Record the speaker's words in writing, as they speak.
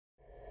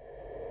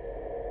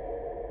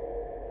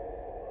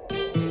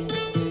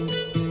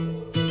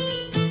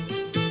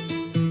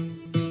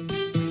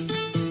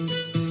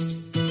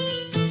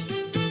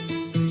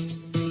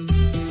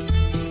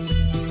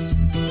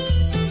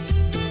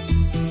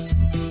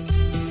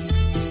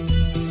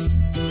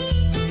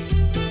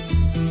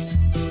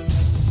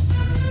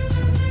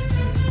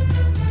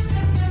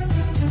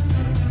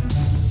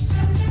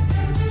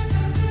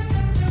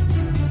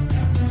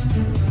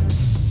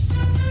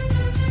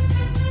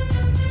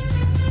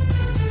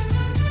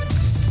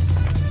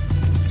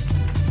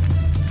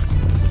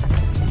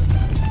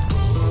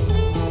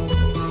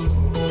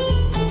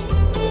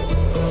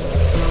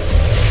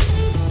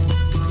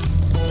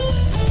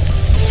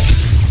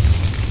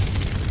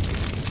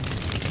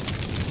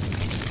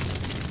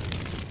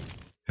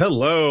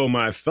Hello,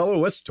 my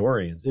fellow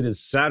Westorians. It is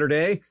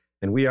Saturday,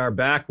 and we are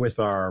back with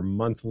our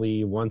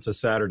monthly Once a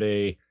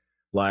Saturday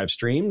live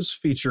streams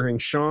featuring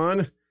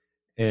Sean,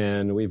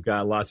 and we've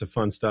got lots of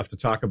fun stuff to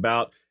talk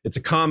about. It's a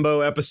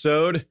combo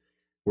episode.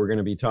 We're going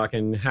to be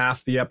talking a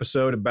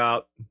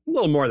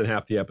little more than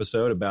half the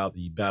episode about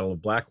the Battle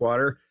of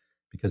Blackwater,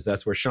 because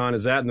that's where Sean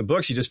is at in the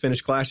books. He just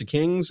finished Clash of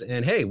Kings,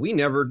 and hey, we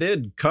never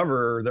did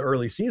cover the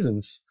early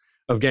seasons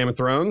of Game of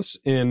Thrones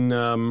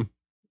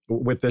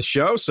with this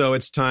show, so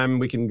it's time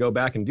we can go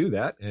back and do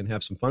that and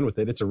have some fun with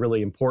it. It's a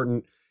really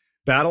important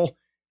battle,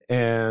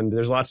 and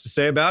there's lots to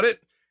say about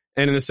it.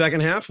 And in the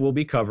second half, we'll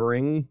be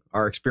covering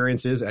our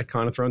experiences at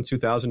Con of Thrones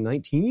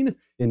 2019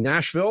 in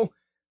Nashville.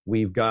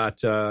 We've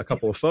got a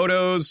couple of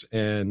photos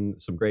and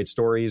some great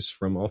stories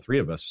from all three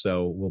of us,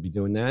 so we'll be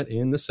doing that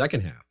in the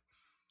second half.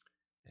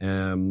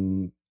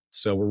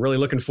 So we're really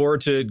looking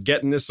forward to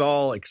getting this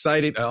all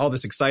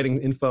this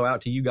exciting info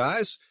out to you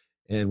guys,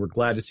 and we're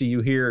glad to see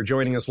you here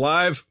joining us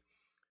live.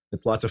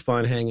 It's lots of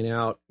fun hanging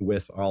out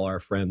with all our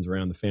friends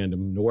around the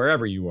fandom,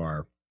 wherever you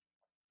are.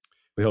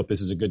 We hope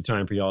this is a good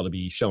time for y'all to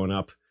be showing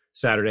up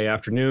Saturday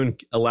afternoon.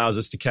 Allows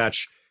us to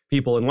catch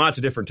people in lots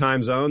of different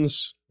time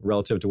zones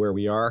relative to where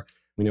we are.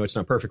 We know it's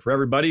not perfect for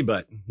everybody,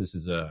 but this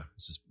is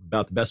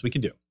about the best we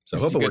can do. So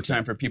it's a good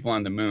time for people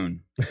on the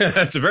moon.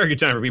 It's a very good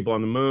time for people on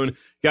the moon.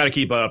 Got to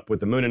keep up with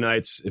the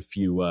Moonanites. If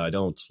you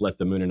don't let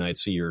the Moonanites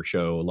see your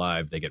show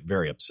live, they get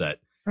very upset.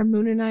 Are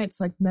Moonanites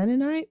like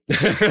Mennonites?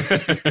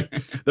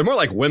 They're more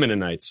like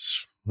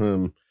Womanites,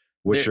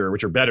 which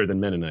are better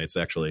than Mennonites,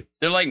 actually.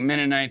 They're like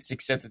Mennonites,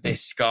 except that they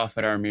scoff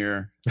at our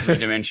mere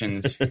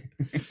dimensions.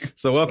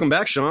 So welcome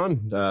back,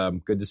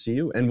 Sean. Good to see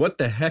you. And what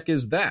the heck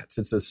is that?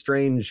 It's a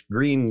strange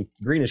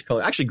greenish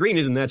color. Actually, green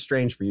isn't that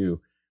strange for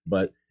you,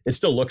 but it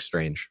still looks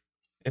strange.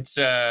 It's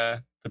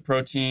the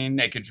protein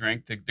naked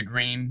drink, the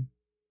green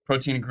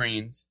protein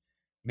greens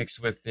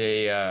mixed with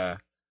a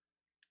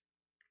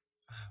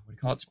what do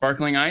you call it?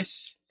 Sparkling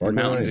ice?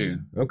 Mountain Dew.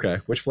 Okay.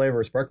 Which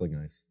flavor is sparkling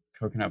ice?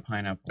 Coconut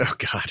pineapple. Oh,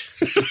 God.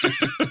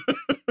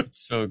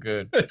 It's so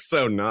good. It's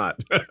so not.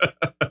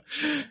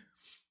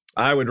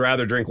 I would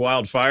rather drink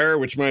Wildfire,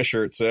 which my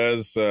shirt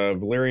says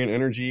Valyrian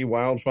Energy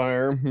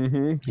Wildfire.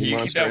 Mm-hmm. You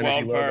keep that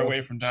Wildfire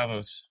away from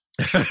Davos.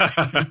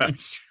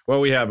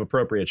 Well, we have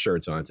appropriate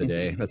shirts on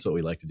today. That's what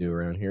we like to do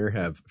around here.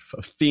 Have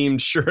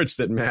themed shirts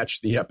that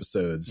match the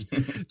episodes.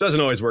 It doesn't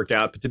always work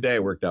out, but today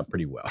it worked out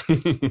pretty well.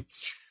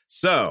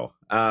 So,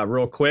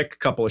 real quick, a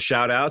couple of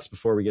shout outs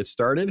before we get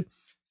started.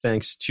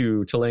 Thanks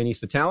to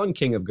Talanis the Talon,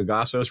 King of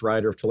Gagassos,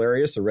 Rider of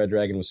Telarius, the red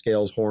dragon with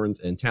scales, horns,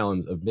 and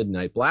talons of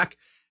midnight black.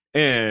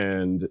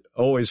 And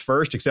always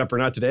first, except for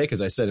not today,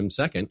 because I said him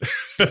second,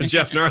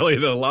 Jeff Gnarly,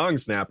 the Long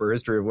Snapper,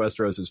 History of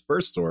Westeros'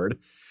 first sword.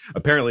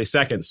 Apparently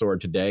second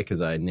sword today,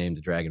 because I named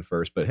the dragon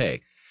first. But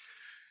hey,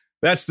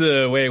 that's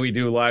the way we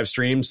do live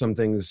streams. Some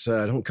things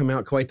don't come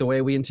out quite the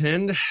way we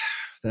intend.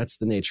 That's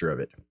the nature of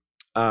it.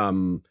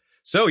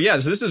 So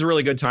this is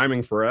really good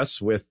timing for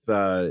us with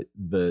where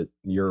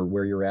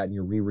you're at in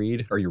your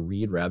reread, or your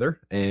read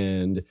rather,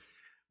 and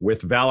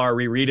with Valar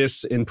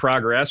Rereadus in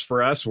progress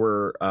for us.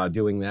 We're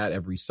doing that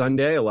every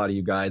Sunday. A lot of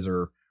you guys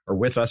are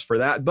with us for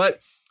that.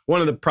 But one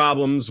of the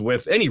problems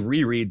with any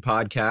reread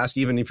podcast,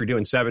 even if you're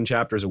doing 7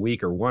 chapters a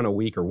week or one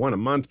a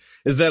month,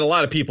 is that a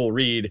lot of people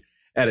read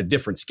at a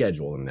different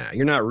schedule than that.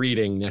 You're not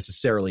reading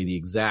necessarily the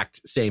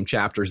exact same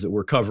chapters that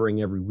we're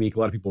covering every week. A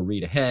lot of people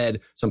read ahead.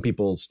 Some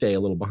people stay a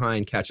little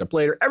behind, catch up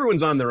later.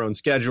 Everyone's on their own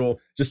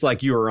schedule, just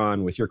like you are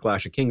on with your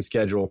Clash of Kings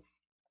schedule.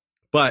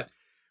 But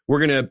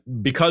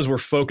because we're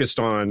focused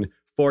on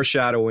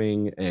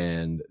foreshadowing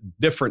and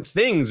different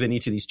things in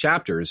each of these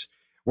chapters,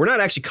 we're not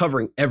actually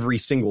covering every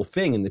single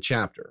thing in the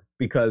chapter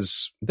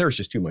because there's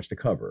just too much to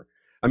cover.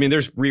 I mean,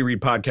 there's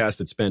reread podcasts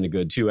that spend a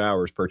good 2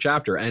 hours per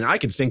chapter, and I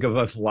could think of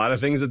a lot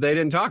of things that they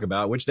didn't talk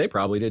about, which they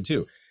probably did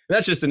too.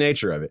 That's just the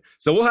nature of it.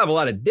 So we'll have a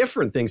lot of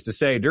different things to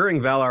say during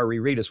Valar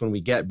Rereadus when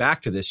we get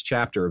back to this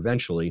chapter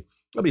eventually.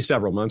 It'll be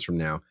several months from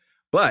now.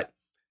 But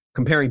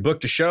comparing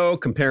book to show,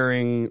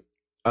 comparing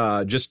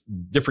just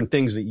different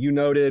things that you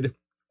noted,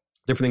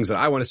 different things that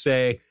I want to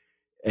say,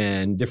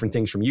 and different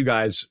things from you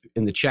guys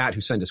in the chat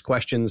who send us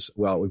questions.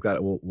 Well,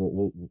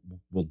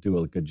 we'll do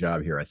a good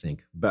job here, I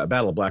think.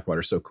 Battle of Blackwater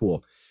is so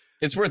cool.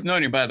 It's worth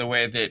noting, by the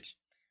way, that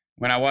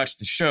when I watch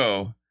the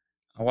show,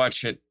 I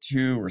watch it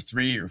 2 or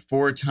 3 or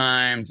 4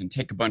 times and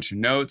take a bunch of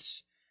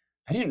notes.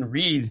 I didn't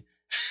read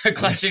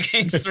Clash of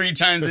Kings 3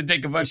 times and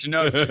take a bunch of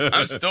notes.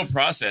 I'm still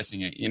processing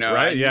it,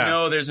 Right? Yeah. I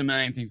know there's a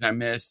million things I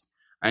missed.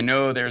 I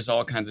know there's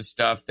all kinds of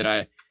stuff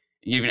that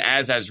even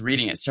as I was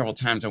reading it several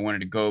times, I wanted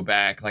to go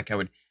back. Like I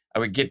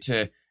would get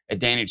to a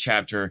Dany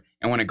chapter,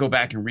 and when I go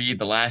back and read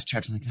the last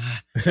chapter, I'm like,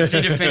 I just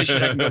need to finish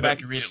it. I can go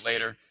back and read it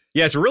later.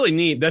 Yeah, it's really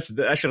neat. That's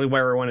actually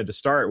where I wanted to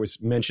start, was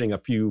mentioning a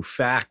few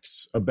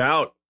facts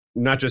about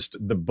not just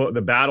the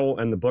battle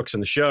and the books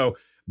and the show,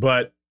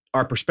 but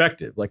our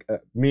perspective. Like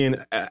me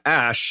and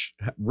Ash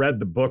read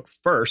the book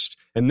first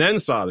and then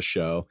saw the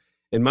show.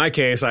 In my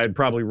case, I had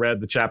probably read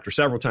the chapter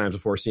several times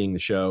before seeing the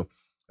show.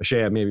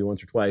 Shea maybe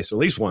once or twice, or at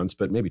least once,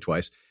 but maybe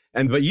twice.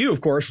 But you,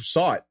 of course,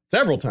 saw it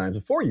several times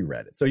before you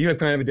read it. So you have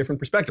kind of a different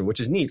perspective, which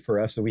is neat for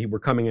us. So we were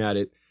coming at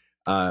it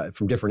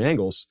from different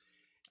angles.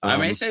 I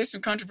may say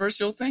some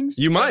controversial things.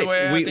 You might. By the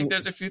way, I think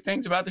there's a few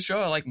things about the show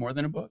I like more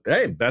than a book.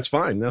 Hey, that's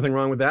fine. Nothing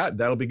wrong with that.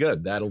 That'll be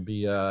good. That'll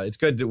be. It's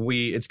good.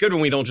 It's good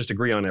when we don't just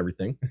agree on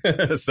everything.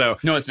 So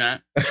no, it's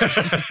not.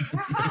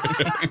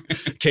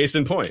 Case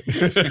in point.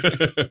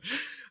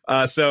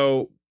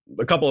 So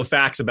a couple of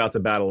facts about the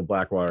Battle of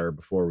Blackwater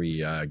before we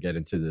get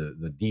into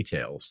the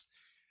details.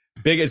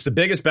 It's the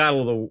biggest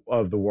battle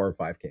of the War of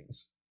Five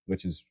Kings,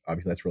 which is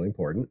obviously that's really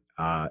important.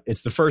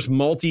 It's the first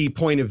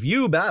multi-point of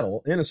view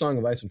battle in A Song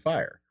of Ice and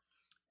Fire.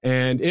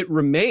 And it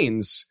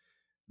remains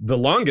the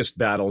longest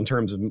battle in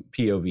terms of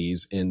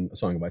POVs in A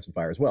Song of Ice and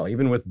Fire as well.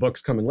 Even with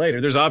books coming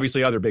later, there's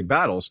obviously other big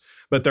battles,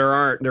 but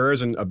there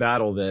isn't a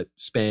battle that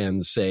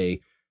spans,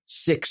 say,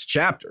 6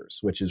 chapters,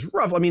 which is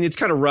rough. I mean, it's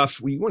kind of rough.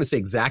 We want to say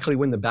exactly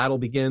when the battle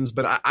begins,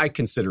 but I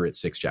consider it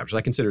 6 chapters. I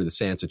consider the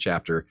Sansa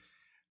chapter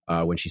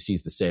when she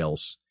sees the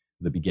sails,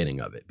 the beginning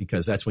of it,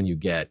 because that's when you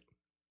get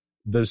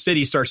the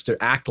city starts to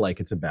act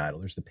like it's a battle.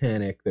 There's the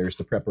panic. There's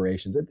the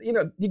preparations.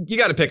 You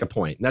got to pick a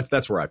point.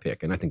 That's where I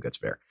pick, and I think that's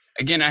fair.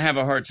 Again, I have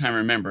a hard time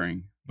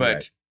remembering, but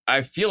Right.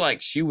 I feel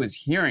like she was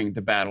hearing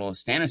the battle of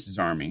Stannis'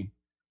 army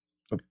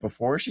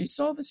before she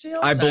saw the sails.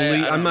 I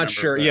believe. don't I'm not remember,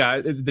 sure. but-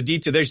 Yeah, the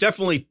detail. There's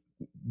definitely.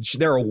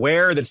 They're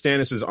aware that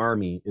Stannis'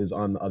 army is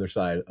on the other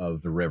side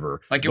of the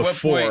river. Like, at what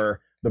before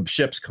the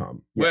ships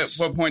come. Yes.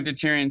 What point did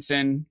Tyrion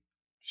send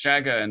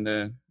Shagga and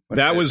the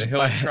That was Hill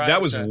tribes?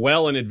 that was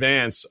well in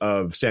advance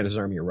of Stannis'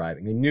 army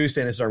arriving. They knew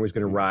Stannis' army was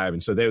going to arrive,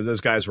 and so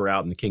those guys were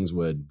out in the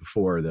Kingswood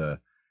before the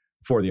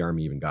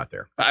army even got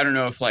there. I don't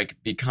know if like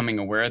becoming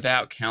aware of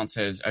that counts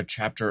as a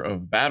chapter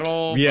of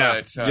battle.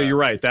 Yeah, but, yeah, you're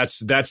right.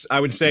 That's I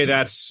would say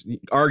that's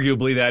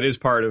arguably that is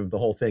part of the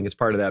whole thing. It's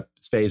part of that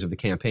phase of the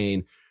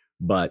campaign.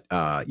 But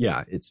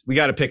yeah, we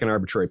got to pick an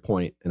arbitrary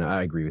point, and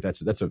I agree with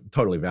that's a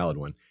totally valid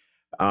one.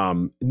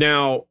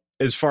 Now,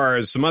 as far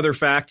as some other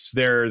facts,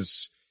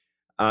 there's.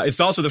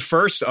 It's also the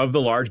first of the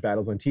large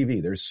battles on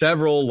TV. There's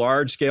several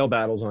large-scale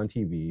battles on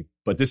TV,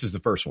 but this is the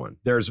first one.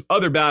 There's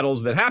other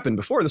battles that happened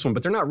before this one,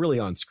 but they're not really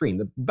on screen.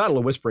 The Battle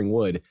of Whispering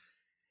Wood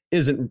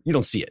you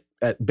don't see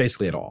it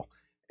basically at all.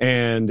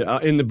 And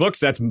in the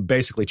books, that's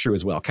basically true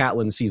as well.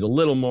 Catelyn sees a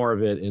little more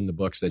of it in the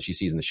books than she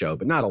sees in the show,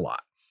 but not a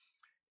lot.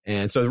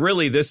 And so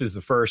really, this is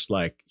the first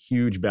like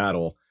huge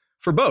battle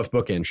for both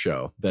book and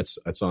show that's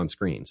on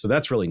screen. So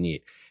that's really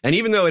neat. And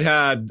even though it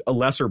had a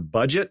lesser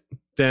budget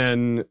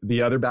than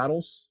the other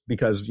battles,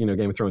 because,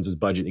 Game of Thrones'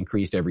 budget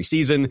increased every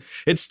season,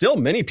 it's still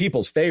many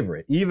people's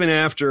favorite, even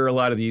after a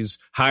lot of these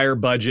higher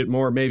budget,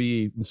 more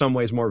maybe in some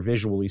ways more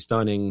visually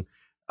stunning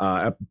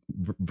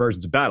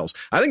versions of battles.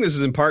 I think this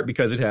is in part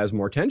because it has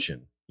more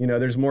tension.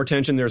 There's more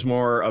tension. There's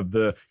more of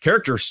the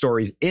character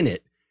stories in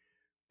it.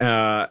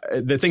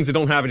 The things that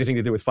don't have anything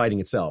to do with fighting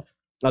itself,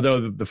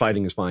 although the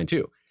fighting is fine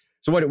too.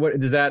 So what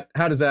does that?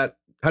 How does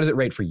it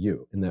rate for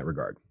you in that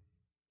regard?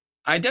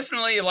 I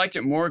definitely liked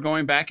it more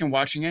going back and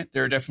watching it.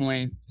 There are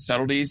definitely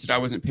subtleties that I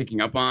wasn't picking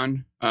up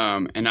on.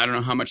 And I don't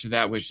know how much of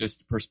that was just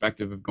the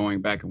perspective of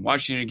going back and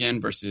watching it again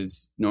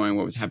versus knowing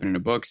what was happening in the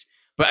books.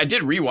 But I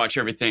did rewatch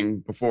everything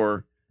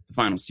before the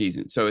final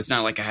season. So it's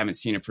not like I haven't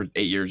seen it for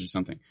 8 years or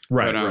something.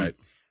 Right, right.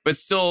 But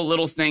still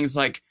little things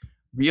like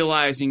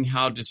realizing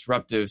how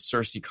disruptive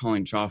Cersei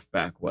calling Joff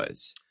back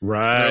was.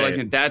 Right.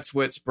 Realizing that's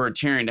what spurred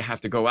Tyrion to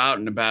have to go out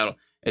in a battle.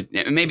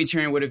 Maybe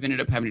Tyrion would have ended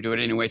up having to do it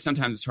anyway.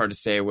 Sometimes it's hard to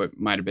say what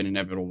might have been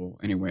inevitable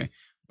anyway.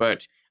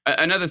 But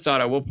another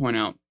thought I will point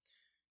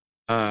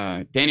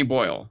out, Danny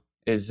Boyle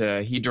is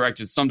he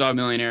directed Slumdog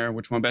Millionaire,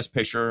 which won Best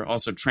Picture.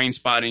 Also,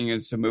 Trainspotting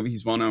is a movie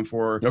he's well known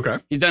for. Okay.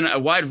 He's done a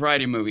wide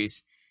variety of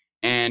movies.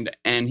 And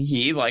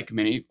he, like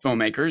many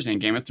filmmakers in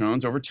Game of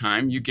Thrones, over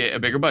time, you get a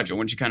bigger budget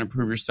once you kind of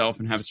prove yourself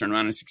and have a certain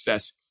amount of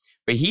success.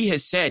 But he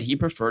has said he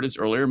preferred his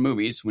earlier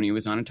movies when he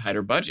was on a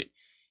tighter budget.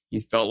 He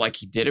felt like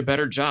he did a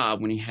better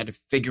job when he had to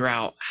figure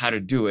out how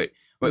to do it.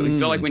 But we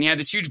felt like when he had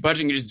this huge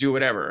budget, you just do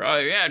whatever. Oh,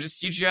 yeah,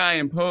 just CGI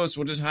and post.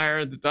 We'll just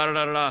hire the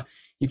da-da-da-da-da.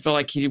 He felt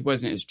like he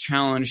wasn't as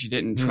challenged. He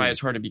didn't try as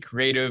hard to be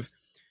creative.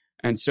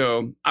 And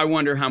so I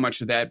wonder how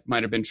much of that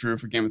might have been true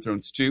for Game of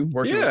Thrones 2,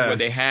 working with what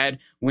they had.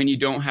 When you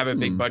don't have a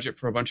big budget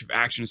for a bunch of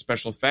action and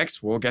special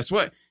effects, well, guess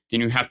what? Then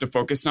you have to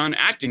focus on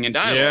acting and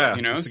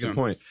dialogue. Yeah, that's a good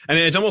point. And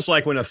it's almost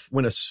like when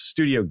a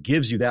studio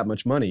gives you that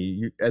much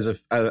money,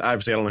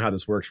 obviously I don't know how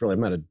this works really. I'm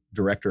not a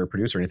director or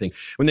producer or anything.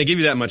 When they give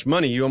you that much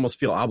money, you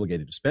almost feel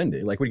obligated to spend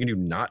it. Like, what can you do?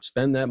 Not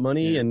spend that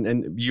money? Yeah.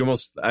 And you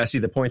almost, I see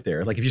the point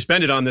there. Like, if you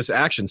spend it on this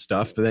action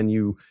stuff, then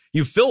you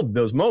filled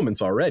those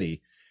moments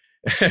already.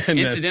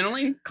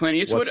 Incidentally, Clint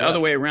Eastwood, other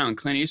way around.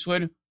 Clint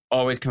Eastwood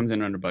always comes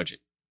in under budget.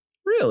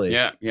 Really?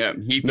 Yeah.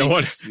 He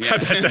thinks I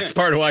bet that's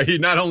part of why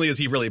not only is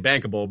he really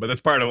bankable, but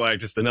that's part of like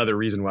just another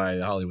reason why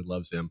Hollywood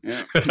loves him.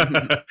 Yeah.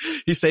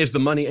 He saves the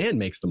money and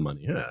makes the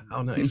money. Yeah,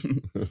 how nice.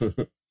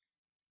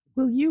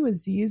 Will you,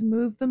 Aziz,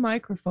 move the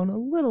microphone a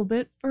little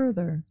bit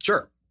further?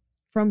 Sure.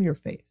 From your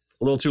face.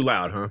 A little too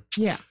loud, huh?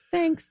 Yeah.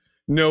 Thanks.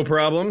 No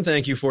problem.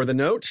 Thank you for the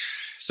note.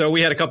 So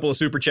we had a couple of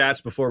super chats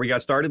before we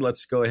got started.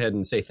 Let's go ahead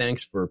and say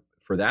thanks for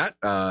that.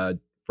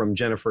 From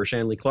Jennifer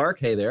Shanley Clark.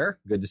 Hey there.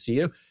 Good to see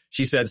you.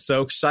 She said,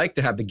 so psyched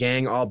to have the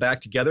gang all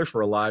back together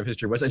for a live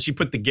History of West. And she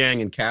put the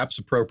gang in caps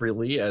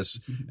appropriately, as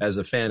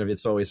a fan of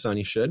It's Always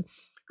Sunny should.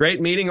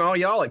 Great meeting all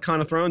y'all at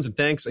Con of Thrones. And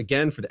thanks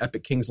again for the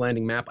epic King's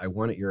Landing map. I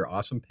won at your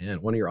awesome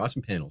one of your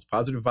awesome panels.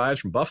 Positive vibes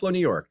from Buffalo, New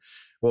York.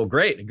 Well,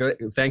 great.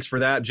 Thanks for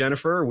that,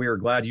 Jennifer. We are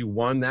glad you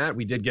won that.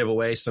 We did give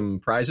away some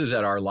prizes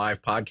at our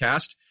live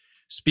podcast.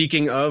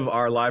 Speaking of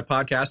our live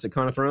podcast at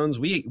Con of Thrones,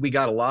 we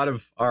got a lot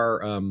of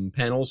our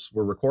panels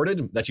were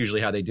recorded. That's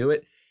usually how they do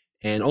it.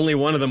 And only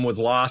one of them was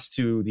lost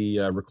to the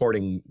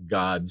recording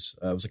gods.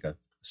 It was like a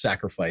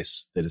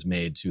sacrifice that is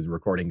made to the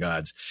recording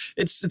gods.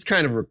 It's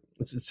kind of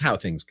it's how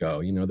things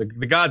go. You know, the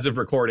gods of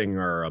recording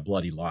are a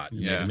bloody lot.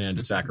 And they demand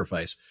a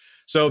sacrifice.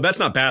 So that's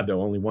not bad,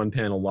 though. Only one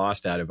panel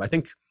lost out of, I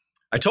think,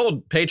 I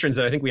told patrons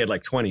that I think we had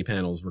like 20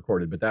 panels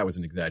recorded, but that was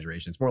an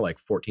exaggeration. It's more like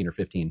 14 or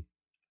 15.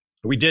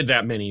 We did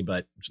that many,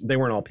 but they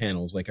weren't all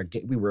panels. Like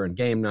we were on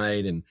game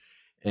night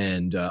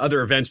and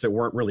other events that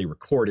weren't really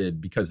recorded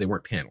because they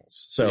weren't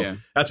panels. So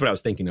that's what I was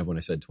thinking of when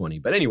I said 20.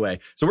 But anyway,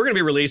 so we're going to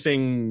be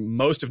releasing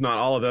most, if not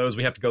all of those.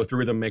 We have to go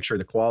through them, make sure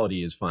the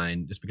quality is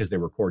fine. Just because they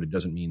were recorded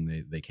doesn't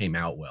mean they came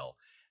out well.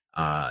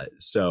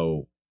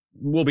 So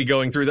we'll be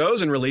going through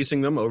those and releasing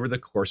them over the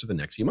course of the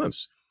next few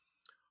months.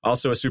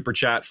 Also, a super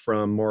chat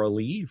from Maura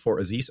Lee for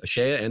Aziz,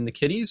 Ashea, and the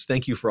kiddies.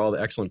 Thank you for all the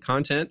excellent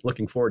content.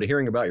 Looking forward to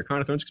hearing about your Con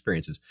of Thrones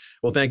experiences.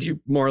 Well, thank you,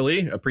 Maura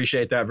Lee.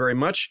 Appreciate that very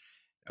much.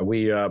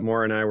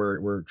 Maura and I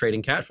were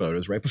trading cat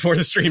photos right before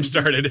the stream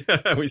started.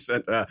 I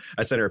sent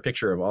her a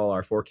picture of all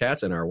our 4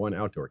 cats and our 1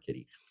 outdoor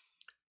kitty.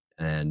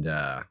 And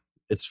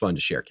it's fun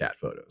to share cat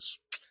photos.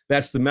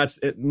 That's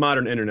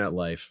modern internet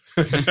life.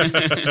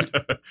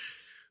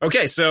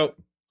 Okay, so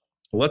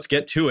let's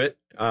get to it.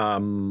 I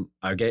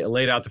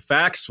laid out the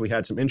facts. We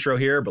had some intro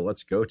here, but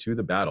let's go to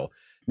the battle.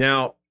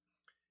 Now,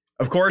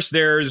 of course,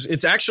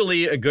 it's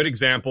actually a good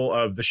example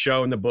of the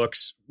show and the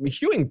books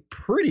hewing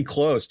pretty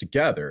close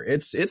together.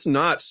 It's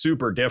not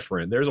super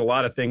different. There's a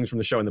lot of things from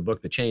the show and the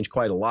book that change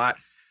quite a lot.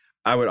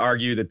 I would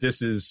argue that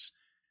this is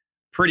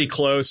pretty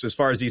close as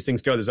far as these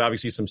things go. There's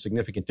obviously some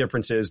significant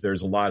differences.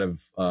 There's a lot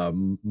of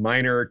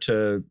minor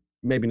to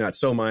maybe not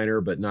so minor,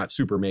 but not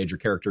super major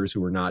characters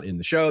who are not in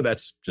the show.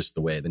 That's just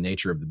the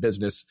nature of the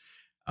business.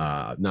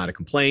 Not a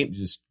complaint,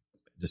 just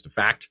a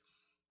fact.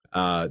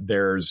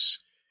 There's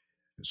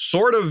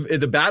sort of,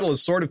 the battle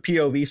is sort of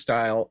POV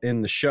style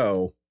in the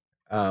show,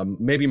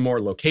 maybe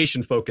more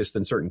location focused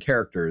than certain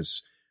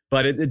characters,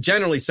 but it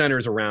generally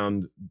centers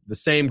around the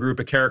same group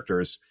of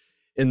characters.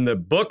 In the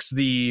books,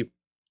 the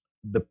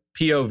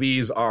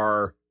POVs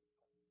are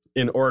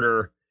in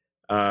order.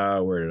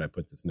 Where did I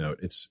put this note?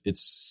 It's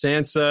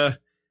Sansa,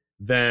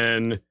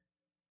 then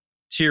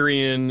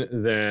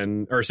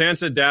Tyrion, or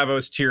Sansa,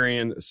 Davos,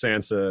 Tyrion,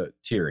 Sansa,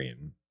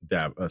 Tyrion,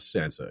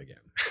 Sansa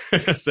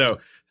again. So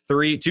 2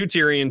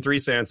 Tyrion, 3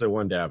 Sansa,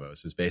 1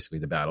 Davos is basically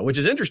the battle, which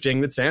is interesting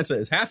that Sansa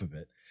is half of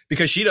it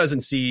because she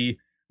doesn't see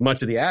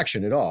much of the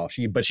action at all.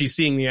 But she's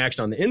seeing the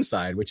action on the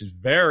inside, which is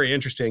very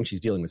interesting.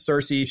 She's dealing with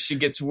Cersei. She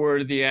gets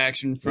word of the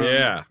action from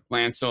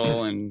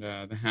Lancel and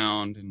the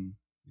Hound, and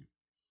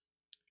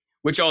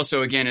which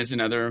also, again, is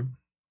another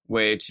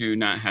way to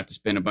not have to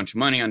spend a bunch of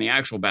money on the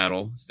actual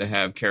battle, is to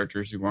have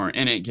characters who aren't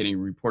in it getting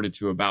reported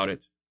to about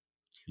it,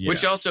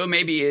 which also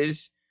maybe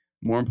is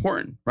more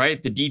important,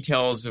 right? The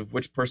details of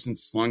which person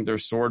slung their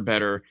sword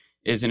better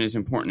isn't as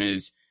important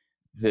as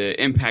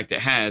the impact it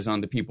has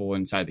on the people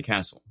inside the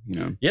castle, you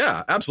know?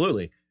 Yeah,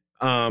 absolutely.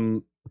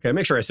 Okay,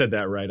 make sure I said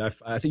that right.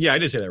 I think, I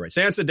did say that right.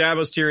 Sansa,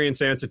 Davos, Tyrion,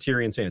 Sansa,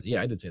 Tyrion, Sansa.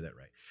 Yeah, I did say that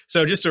right.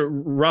 So just a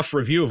rough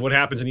review of what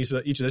happens in each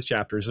of those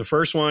chapters. The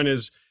first one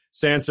is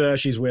Sansa.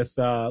 She's with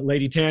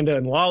Lady Tanda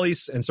and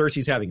Lollis, and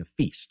Cersei's having a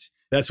feast.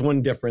 That's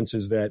one difference,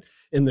 is that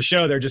in the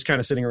show, they're just kind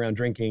of sitting around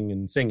drinking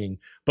and singing.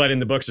 But in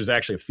the books, there's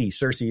actually a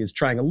feast. Cersei is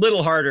trying a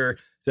little harder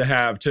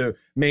to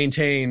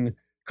maintain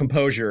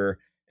composure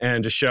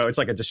and to show it's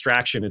like a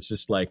distraction. It's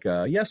just like,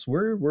 yes,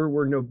 we're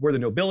the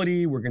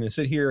nobility. We're going to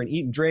sit here and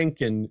eat and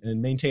drink and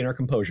maintain our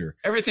composure.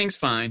 Everything's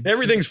fine.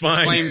 Everything's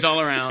fine. Flames all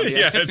around.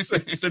 Yeah,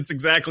 it's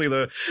exactly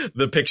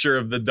the picture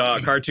of the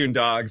dog, cartoon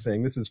dog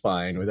saying this is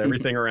fine with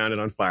everything around it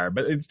on fire.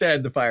 But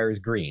instead, the fire is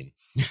green.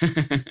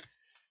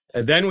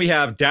 And then we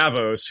have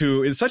Davos,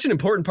 who is such an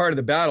important part of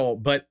the battle,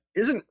 but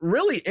isn't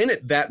really in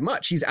it that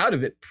much. He's out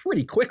of it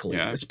pretty quickly,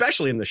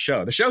 especially in the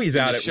show. The show, he's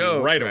out of it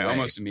right away.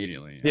 Almost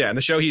immediately. Yeah, in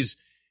the show, he's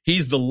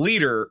the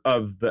leader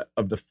of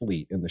the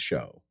fleet in the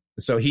show.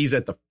 So he's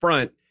at the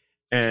front,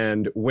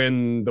 and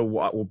when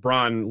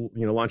Bronn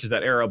launches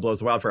that arrow, blows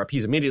the wildfire up,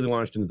 he's immediately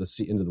launched into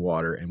the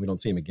water, and we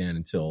don't see him again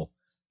until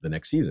the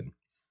next season.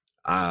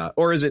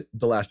 Or is it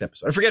the last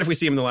episode? I forget if we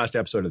see him in the last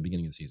episode or the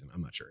beginning of the season.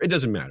 I'm not sure. It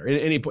doesn't matter.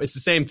 It's the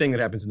same thing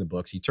that happens in the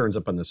books. He turns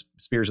up on the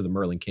spears of the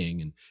Merlin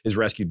King and is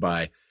rescued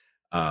by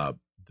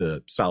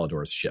the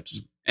Salador's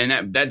ships. And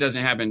that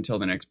doesn't happen until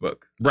the next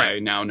book. Right. I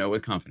now know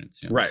with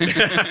confidence. Right.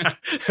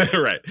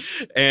 Right.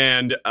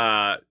 And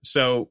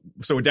so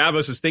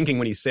Davos is thinking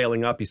when he's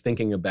sailing up, he's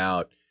thinking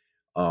about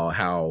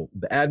how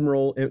the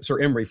Admiral, Sir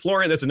Imry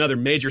Florent, that's another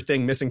major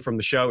thing missing from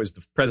the show, is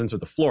the presence of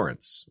the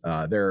Florents.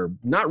 They're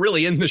not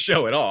really in the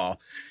show at all,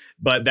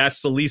 but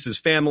that's Selyse's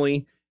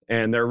family,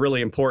 and they're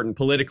really important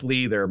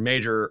politically. They're a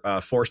major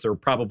force. They're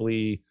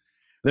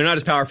not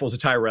as powerful as the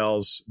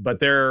Tyrells, but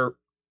they're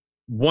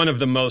one of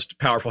the most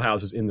powerful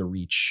houses in the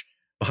Reach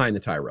behind the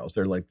Tyrells.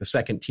 They're like the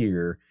second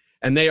tier,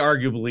 and they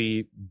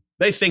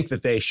think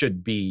that they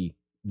should be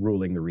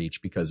ruling the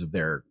Reach because of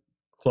their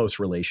close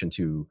relation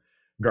to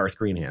Garth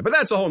Greenhand. But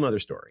that's a whole nother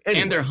story.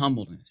 Anyway. And their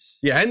humbleness.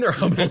 Yeah, and their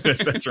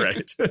humbleness. That's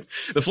right.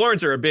 The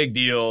Florents are a big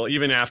deal,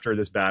 even after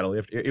this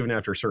battle, even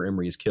after Sir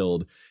Imry is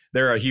killed.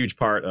 They're a huge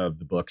part of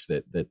the books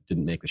that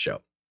didn't make the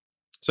show.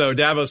 So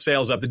Davos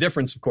sails up. The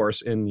difference, of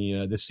course, in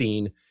the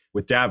scene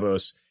with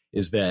Davos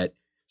is that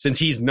since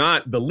he's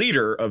not the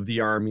leader of the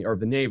army or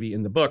the navy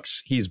in the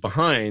books, he's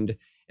behind.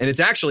 And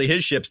it's actually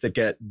his ships that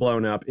get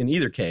blown up in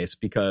either case,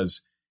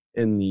 because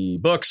in the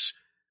books,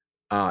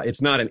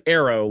 it's not an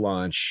arrow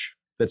launch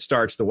that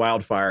starts the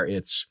wildfire.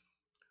 It's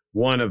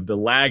one of the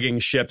lagging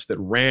ships that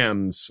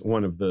rams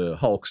one of the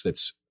hulks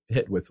that's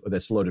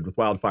loaded with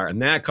wildfire,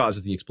 and that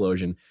causes the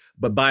explosion.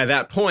 But by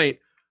that point,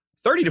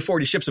 30 to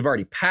 40 ships have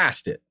already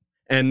passed it,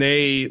 and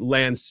they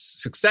land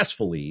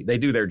successfully. They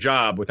do their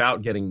job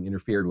without getting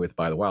interfered with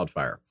by the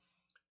wildfire.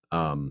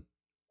 Then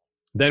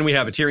we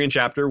have a Tyrion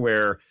chapter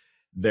where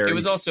it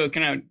was also,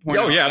 can I point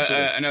out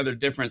absolutely. Another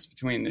difference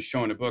between the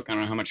show and the book? I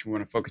don't know how much we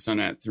want to focus on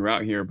that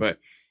throughout here, but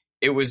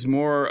it was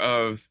more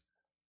of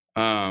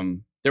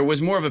there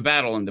was more of a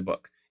battle in the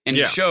book. In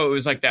the show, it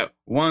was like that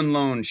one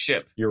lone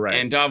ship. You're right.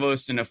 And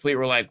Davos and the fleet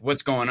were like,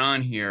 what's going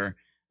on here?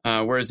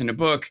 Whereas in the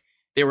book,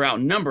 they were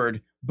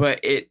outnumbered, but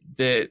it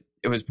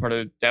was part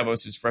of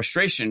Davos's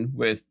frustration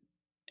with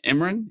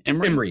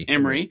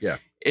Imry. Yeah.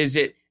 Is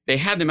it they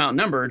had them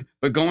outnumbered,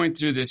 but going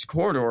through this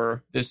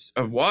corridor,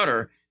 of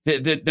water,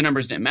 the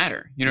numbers didn't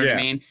matter. You know what I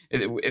mean?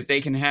 If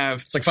they can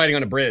have... It's like fighting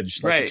on a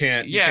bridge. Like right. You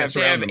can't if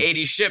they have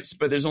 80 ships,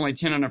 but there's only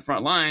 10 on the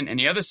front line, and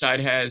the other side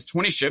has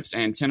 20 ships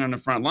and 10 on the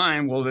front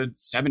line, well, the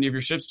 70 of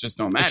your ships just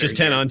don't matter. It's just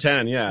 10 on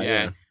 10,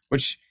 yeah.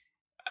 Which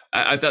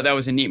I thought that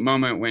was a neat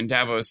moment when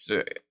Davos...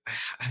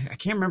 I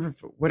can't remember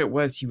what it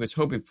was he was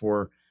hoping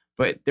for,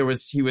 but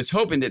he was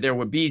hoping that there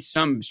would be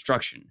some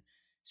obstruction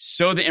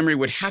so that Imry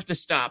would have to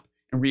stop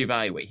and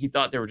reevaluate. He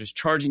thought they were just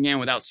charging in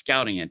without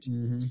scouting it.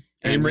 Mm-hmm.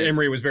 And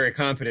Imry was very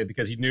confident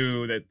because he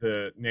knew that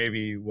the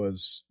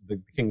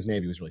King's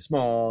Navy was really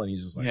small, and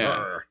he's just like,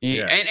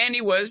 And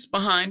he was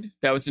behind.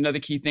 That was another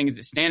key thing, is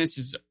that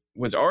Stannis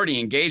was already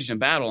engaged in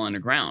battle on the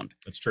ground.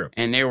 That's true.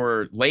 And they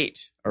were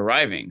late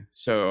arriving.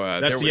 So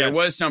there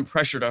was some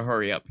pressure to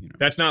hurry up.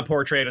 That's not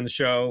portrayed on the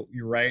show.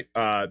 You're right.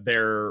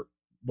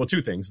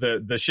 Two things.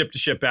 The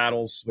ship-to-ship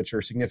battles, which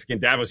are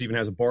significant. Davos even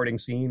has a boarding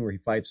scene where he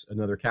fights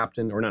another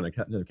captain, or not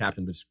another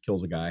captain, but just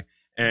kills a guy.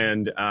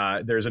 And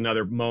there's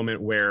another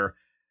moment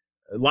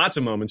lots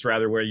of moments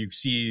where you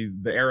see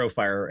the arrow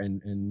fire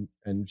and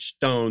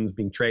stones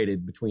being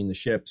traded between the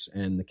ships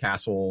and the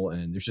castle.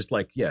 And there's just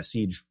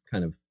siege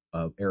kind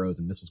of arrows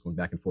and missiles going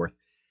back and forth.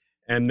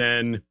 And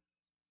then,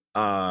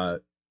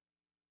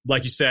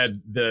 like you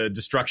said, the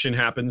destruction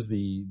happens,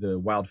 the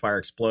wildfire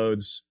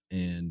explodes,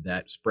 and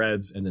that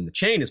spreads, and then the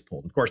chain is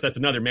pulled. Of course, that's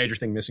another major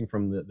thing missing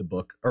from the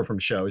book, or from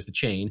the show, is the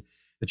chain.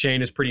 The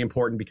chain is pretty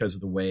important because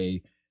of the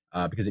way,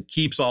 because it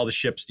keeps all the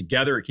ships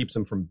together. It keeps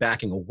them from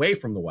backing away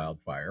from the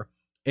wildfire.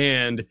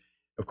 And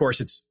of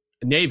course,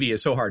 Navy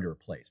is so hard to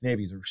replace.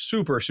 Navies are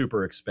super,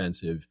 super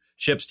expensive.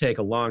 Ships take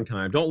a long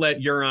time. Don't let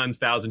Euron's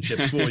 1,000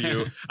 ships fool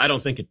you. I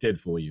don't think it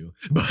did fool you,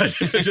 but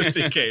just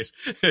in case,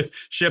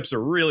 ships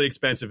are really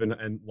expensive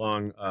and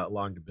long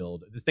to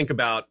build. Just think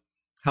about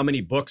how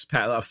many books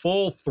pass. A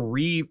full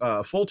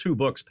 2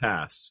 books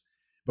pass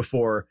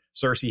before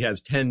Cersei has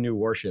 10 new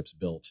warships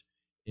built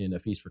in A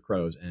Feast for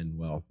Crows. And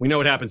well, we know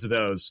what happens to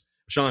those.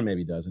 Sean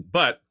maybe doesn't,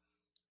 but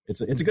it's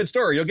a good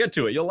story. You'll get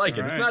to it. You'll like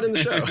it. It's not in the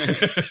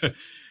show.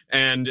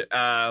 And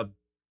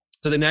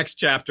so the next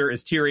chapter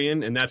is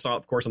Tyrion, and that's,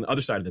 of course, on the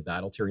other side of the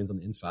battle. Tyrion's on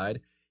the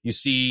inside. You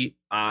see,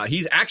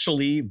 he's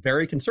actually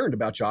very concerned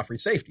about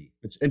Joffrey's safety.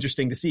 It's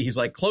interesting to see. He's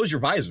like, close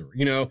your visor,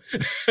 he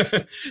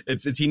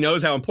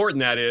knows how important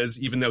that is,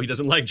 even though he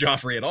doesn't like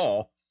Joffrey at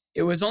all.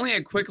 It was only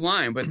a quick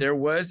line, but there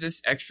was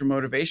this extra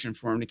motivation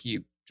for him to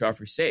keep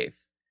Joffrey safe,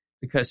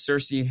 because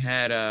Cersei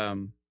had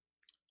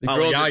the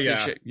girl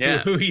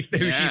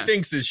who she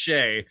thinks is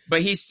Shay,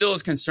 but he still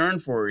is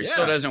concerned for her. He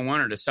still doesn't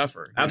want her to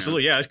suffer.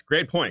 Absolutely, that's a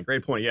great point.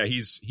 Yeah,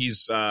 he's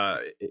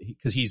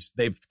because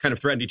they've kind of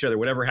threatened each other.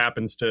 Whatever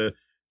happens to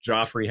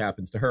Joffrey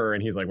happens to her,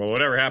 and he's like, well,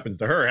 whatever happens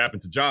to her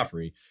happens to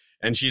Joffrey.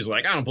 And she's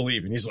like, I don't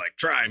believe you. And he's like,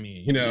 try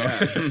me,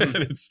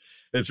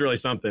 It's really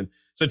something.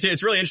 So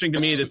it's really interesting to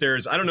me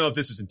that I don't know if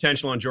this is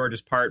intentional on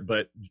George's part,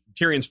 but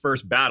Tyrion's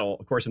first battle,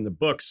 of course, in the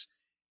books,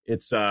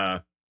 it's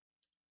I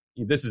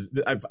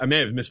may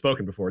have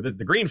misspoken before.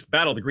 The Green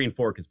Battle of the Green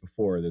Fork is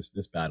before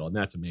this battle, and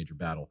that's a major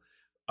battle.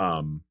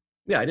 I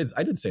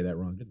did say that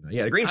wrong, didn't I?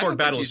 Yeah, the Green Fork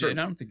battle is. I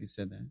don't think you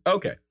said that.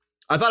 Okay,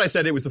 I thought I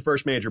said it was the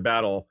first major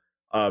battle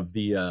of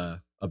the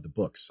of the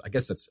books. I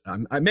guess that's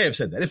I may have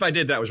said that. If I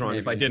did, that was wrong.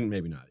 Maybe. If I didn't,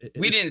 maybe not.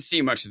 We didn't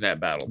see much of that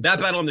battle. That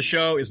battle on the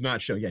show is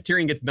not show. Yeah,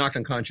 Tyrion gets knocked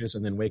unconscious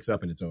and then wakes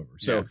up and it's over.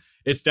 So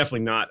it's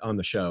definitely not on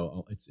the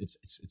show.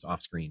 It's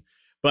off screen.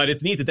 But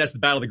it's neat that that's the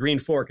Battle of the Green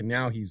Fork, and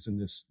now he's in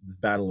this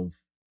battle of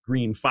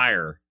green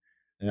fire.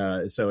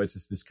 So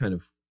it's this kind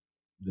of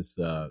this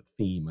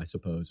theme, I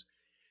suppose.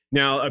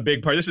 Now, a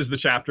big part. This is the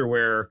chapter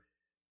where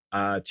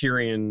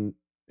Tyrion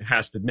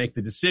has to make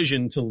the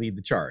decision to lead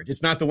the charge.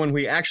 It's not the one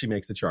where he actually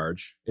makes the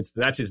charge.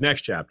 That's his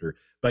next chapter,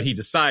 but he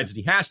decides that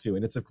he has to.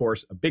 And it's, of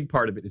course, a big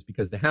part of it is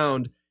because the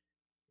Hound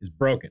is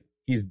broken.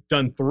 He's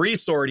done 3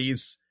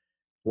 sorties,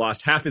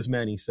 lost half his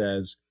men, he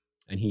says,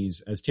 and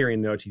he's, as Tyrion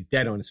notes, he's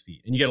dead on his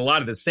feet. And you get a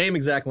lot of the same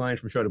exact lines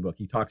from show to book.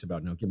 He talks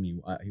about, no, give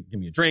me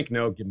a drink.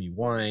 No, give me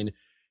wine.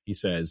 He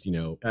says,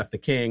 F the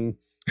king.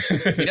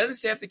 He doesn't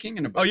say F the king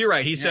in a book. Oh, you're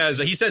right. He says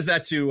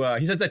that to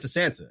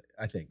Sansa,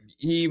 I think.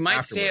 He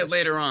might say it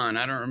later on.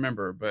 I don't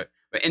remember, but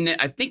and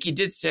I think he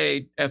did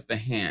say F the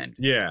hand.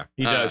 Yeah,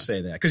 he does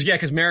say that because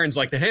Meryn's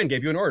like, the hand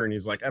gave you an order, and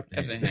he's like, F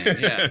the hand.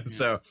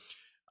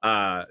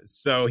 Yeah.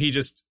 So he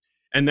just,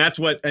 and that's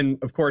what, and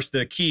of course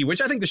the key,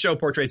 which I think the show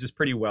portrays this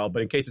pretty well,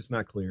 but in case it's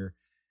not clear,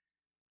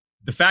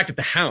 the fact that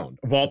the Hound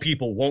of all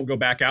people won't go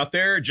back out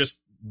there just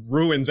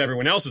ruins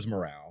everyone else's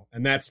morale,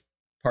 and that's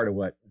part of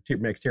what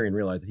makes Tyrion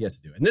realize that he has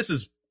to do. And this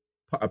is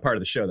a part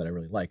of the show that I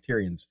really like.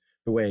 Tyrion's,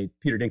 the way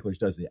Peter Dinklage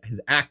does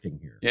his acting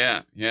here.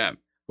 Yeah.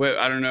 Well,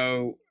 I don't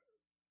know,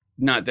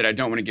 not that I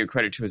don't want to give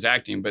credit to his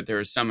acting, but there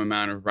is some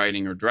amount of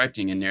writing or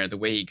directing in there. The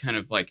way he kind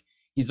of like,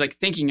 he's like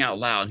thinking out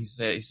loud. He's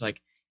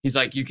like,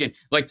 you can,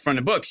 like from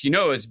the books,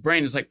 his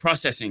brain is like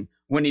processing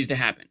what needs to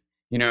happen,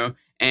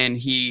 and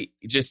he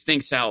just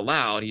thinks out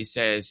loud. He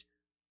says,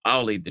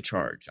 I'll lead the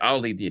charge. I'll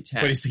lead the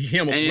attack. But he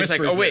almost and he's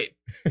like, oh, wait,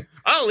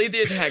 I'll lead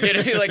the attack.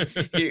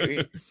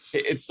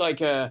 It's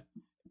like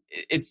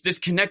it's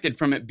disconnected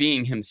from it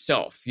being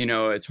himself.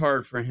 It's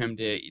hard for him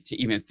to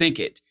even think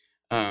it.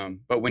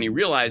 But when he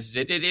realizes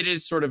it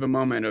is sort of a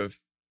moment of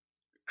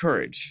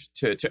courage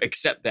to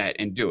accept that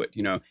and do it.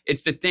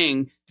 It's the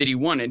thing that he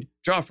wanted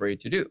Joffrey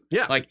to do.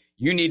 Yeah. Like,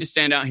 you need to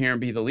stand out here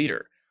and be the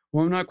leader.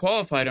 Well, I'm not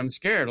qualified. I'm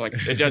scared.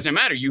 Like, it doesn't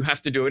matter. You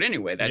have to do it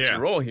anyway. That's your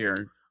role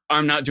here.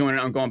 I'm not doing it.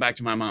 I'm going back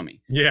to my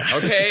mommy. Yeah.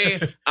 Okay,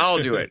 I'll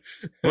do it.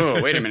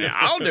 Whoa, wait a minute.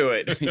 I'll do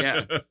it.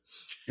 Yeah.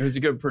 It was a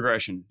good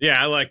progression.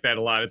 Yeah, I like that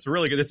a lot. It's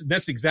really good.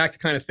 That's the exact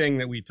kind of thing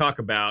that we talk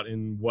about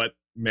in what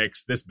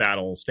makes this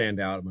battle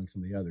stand out among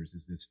some of the others,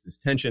 is this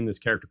tension, this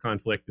character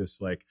conflict, this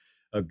like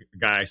a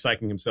guy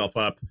psyching himself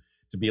up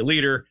to be a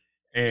leader.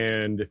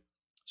 And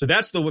so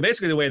that's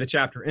basically the way the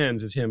chapter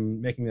ends, is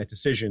him making that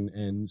decision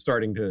and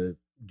starting to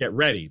get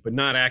ready, but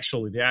not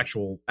actually the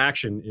actual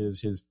action is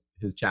his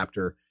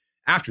chapter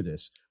after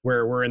this,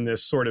 where we're in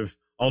this sort of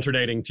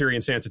alternating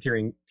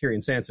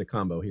Tyrion-Sansa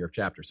combo here of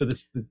chapters. So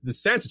this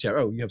Sansa chapter,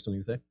 oh, you have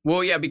something to say?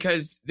 Well, yeah,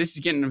 because this is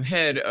getting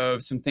ahead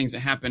of some things that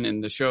happen in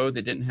the show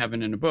that didn't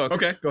happen in the book.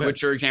 Okay, go ahead.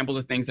 Which are examples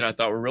of things that I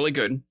thought were really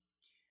good.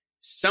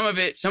 Some of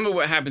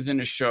what happens in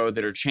the show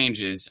that are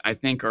changes, I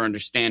think are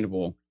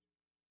understandable,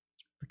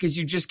 because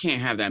you just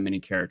can't have that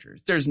many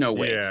characters. There's no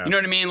way. Yeah. You know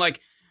what I mean?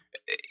 Like,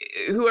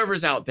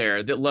 whoever's out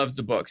there that loves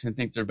the books and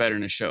thinks they're better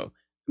in a show,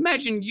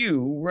 imagine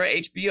you were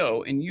at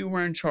HBO and you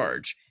were in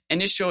charge,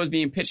 and this show is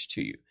being pitched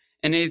to you,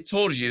 and they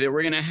told you that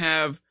we're going to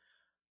have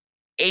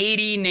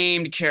 80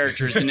 named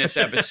characters in this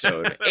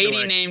episode.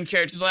 80 named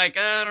characters. Like,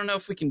 I don't know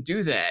if we can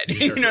do that.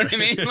 You know what I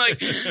mean?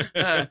 Like,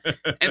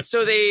 and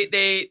so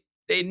they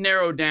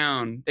narrow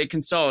down, they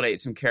consolidate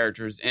some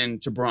characters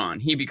into Bronn.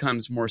 He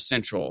becomes more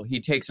central. He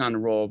takes on the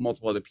role of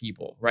multiple other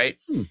people, right?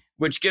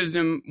 Which gives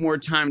him more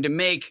time to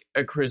make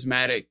a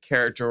charismatic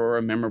character or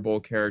a memorable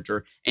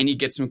character. And you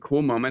get some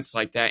cool moments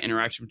like that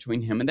interaction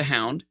between him and the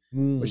Hound,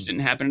 which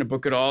didn't happen in the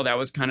book at all. That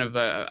was kind of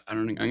I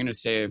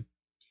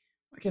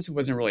guess it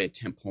wasn't really a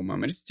tentpole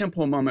moment. It's a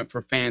tentpole moment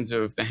for fans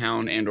of the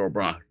Hound and or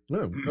Bronn.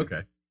 Oh,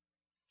 okay.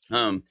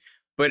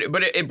 But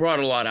it brought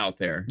a lot out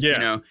there,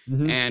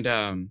 and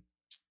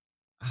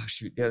oh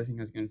shoot, the other thing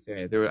I was going to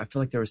say, I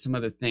feel like there was some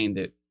other thing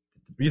that.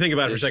 You think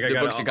about it for a second.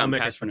 I'll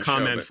make a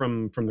comment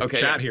from the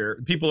chat here.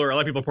 A lot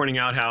of people are pointing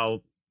out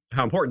how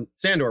important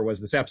Sandor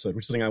was this episode,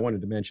 which is something I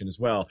wanted to mention as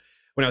well.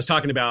 When I was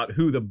talking about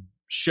who the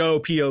show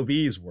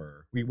POVs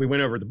were, we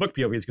went over the book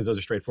POVs because those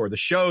are straightforward. The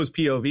show's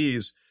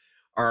POVs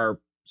are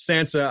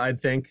Sansa, I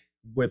think,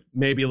 with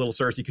maybe a little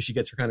Cersei because she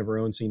gets her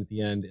own scene at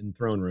the end in the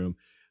throne room,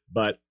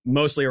 but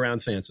mostly around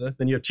Sansa.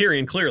 Then you have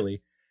Tyrion,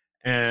 clearly,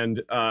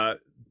 and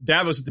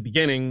Davos at the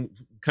beginning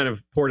kind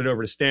of poured it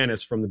over to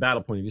Stannis from the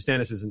battle point of view.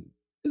 Stannis isn't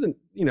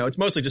it's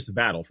mostly just a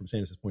battle from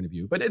Stannis' point of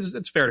view, but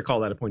it's fair to call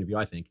that a point of view,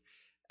 I think,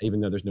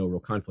 even though there's no real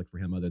conflict for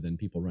him other than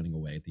people running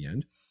away at the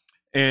end.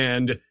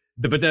 And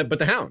but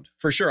the Hound,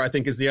 for sure, I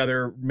think, is the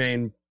other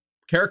main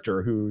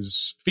character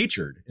who's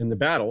featured in the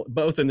battle,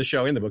 both in the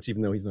show and the books,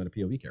 even though he's not a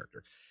POV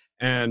character.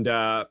 And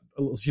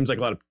it seems like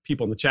a lot of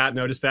people in the chat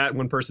noticed that.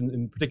 One person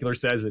in particular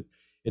says that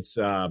it's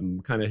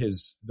kind of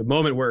the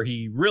moment where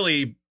he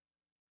really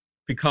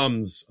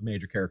becomes a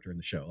major character in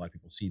the show. A lot of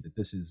people see that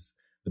this is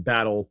the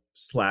battle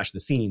 / the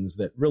scenes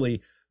that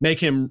really make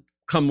him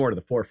come more to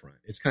the forefront.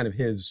 It's kind of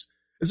his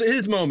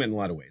moment in a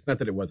lot of ways. Not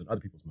that it wasn't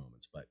other people's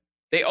moments, but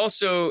they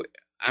also,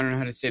 I don't know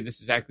how to say this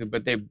exactly,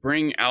 but they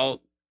bring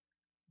out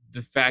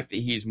the fact that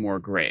he's more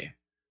gray.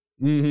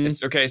 mm-hmm.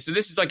 It's okay. So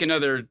this is like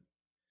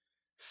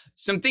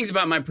some things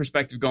about my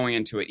perspective going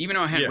into it. Even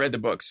though I hadn't read the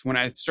books, when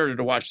I started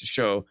to watch the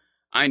show,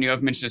 I knew,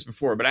 I've mentioned this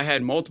before, but I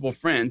had multiple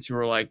friends who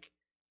were like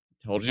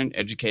intelligent,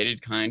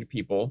 educated, kind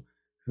people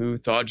who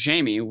thought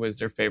Jaime was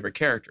their favorite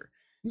character.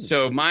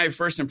 So my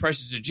first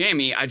impressions of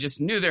Jaime, I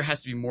just knew there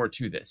has to be more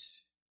to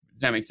this.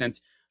 Does that make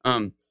sense?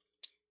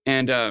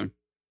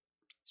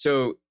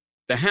 So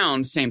the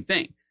Hound, same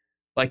thing.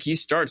 Like, he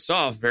starts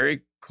off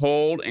very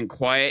cold and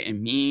quiet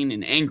and mean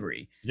and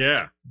angry.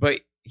 Yeah. But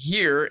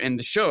here in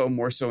the show,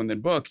 more so in the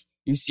book,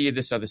 you see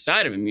this other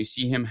side of him. You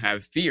see him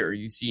have fear.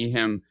 You see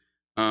him,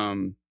 I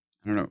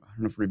don't know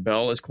if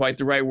rebel is quite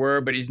the right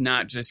word, but he's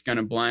not just going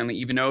to blindly,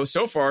 even though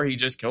so far he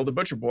just killed a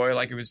butcher boy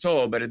like he was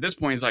told. But at this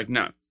point, he's like,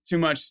 no, it's too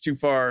much, it's too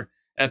far,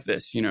 F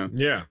this, you know?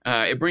 Yeah.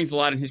 It brings a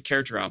lot in his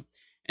character out.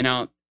 And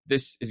now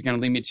this is going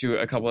to lead me to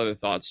a couple other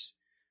thoughts.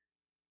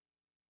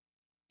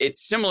 It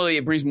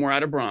brings more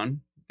out of Bronn,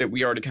 that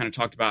we already kind of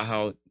talked about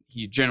how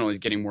he generally is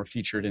getting more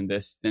featured in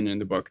this than in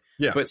the book.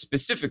 Yeah. But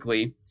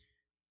specifically,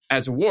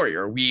 as a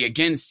warrior, we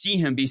again see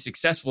him be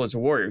successful as a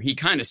warrior. He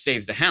kind of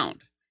saves the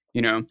Hound,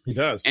 you know? He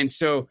does. And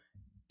so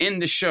in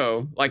the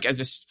show, like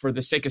for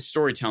the sake of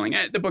storytelling,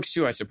 the books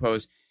too, I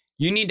suppose,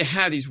 you need to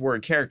have these warrior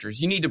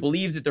characters. You need to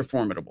believe that they're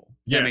formidable.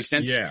 Does that make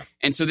sense? Yeah.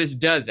 And so this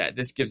does that.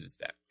 This gives us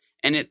that.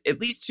 And it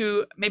leads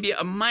to maybe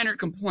a minor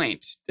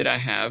complaint that I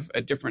have,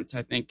 a difference,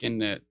 I think, in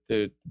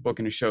the book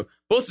and the show.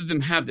 Both of them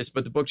have this,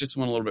 but the book just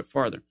went a little bit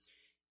farther.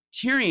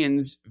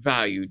 Tyrion's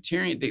value,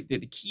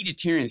 the key to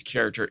Tyrion's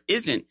character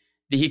isn't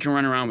that he can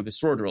run around with a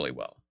sword really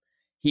well.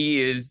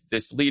 He is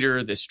this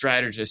leader, this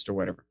strategist, or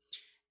whatever.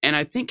 And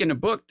I think in the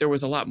book, there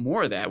was a lot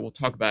more of that. We'll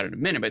talk about it in a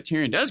minute. But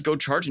Tyrion does go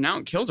charging out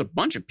and kills a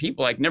bunch of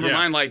people. Like, never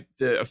mind, like,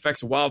 the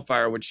effects of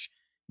wildfire, which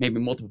maybe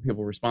multiple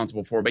people were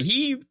responsible for. But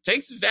he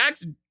takes his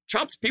axe and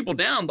chops people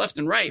down left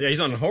and right. Yeah, he's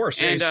on a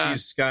horse. And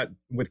he's got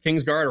with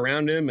Kingsguard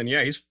around him, and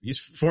yeah, he's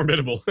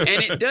formidable. And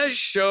it does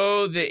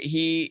show that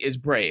he is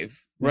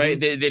brave, right?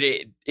 Mm-hmm. That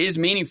it is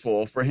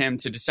meaningful for him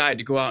to decide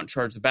to go out and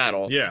charge the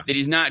battle. Yeah. That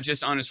he's not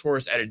just on his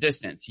horse at a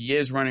distance. He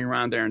is running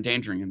around there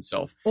endangering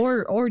himself.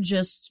 Or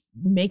just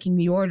making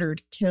the order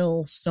to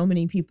kill so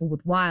many people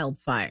with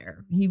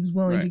wildfire. He was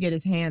willing to get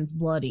his hands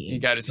bloody. He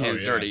got his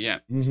hands dirty, yeah.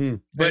 Mm-hmm.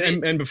 But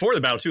and before the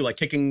battle too, like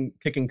kicking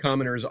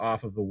commoners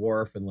off of the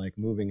wharf and like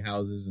moving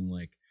houses and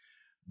like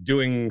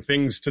doing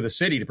things to the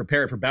city to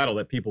prepare it for battle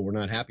that people were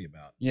not happy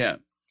about. Yeah.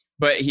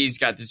 But he's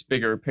got this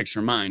bigger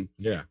picture mind.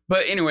 Yeah.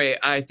 But anyway,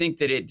 I think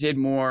that it did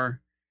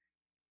more.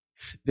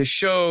 The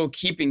show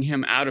keeping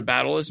him out of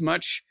battle as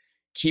much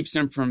keeps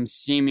him from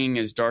seeming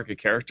as dark a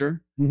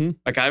character. Mm-hmm.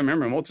 Like, I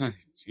remember him all the time.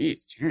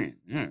 Geez,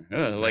 Tyrion.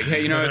 Like,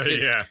 hey, you know,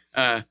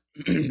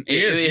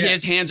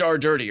 his hands are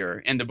dirtier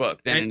in the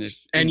book than in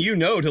this. And you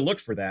know to look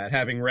for that,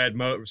 having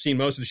seen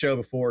most of the show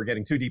before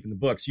getting too deep in the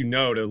books, you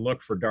know to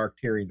look for darker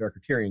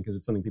Tyrion, because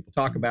it's something people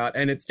talk about,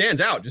 and it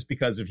stands out just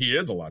because he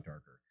is a lot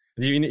darker.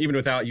 Even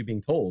without you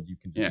being told, you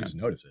can just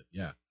notice it.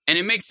 Yeah. And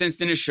it makes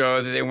sense in a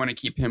show that they want to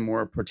keep him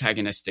more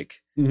protagonistic.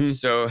 Mm-hmm.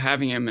 So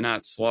having him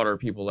not slaughter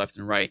people left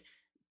and right,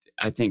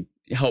 I think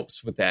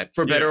helps with that,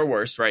 for better or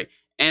worse, right?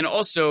 And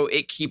also,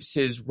 it keeps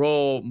his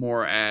role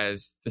more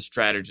as the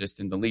strategist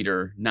and the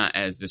leader, not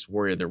as this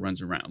warrior that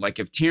runs around. Like,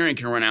 if Tyrion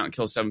can run out and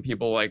kill 7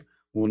 people, like,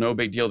 well, no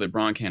big deal that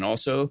Bronn can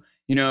also.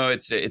 You know,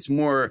 it's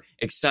more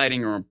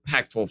exciting or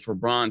impactful for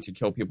Bronn to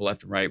kill people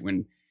left and right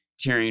when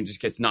Tyrion just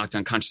gets knocked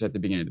unconscious at the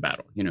beginning of the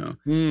battle, you know?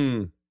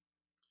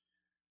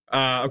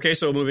 Okay,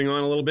 so moving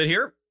on a little bit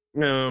here.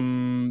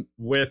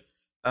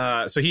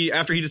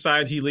 After he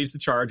decides he leads the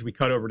charge, we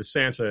cut over to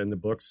Sansa in the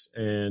books,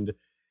 and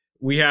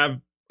we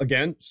have,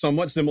 again,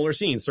 somewhat similar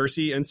scenes.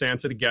 Cersei and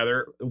Sansa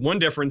together. One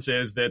difference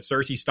is that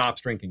Cersei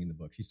stops drinking in the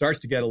book. She starts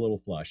to get a little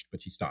flushed,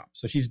 but she stops.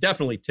 So she's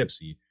definitely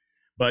tipsy,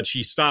 but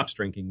she stops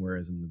drinking,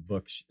 whereas in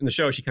the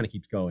show, she kind of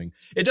keeps going.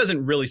 It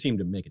doesn't really seem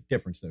to make a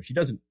difference, though. She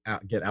doesn't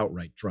get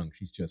outright drunk.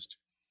 She's just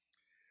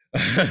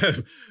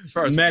as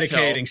far as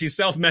medicating. She's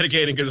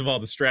self-medicating because of all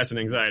the stress and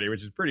anxiety,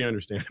 which is pretty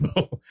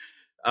understandable.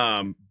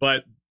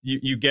 But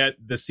you get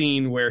the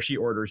scene where she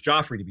orders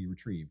Joffrey to be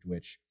retrieved,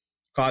 which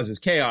causes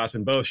chaos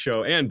in both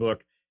show and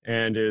book,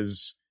 and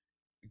is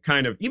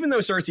kind of, even though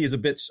Cersei is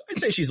I'd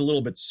say she's a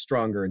little bit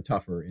stronger and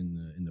tougher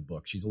in the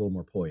book. She's a little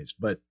more poised,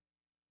 but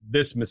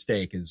this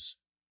mistake is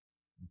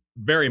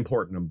very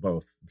important in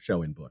both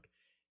show and book.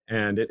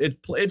 And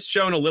it's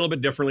shown a little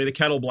bit differently. The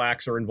Kettle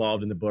Blacks are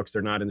involved in the books.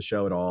 They're not in the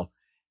show at all.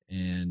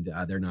 And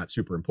they're not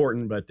super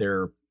important, but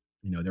they're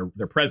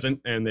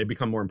present, and they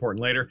become more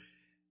important later.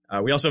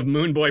 We also have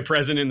Moon Boy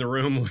present in the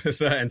room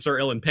with and Sir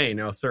Ilyn Payne.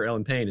 Now, Sir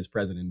Ilyn Payne is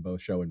present in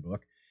both show and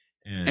book,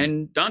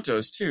 and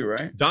Dantos too,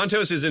 right?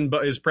 Dantos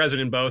is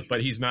present in both,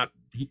 but he's not.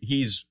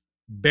 He's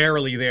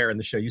barely there in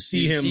the show. You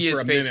see him see for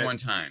his a face minute, one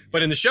time,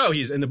 but in the show,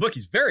 in the book,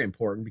 he's very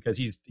important because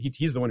he's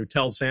the one who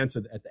tells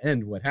Sansa at the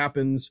end what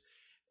happens,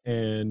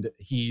 and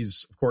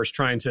he's of course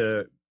trying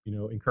to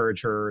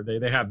encourage her.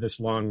 They have this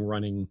long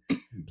running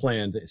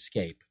plan to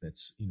escape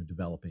that's,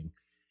 developing.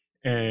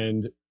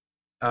 And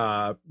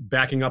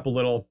backing up a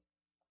little,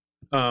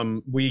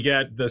 we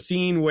get the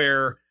scene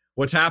where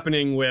what's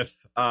happening with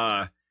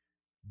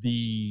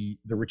the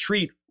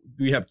retreat.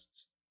 We have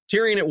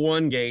Tyrion at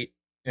one gate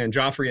and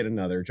Joffrey at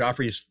another.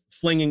 Joffrey's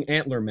flinging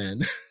antler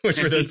men,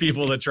 which were those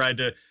people that tried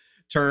to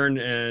turn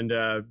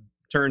to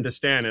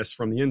Stannis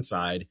from the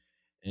inside,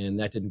 and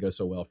that didn't go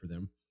so well for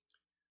them.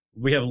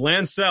 We have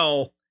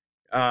Lancel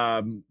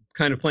kind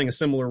of playing a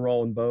similar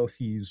role in both.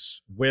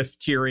 He's with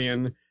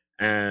Tyrion,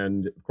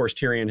 and of course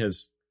Tyrion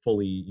has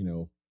fully,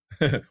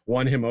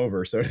 won him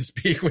over, so to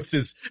speak, with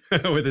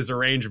his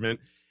arrangement,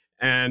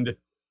 and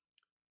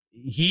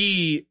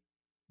he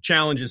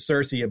challenges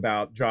Cersei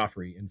about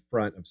Joffrey in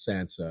front of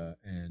Sansa,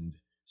 and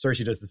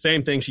Cersei does the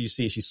same thing. She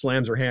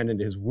slams her hand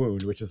into his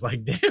wound, which is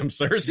like, damn,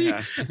 Cersei,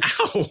 yeah.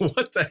 Ow,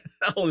 what the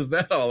hell is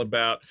that all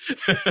about?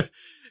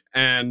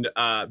 And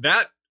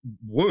that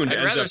wound I'd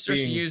ends rather up Cersei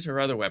being... use her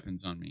other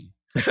weapons on me.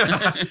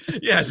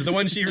 Yes, the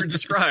one she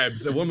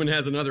describes. The woman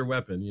has another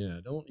weapon. Yeah,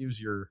 don't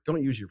use your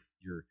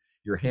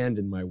hand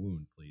in my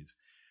wound, please.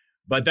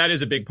 But that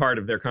is a big part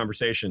of their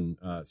conversation,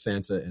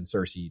 Sansa and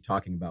Cersei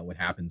talking about what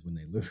happens when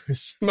they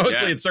lose.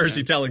 Mostly it's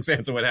Cersei telling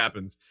Sansa what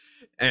happens.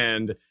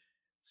 And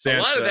Sansa...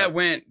 A lot of that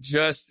went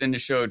just in the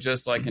show,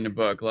 just like in the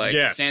book. Like,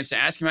 Sansa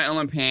asking about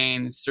Elend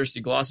Payne,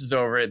 Cersei glosses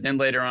over it. Then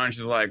later on,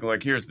 she's like,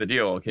 here's the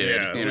deal,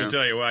 kid. Yeah, let me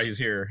tell you why he's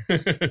here.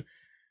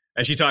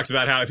 And she talks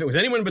about how if it was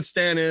anyone but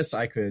Stannis,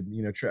 I could,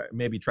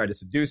 try to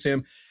seduce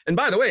him. And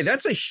by the way,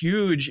 that's a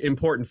huge,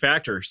 important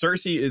factor.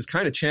 Cersei is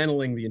kind of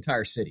channeling the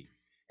entire city.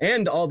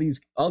 And all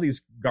these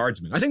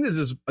guardsmen. I think this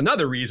is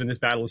another reason this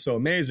battle is so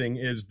amazing,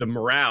 is the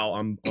morale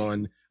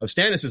of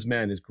Stannis'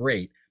 men is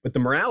great, but the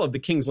morale of the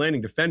King's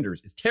Landing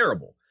defenders is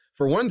terrible.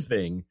 For one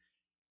thing,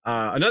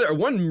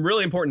 one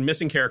really important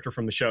missing character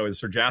from the show is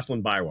Sir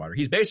Jacelyn Bywater.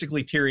 He's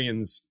basically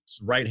Tyrion's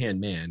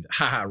right-hand man.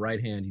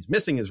 Right hand. He's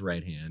missing his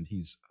right hand.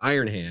 He's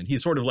Iron Hand.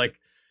 He's sort of like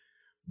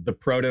the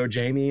proto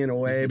Jaime in a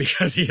way,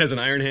 because he has an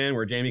iron hand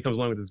where Jaime comes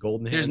along with his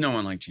golden hand. There's no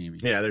one like Jaime.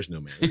 Yeah, there's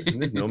no man.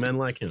 There's no man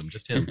like him,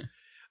 just him.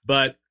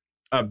 But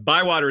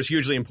Bywater is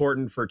hugely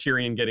important for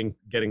Tyrion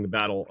getting the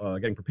battle,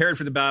 getting prepared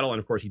for the battle, and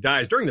of course he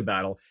dies during the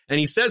battle.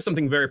 And he says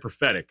something very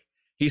prophetic.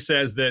 He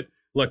says that,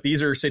 look,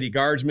 these are city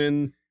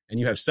guardsmen, and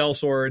you have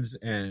sellswords,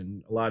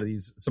 and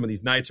some of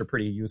these knights are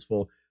pretty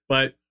useful,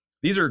 but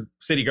these are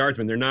city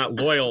guardsmen. They're not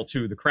loyal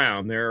to the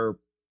crown. They're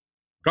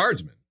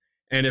guardsmen,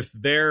 and if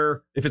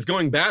it's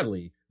going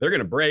badly, they're going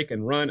to break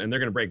and run, and they're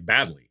going to break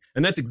badly.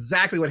 And that's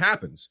exactly what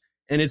happens.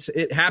 And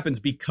it happens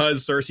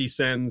because Cersei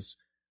sends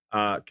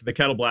the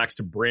Kettleblacks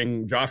to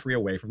bring Joffrey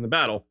away from the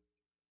battle.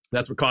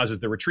 That's what causes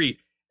the retreat.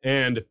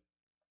 And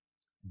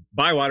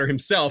Bywater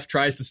himself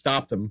tries to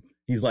stop them.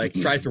 He's like,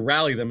 tries to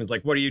rally them. Is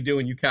like, what are you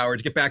doing, you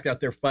cowards? Get back out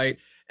there, fight.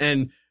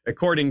 And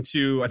according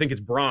to, I think it's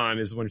Bronn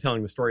is the one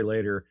telling the story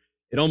later,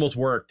 it almost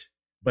worked.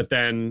 But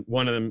then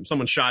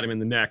someone shot him in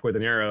the neck with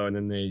an arrow, and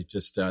then they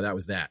just, that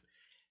was that.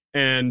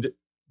 And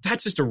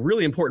that's just a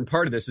really important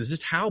part of this, is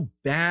just how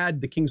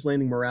bad the King's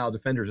Landing morale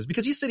defenders is.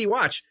 Because these City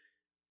Watch,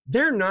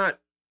 they're not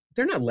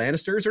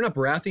Lannisters, they're not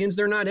Baratheons,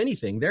 they're not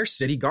anything. They're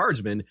city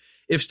guardsmen.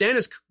 If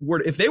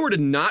they were to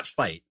not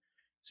fight,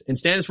 and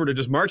Stannis were to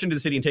just march into the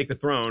city and take the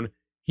throne,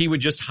 he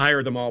would just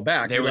hire them all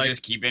back. They would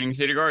just keep getting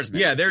city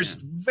guardsmen. Yeah, there's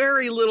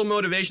very little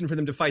motivation for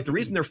them to fight. The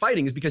reason they're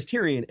fighting is because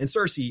Tyrion and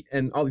Cersei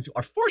and all these people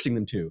are forcing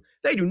them to.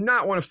 They do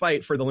not want to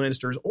fight for the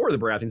Lannisters or the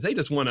Baratheons. They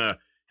just want to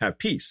have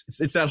peace.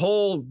 It's that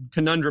whole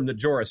conundrum that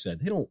Jorah said.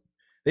 They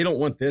don't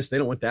want this. They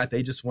don't want that.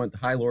 They just want the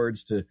High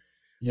Lords to...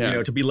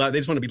 to be they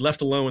just want to be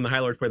left alone when the High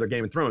Lords play their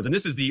Game of Thrones. And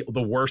this is the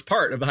worst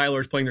part of the High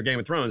Lords playing their Game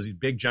of Thrones, these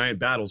big giant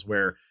battles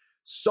where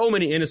so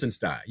many innocents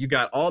die. You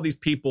got all these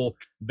people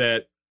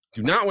that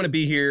do not want to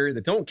be here,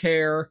 that don't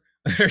care.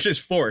 They're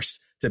just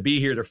forced to be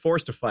here. They're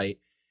forced to fight.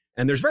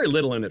 And there's very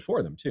little in it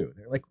for them, too.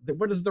 They're like,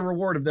 what is the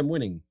reward of them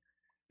winning?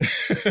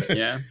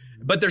 Yeah.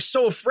 But they're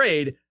so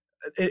afraid.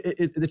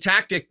 The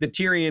tactic that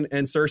Tyrion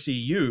and Cersei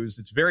use,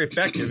 it's very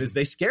effective, is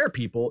they scare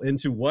people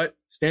into what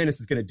Stannis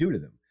is going to do to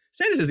them.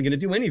 Stannis isn't going to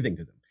do anything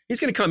to them. He's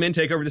going to come in,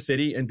 take over the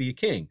city, and be a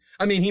king.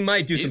 I mean, he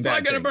might do some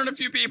bad things. He's probably going to burn a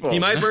few people. He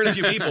might burn a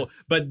few people,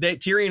 but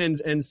Tyrion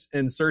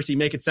and Cersei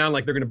make it sound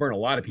like they're going to burn a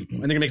lot of people.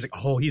 And they're going to make it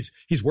like, oh,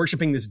 he's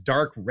worshiping this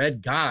dark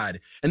red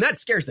god. And that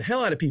scares the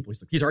hell out of people.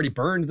 He's like, he's already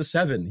burned the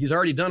seven. He's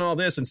already done all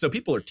this. And so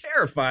people are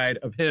terrified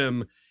of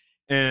him.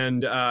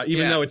 And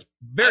even though it's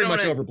very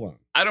much overblown.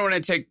 I don't want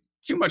to take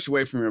too much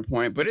away from your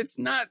point, but it's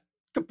not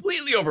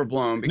completely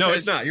overblown. No,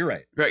 it's not. You're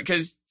right. Right,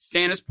 because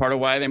Stannis, part of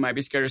why they might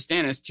be scared of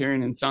Stannis,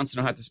 Tyrion and Cersei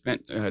don't have to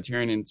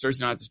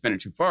spend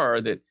it too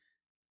far, that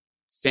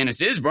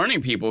Stannis is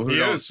burning people who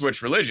don't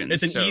switch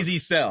religions. It's an easy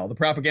sell. The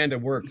propaganda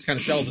works, kind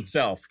of sells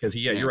itself, because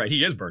you're right.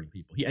 He is burning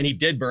people. He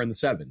did burn the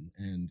seven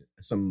and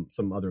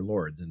some other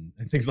lords and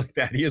things like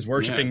that. He is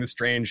worshiping the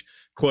strange,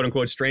 quote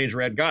unquote, strange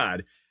red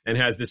god, and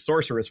has this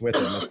sorceress with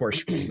him. Of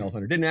course,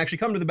 Melisandre didn't actually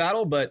come to the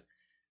battle, but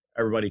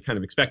everybody kind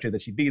of expected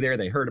that she'd be there.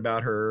 They heard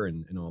about her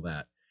and all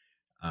that.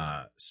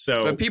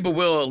 But people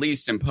will, at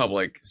least in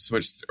public,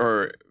 switch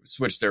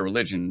their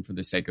religion for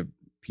the sake of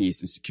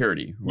peace and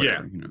security.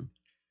 Whatever, you know.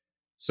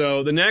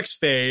 So the next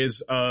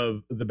phase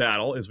of the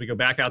battle is we go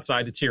back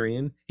outside to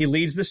Tyrion. He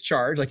leads this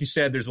charge. Like you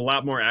said, there's a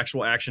lot more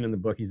actual action in the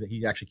book.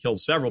 He actually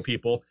kills several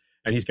people,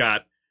 and he's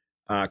got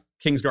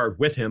Kingsguard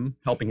with him,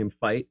 helping him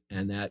fight,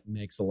 and that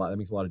makes a lot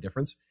of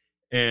difference.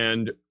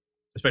 And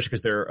especially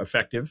because they're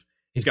effective.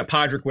 He's got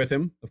Podrick with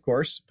him, of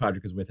course.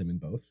 Podrick is with him in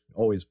both.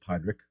 Always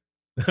Podrick.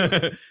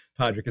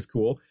 Podrick is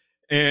cool.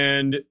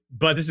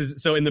 But this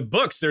is, so in the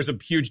books, there's a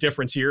huge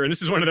difference here. And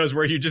this is one of those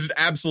where you just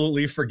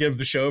absolutely forgive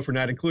the show for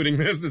not including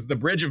this, is the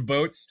bridge of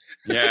boats.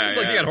 Yeah. It's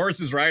like you got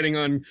horses riding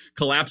on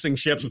collapsing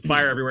ships with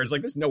fire everywhere. It's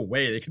like, there's no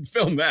way they can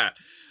film that.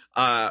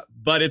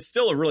 But it's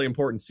still a really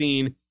important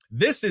scene.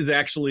 This is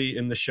actually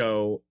in the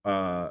show.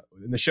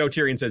 In the show,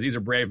 Tyrion says, "These are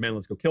brave men.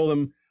 Let's go kill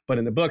them." But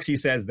in the books, he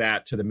says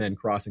that to the men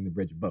crossing the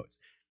bridge of boats.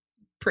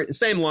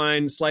 Same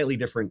line, slightly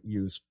different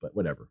use, but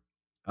whatever.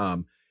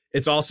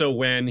 It's also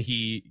when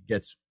he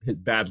gets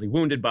badly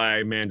wounded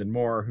by Mandon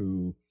Moore,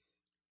 who,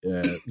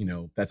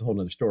 that's a whole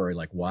nother story,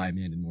 like why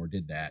Mandon Moore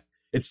did that.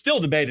 It's still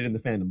debated in the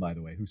fandom, by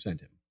the way, who sent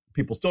him.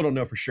 People still don't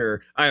know for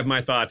sure. I have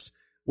my thoughts.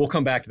 We'll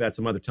come back to that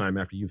some other time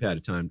after you've had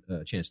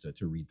a chance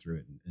to read through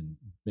it and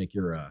make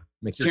your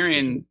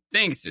Tyrion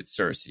thinks it's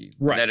Cersei.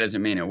 Right. That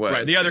doesn't mean it was.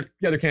 Right. The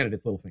other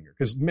candidate's Littlefinger,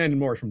 because Mandon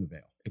Moore is from the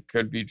Vale. It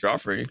could be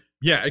Joffrey.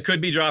 Yeah, it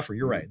could be Joffrey.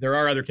 You're right. There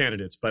are other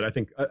candidates, but I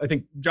think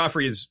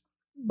Joffrey is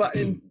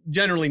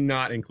generally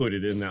not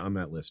included on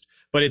that list,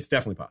 but it's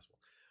definitely possible.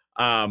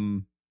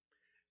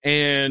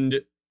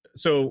 And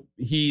so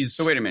he's.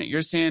 So wait a minute.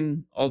 You're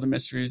saying all the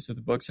mysteries of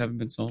the books haven't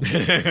been solved?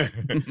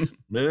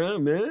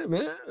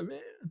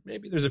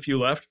 Maybe there's a few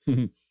left.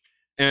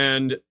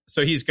 And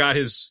so he's got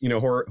his,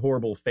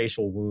 horrible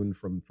facial wound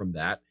from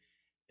that.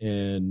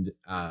 And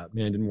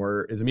Mandon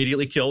Moore is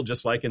immediately killed,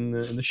 just like in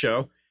the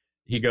show.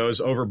 He goes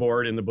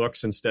overboard in the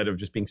books instead of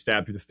just being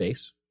stabbed through the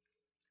face.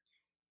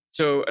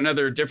 So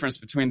another difference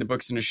between the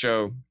books and the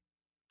show.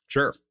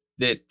 Sure.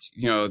 That,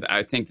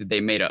 I think that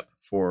they made up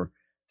for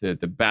the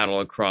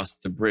battle across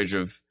the bridge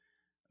of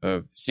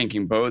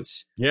sinking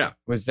boats. Yeah.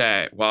 Was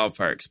that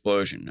wildfire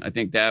explosion. I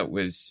think that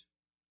was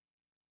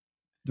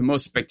the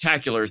most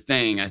spectacular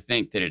thing I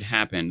think that had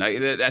happened.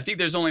 I think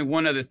there's only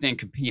one other thing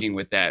competing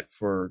with that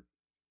for.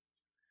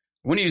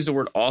 I want to use the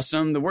word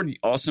awesome. The word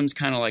awesome's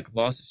kind of like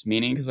lost its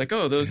meaning because like,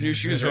 oh, those new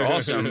shoes are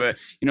awesome. But,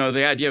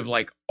 the idea of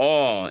like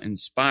awe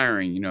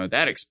inspiring,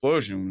 that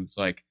explosion was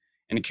like,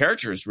 and the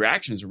characters'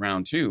 reactions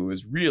around too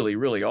was really,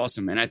 really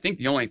awesome. And I think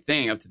the only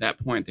thing up to that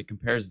point that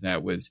compares to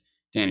that was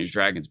Dany's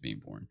dragons being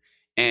born.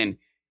 And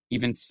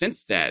even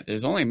since that,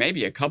 there's only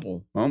maybe a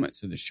couple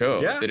moments of the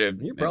show that have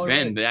been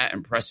right. That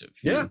impressive.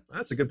 Yeah,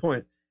 that's a good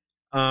point.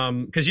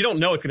 Because you don't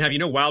know it's gonna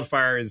have.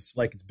 Wildfire is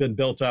like it's been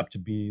built up to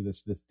be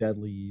this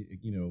deadly,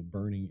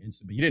 burning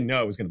instant. But you didn't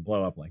know it was gonna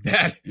blow up like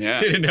that.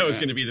 Yeah, you didn't know it was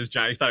gonna be this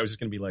giant. You thought it was just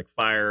gonna be like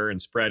fire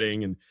and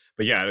spreading.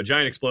 But a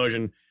giant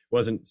explosion.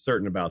 Wasn't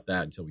certain about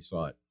that until we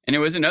saw it. And it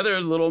was another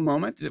little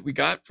moment that we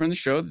got from the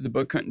show that the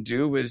book couldn't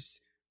do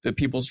was the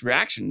people's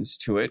reactions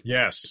to it.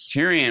 Yes,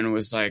 Tyrion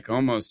was like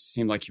almost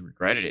seemed like he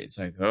regretted it. It's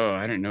like, oh,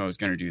 I didn't know I was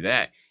going to do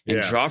that.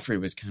 And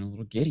Joffrey was kind of a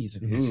little giddy.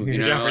 He's like, ooh,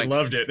 Joffrey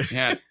loved it.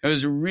 Yeah, it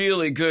was a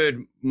really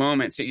good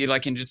moment. So,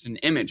 like in just an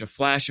image, a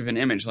flash of an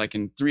image, like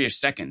in 3-ish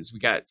seconds, we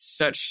got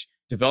such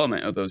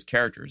development of those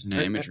characters and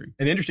that imagery.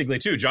 And interestingly,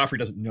 too, Joffrey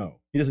doesn't know.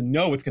 He doesn't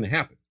know what's going to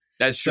happen.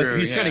 That's true. So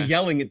he's kind of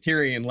yelling at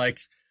Tyrion, like,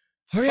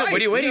 hurry up, what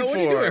are you waiting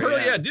for?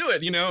 Hurry, do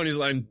it, And he's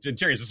like, and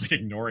Tyrion's just like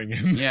ignoring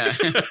him. Yeah.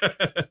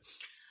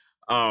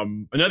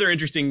 Another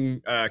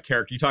interesting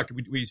character.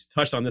 We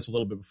touched on this a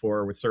little bit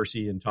before with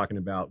Cersei and talking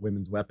about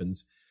women's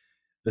weapons.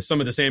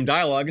 Some of the same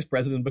dialogue as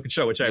present in Book and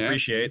Show, which I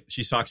appreciate.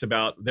 She talks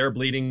about they're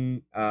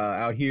bleeding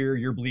out here,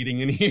 you're bleeding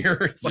in here.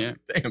 It's like,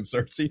 damn,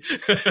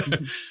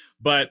 Cersei.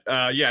 But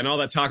and all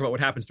that talk about what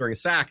happens during a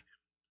sack.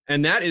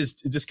 And that is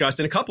discussed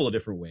in a couple of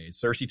different ways.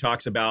 Cersei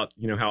talks about,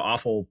 how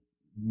awful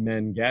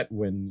men get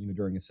when,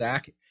 during a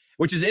sack,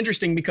 which is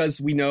interesting because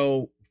we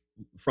know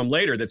from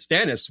later that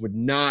Stannis would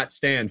not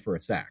stand for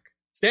a sack.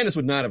 Stannis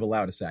would not have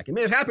allowed a sack. It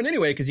may have happened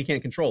anyway because he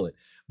can't control it.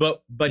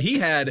 But he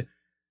had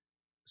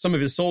some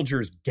of his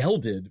soldiers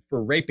gelded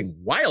for raping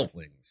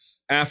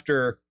wildlings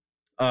after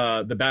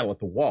the battle at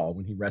the Wall,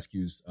 when he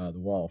rescues the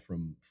Wall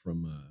from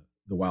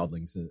the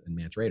wildlings and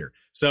Mance Rayder.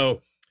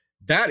 So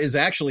that is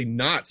actually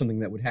not something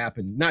that would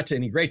happen, not to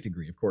any great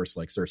degree. Of course,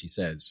 like Cersei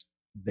says,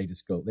 they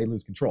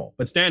lose control.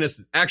 But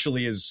Stannis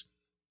actually is,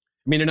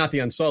 they're not the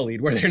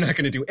Unsullied, where they're not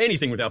going to do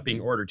anything without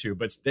being ordered to.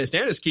 But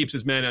Stannis keeps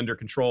his men under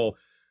control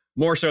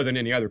more so than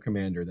any other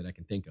commander that I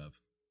can think of.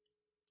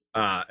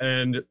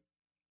 And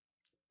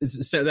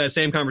that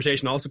same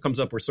conversation also comes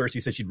up where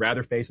Cersei said she'd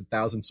rather face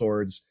 1,000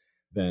 swords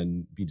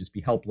than just be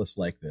helpless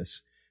like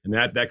this. And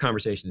that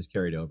conversation is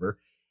carried over.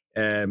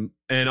 And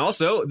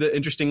also,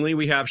 interestingly,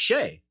 we have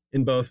Shae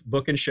in both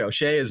book and show.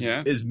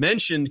 Shae is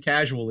mentioned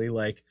casually,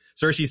 like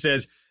Cersei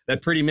says,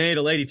 that pretty maid,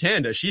 a Lady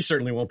Tanda, she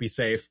certainly won't be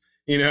safe,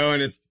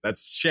 and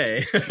that's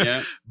Shae.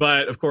 Yeah.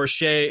 But of course,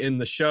 Shae in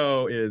the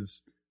show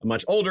is a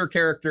much older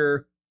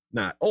character.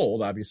 Not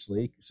old,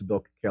 obviously.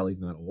 Sibyl Kelly's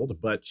not old,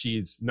 but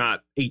she's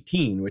not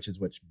 18, which is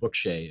what Book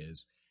Shae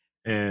is.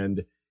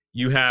 And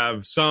you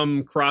have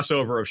some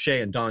crossover of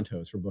Shae and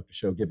Dantos from Book to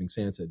Show giving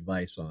Sansa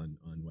advice on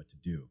what to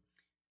do.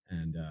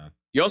 And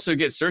you also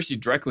get Cersei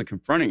directly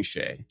confronting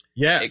Shae.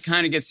 Yes. It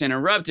kind of gets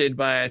interrupted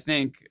by, I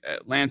think,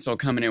 Lancel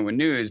coming in with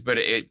news, but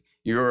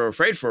you were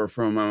afraid for her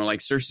for a moment, like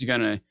Cersei's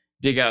going to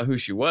dig out who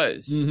she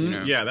was. Mm-hmm. You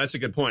know? Yeah, that's a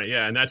good point.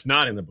 Yeah, and that's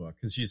not in the book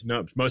because she's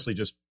mostly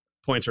just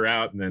points her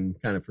out and then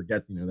kind of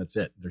forgets, that's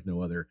it. There's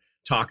no other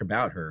talk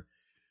about her.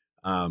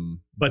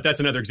 But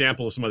that's another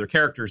example of some other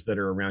characters that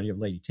are around. You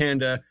have Lady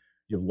Tanda,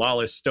 you have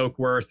Lawless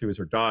Stokeworth, who is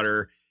her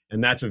daughter,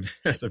 and that's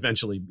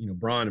eventually,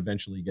 Bronn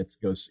eventually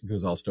goes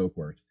all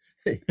Stokeworth.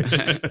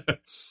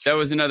 That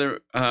was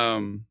another,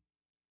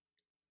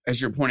 as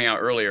you're pointing out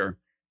earlier,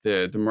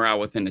 the morale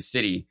within the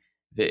city.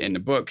 In the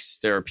books,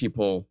 there are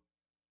people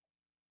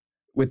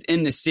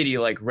within the city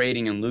like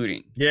raiding and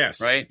looting.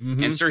 Yes. Right?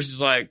 Mm-hmm. And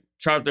Cersei's like,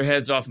 chop their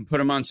heads off and put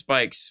them on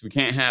spikes. We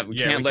can't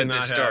let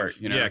this start.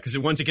 Yeah, because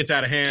once it gets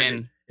out of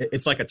hand,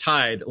 it's like a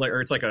tide,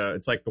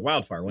 it's like the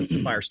wildfire. Once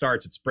the fire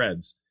starts, it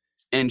spreads.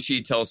 And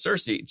she tells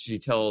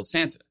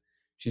Sansa,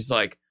 she's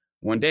like,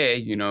 one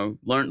day,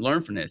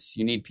 learn from this.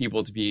 You need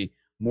people to be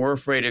more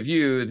afraid of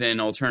you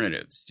than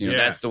alternatives.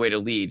 That's the way to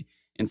lead.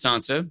 And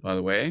Sansa, by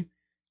the way,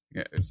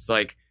 it's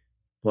like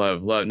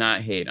love,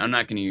 not hate. I'm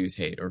not going to use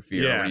hate or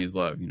fear. I'm going to use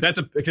love. That's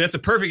a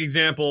perfect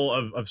example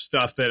of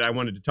stuff that I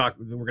wanted to talk.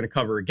 We're going to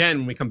cover again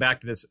when we come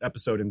back to this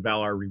episode in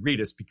Valar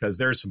Rereadus, because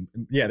there's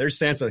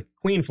Sansa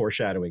Queen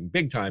foreshadowing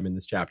big time in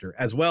this chapter,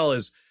 as well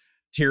as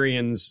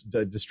Tyrion's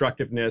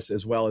destructiveness,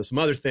 as well as some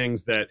other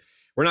things that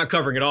we're not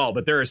covering at all.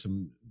 But there is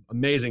some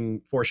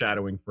amazing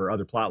foreshadowing for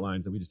other plot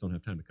lines that we just don't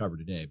have time to cover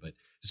today. But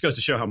this goes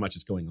to show how much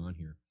is going on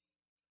here.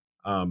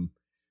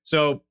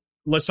 So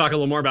let's talk a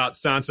little more about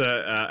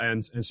Sansa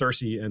and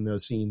Cersei and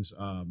those scenes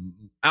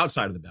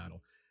outside of the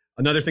battle.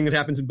 Another thing that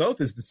happens in both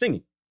is the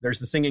singing. There's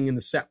the singing in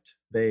the Sept.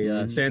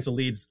 Sansa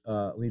leads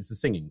the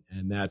singing,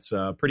 and that's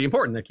pretty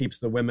important. That keeps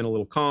the women a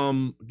little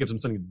calm, gives them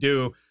something to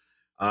do,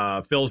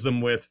 fills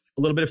them with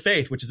a little bit of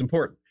faith, which is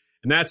important.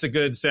 And that's a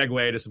good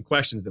segue to some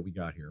questions that we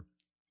got here.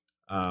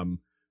 By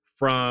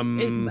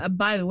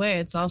the way,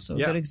 it's also a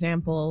good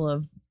example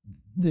of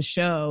the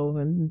show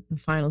and the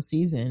final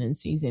season in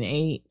season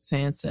 8,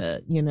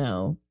 Sansa,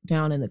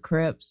 down in the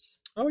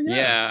crypts. Oh yeah.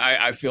 Yeah,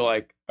 I feel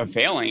like a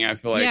failing. I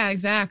feel like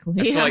exactly.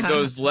 I feel like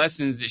those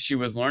lessons that she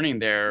was learning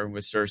there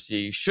with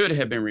Cersei should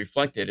have been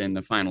reflected in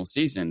the final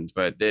season,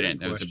 but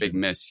didn't. That was a big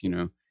miss,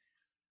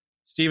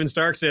 Stephen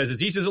Stark says,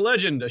 Aziz is a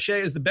legend.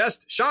 Shae is the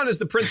best. Sean is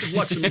the Prince of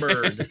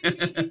Luxembourg.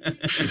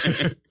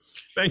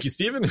 Thank you,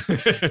 Stephen.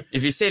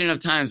 If you say it enough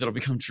times, it'll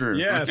become true.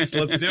 Yes,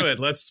 let's do it.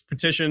 Let's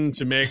petition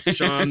to make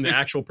Sean the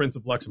actual Prince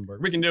of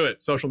Luxembourg. We can do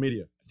it. Social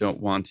media. Don't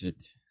want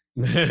it.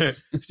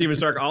 Stephen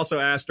Stark also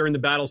asked, during the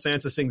battle,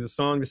 Sansa sings a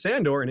song to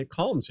Sandor and it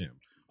calms him.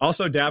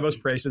 Also, Davos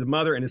prays to the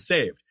mother and is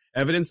saved.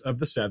 Evidence of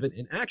the Seven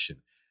in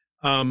action.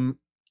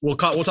 We'll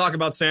talk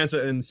about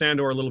Sansa and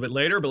Sandor a little bit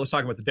later, but let's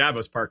talk about the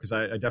Davos part, because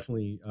I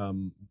definitely...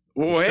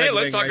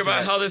 let's talk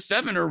about how the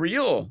Seven are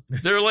real.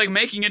 They're like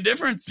making a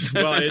difference.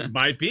 Well, it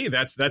might be.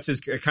 That's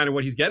his kind of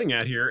what he's getting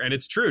at here. And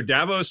it's true.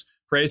 Davos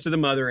prays to the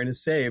mother and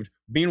is saved.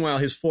 Meanwhile,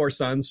 his 4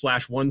 sons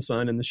 / 1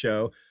 son in the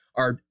show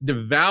are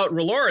devout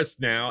R'hllorists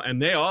now,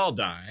 and they all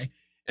die.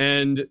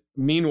 And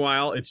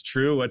meanwhile, it's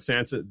true what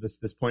Sansa,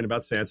 this point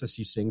about Sansa,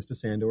 she sings to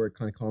Sandor. It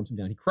kind of calms him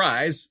down. He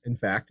cries, in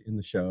fact, in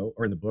the show,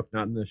 or in the book,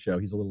 not in the show.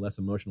 He's a little less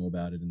emotional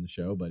about it in the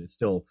show, but it's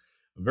still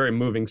a very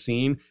moving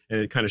scene.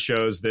 And it kind of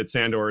shows that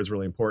Sandor is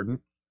really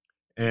important.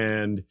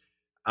 And,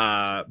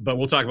 but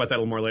we'll talk about that a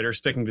little more later,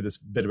 sticking to this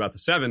bit about the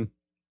Seven.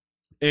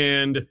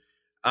 And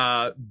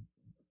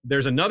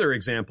there's another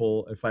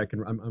example, if I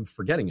can, I'm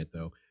forgetting it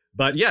though.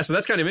 But yeah, so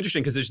that's kind of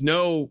interesting, because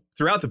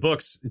throughout the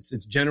books,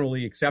 it's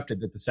generally accepted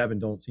that the Seven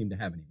don't seem to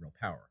have any real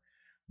power.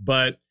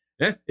 But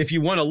if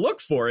you want to look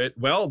for it,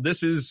 well,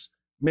 this is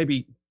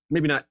maybe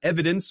not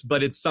evidence,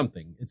 but it's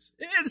something. It's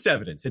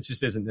evidence. It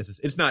just isn't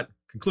necessary. It's not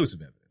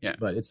conclusive evidence,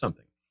 but it's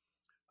something.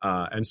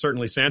 And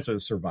certainly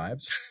Sansa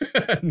survives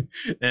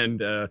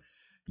and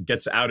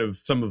gets out of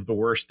some of the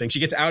worst things. She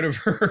gets out of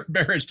her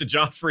marriage to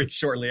Joffrey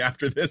shortly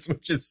after this,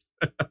 which is,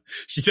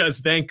 she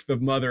does thank the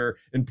mother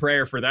in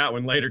prayer for that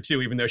one later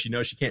too, even though she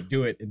knows she can't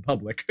do it in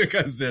public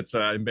because it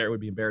would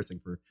be embarrassing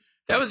for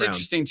that was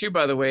interesting too,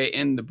 by the way.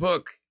 In the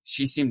book,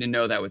 she seemed to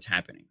know that was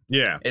happening.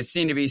 Yeah. It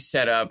seemed to be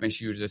set up and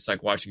she was just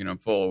like watching it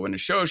unfold. When the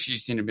show, she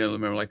seemed to be able to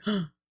remember like,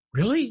 huh,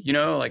 really?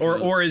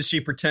 Or is she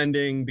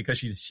pretending because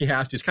she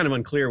has to? It's kind of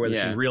unclear whether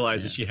she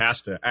realizes she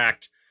has to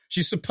act.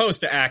 She's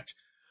supposed to act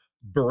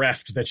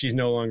bereft that she's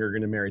no longer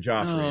going to marry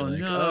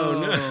Joffrey. Oh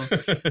no.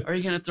 Are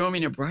you going to throw me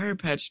in a briar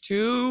patch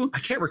too? I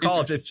can't recall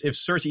if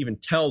Cersei even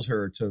tells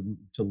her to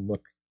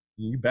look.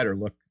 You better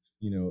look,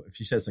 if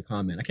she says a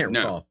comment. I can't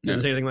recall. Does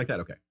it say anything like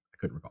that? Okay. I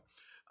couldn't recall.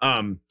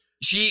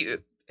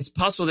 It's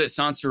possible that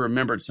Sansa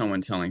remembered someone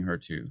telling her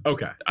to.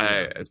 Okay.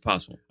 It's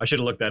possible. I should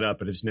have looked that up,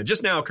 but it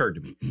just now occurred to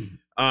me.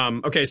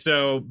 Okay,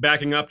 so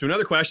backing up to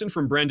another question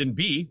from Brendan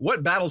B.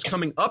 What battles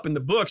coming up in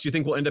the books do you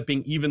think will end up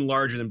being even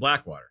larger than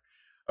Blackwater?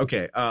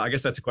 Okay, I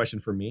guess that's a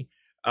question for me.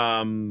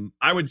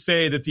 I would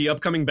say that the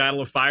upcoming Battle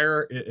of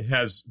Fire, it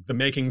has the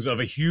makings of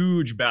a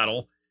huge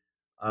battle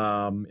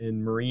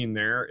in Meereen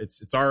there.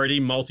 It's already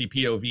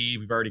multi-POV.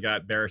 We've already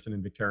got Barristan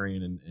and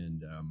Victarion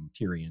and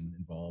Tyrion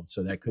involved,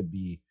 so that could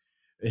be...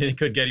 It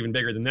could get even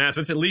bigger than that. So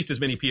it's at least as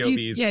many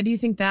POVs. Do you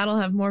think that'll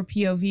have more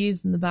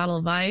POVs than the Battle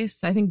of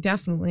Ice? I think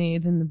definitely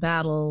than the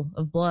Battle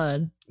of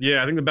Blood.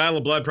 Yeah, I think the Battle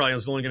of Blood probably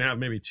is only going to have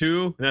maybe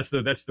 2. And that's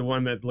the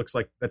one that looks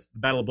like that's the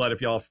Battle of Blood.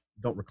 If y'all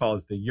don't recall,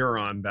 is the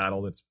Euron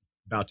battle that's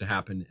about to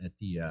happen at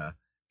the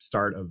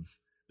start of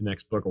the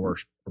next book, or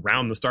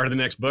around the start of the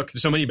next book.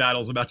 There's so many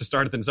battles about to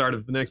start at the start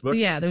of the next book.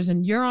 Yeah, there's a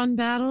Euron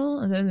battle,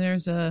 and then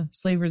there's a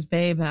Slaver's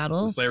Bay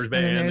battle. Slaver's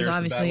Bay, and there's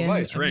obviously the Battle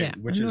of Ice, right?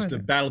 Which is the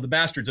Battle of the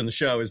Bastards in the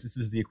show. This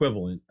is the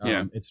equivalent.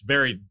 It's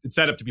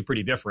set up to be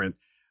pretty different,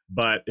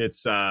 but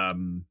it's I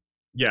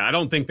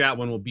don't think that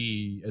one will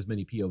be as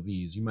many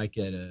POVs. You might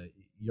get a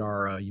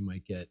Yara,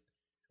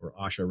 or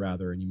Asha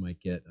rather, and you might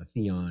get a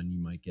Theon. You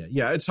might get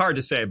it's hard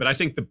to say, but I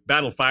think the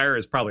Battle of Fire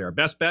is probably our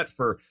best bet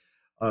for.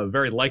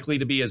 Very likely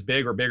to be as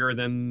big or bigger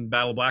than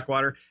Battle of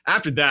Blackwater.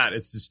 After that,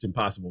 it's just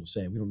impossible to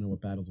say. We don't know what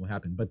battles will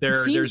happen. But it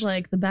seems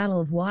like the Battle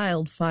of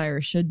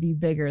Wildfire should be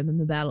bigger than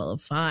the Battle of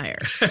Fire.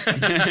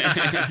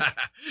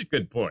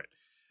 Good point.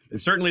 And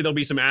certainly there'll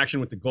be some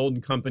action with the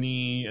Golden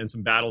Company and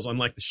some battles.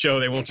 Unlike the show,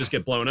 they won't just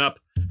get blown up.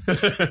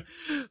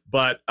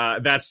 But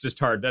that's just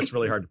hard. That's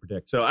really hard to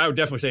predict. So I would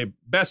definitely say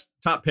best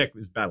top pick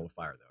is Battle of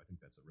Fire, though. I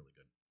think that's a really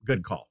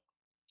good call.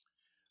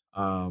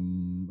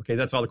 Okay,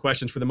 that's all the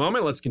questions for the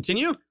moment. Let's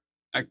continue.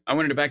 I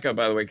wanted to back up,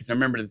 by the way, because I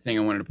remember the thing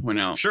I wanted to point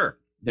out. Sure.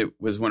 That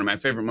was one of my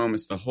favorite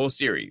moments of the whole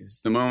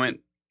series. The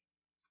moment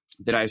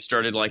that I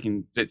started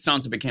liking, that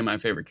Sansa became my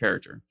favorite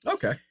character.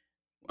 Okay.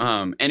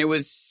 And it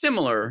was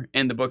similar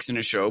in the books and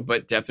the show,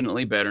 but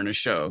definitely better in the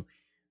show.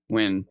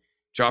 When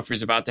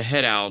Joffrey's about to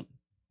head out,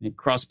 they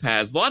cross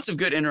paths. Lots of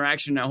good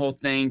interaction in that whole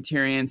thing.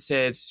 Tyrion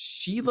says,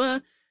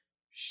 Sheila?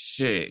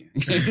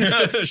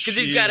 Because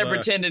he's got to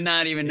pretend to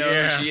not even know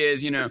who she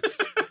is,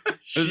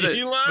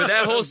 But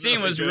that whole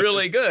scene was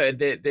really good.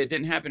 That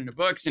didn't happen in the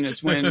books, and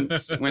it's when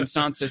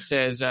Sansa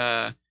says,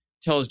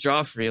 tells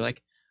Joffrey,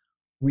 like,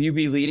 "Will you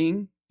be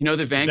leading,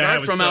 the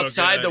vanguard from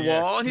outside the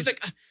wall?" And he's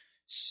like,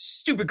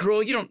 "Stupid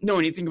girl, you don't know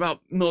anything about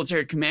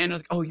military command." I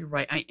was like, "Oh, you're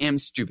right. I am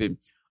stupid.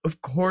 Of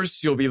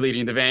course you'll be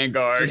leading the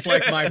vanguard, just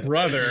like my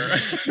brother."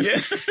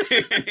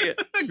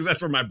 Because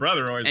that's where my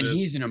brother always is. And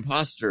he's an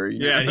imposter.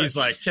 And he's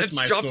like, "Kiss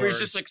my sword." Joffrey's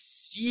just like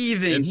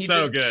seething. It's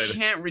so good.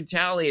 Can't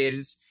retaliate.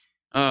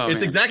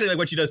 It's exactly like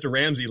what she does to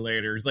Ramsay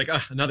later. He's like,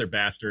 another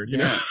bastard, you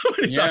know?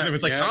 When he's talking to him,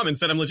 it's like, Tommen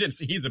said I'm legit.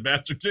 He's a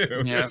bastard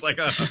too. Yeah. It's like,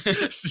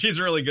 she's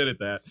really good at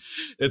that.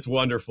 It's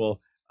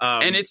wonderful.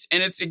 And it's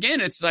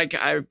like,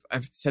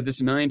 I've said this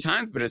a million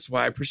times, but it's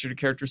why I appreciate the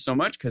character so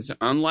much. Because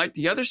unlike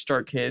the other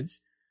Stark kids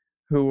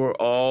who were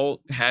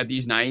all had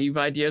these naive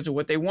ideas of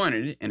what they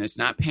wanted, and it's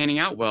not panning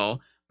out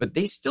well, but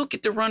they still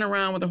get to run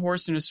around with a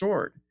horse and a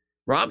sword.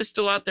 Robb is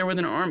still out there with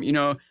an arm,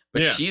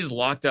 but she's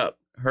locked up.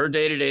 Her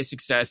day-to-day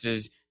success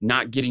is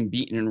not getting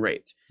beaten and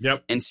raped.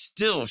 Yep. And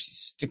still, she's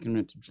sticking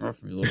it to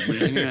Joffrey a little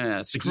bit.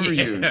 Yeah, screw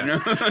you.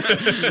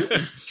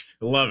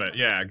 Love it.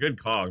 Yeah, good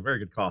call. Very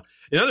good call.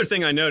 Another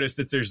thing I noticed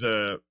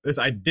that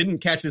I didn't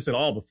catch this at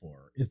all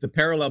before, is the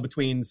parallel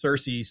between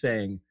Cersei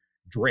saying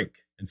drink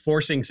and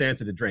forcing Sansa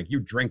to drink.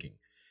 You're drinking,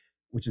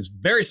 which is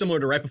very similar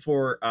to right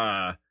before,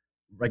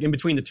 like in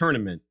between the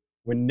tournament,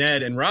 when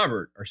Ned and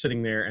Robert are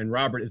sitting there, and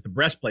Robert is the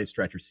breastplate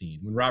stretcher scene.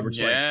 When Robert's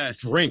like,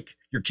 drink,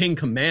 your king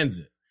commands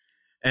it.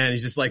 And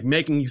he's just like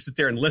making you sit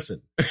there and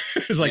listen.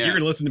 It's like, you're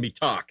going to listen to me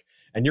talk,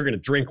 and you're going to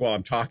drink while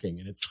I'm talking.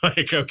 And it's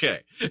like,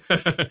 okay.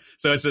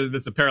 So it's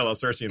a parallel,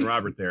 Cersei and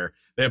Robert there.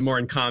 They have more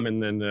in common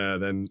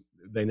than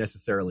they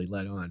necessarily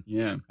let on.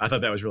 Yeah. I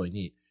thought that was really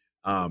neat.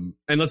 And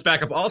let's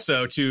back up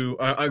also to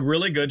a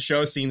really good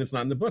show scene that's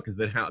not in the book, is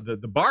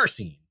the bar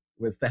scene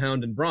with the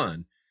Hound and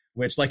Bronn,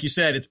 which, like you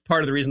said, it's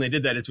part of the reason they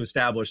did that is to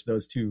establish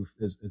those two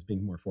as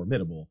being more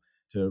formidable,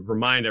 to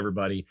remind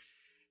everybody.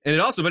 And it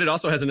also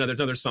has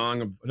another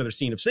song, another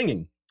scene of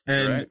singing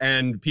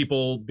and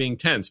people being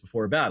tense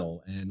before a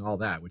battle and all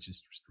that, which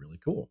is just really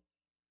cool.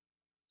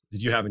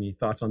 Did you have any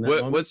thoughts on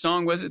that? What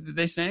song was it that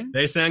they sang?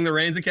 They sang The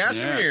Rains of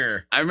Castamere. Yeah.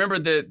 I remember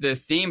the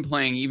theme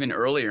playing even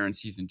earlier in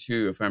season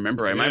 2, if I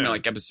remember right. It might have been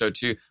like episode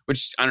 2,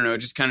 which, I don't know, it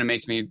just kind of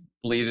makes me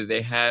believe that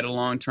they had a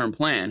long-term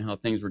plan, how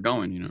things were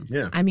going,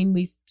 Yeah. I mean,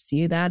 we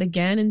see that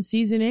again in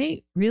season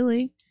 8,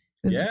 really.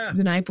 Yeah.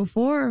 The night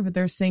before, but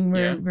they're singing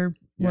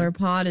where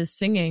Pod is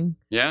singing.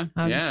 Yeah.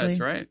 Obviously. Yeah, that's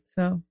right.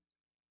 So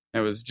that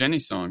was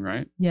Jenny's song,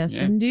 right? Yes,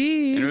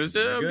 indeed. And it was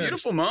a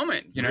beautiful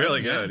moment.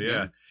 Really good,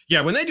 yeah.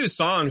 Yeah, when they do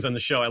songs on the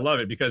show, I love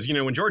it because,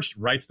 when George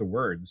writes the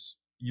words,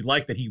 you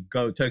like that he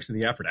takes to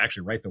the effort to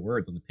actually write the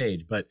words on the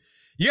page, but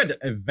you had to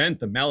invent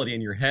the melody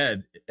in your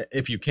head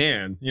if you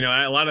can.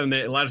 A lot of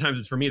times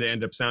it's, for me, they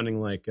end up sounding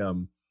like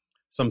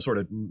some sort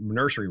of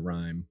nursery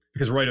rhyme,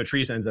 because Roy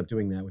Dotrice ends up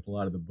doing that with a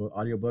lot of the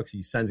audiobooks.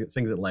 He sings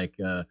it like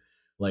some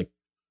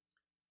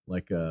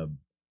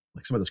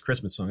of those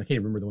Christmas songs. I can't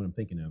remember the one I'm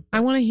thinking of. I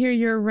want to hear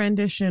your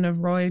rendition of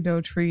Roy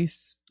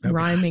Dotrice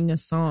rhyming a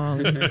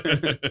song.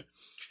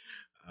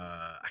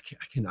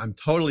 I'm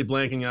totally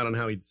blanking out on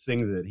how he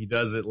sings it. He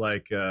does it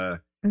like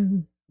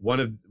one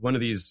of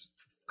these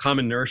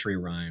common nursery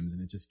rhymes,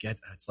 and it's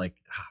like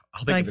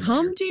I'll think of it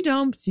Humpty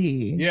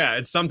Dumpty. Yeah,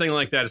 it's something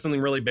like that. It's something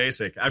really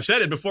basic. I've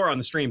said it before on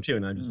the stream too,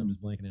 and I'm just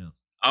blanking out.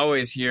 I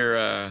always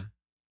hear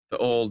the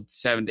old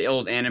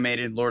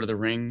animated Lord of the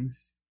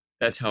Rings.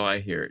 That's how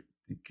I hear it,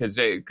 because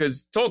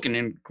Tolkien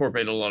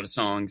incorporated a lot of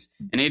songs,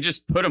 and he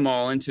just put them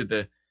all into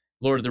the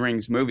Lord of the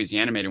Rings movies, the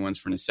animated ones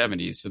from the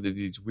 70s. So there's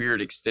these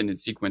weird extended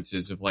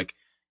sequences of like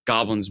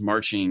goblins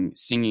marching,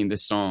 singing the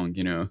song,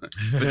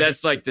 But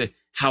that's like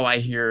how I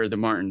hear the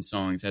Martin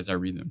songs as I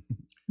read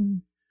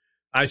them.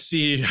 I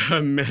see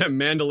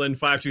Mandolin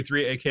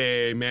 523,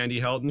 aka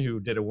Mandy Helton, who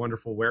did a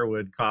wonderful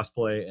Werewood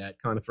cosplay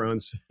at Con of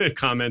Thrones,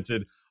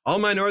 commented, "All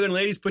my northern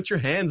ladies, put your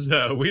hands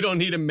up. We don't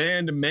need a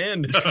man to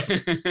man up."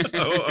 In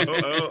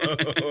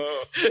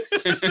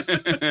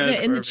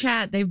the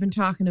chat, they've been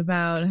talking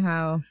about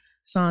how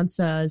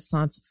Sansa is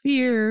Sansa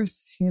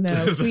Fierce, Queen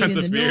Sansa in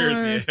the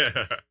Fierce,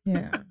 North.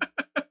 Yeah.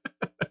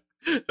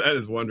 That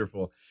is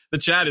wonderful. The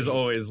chat is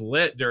always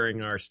lit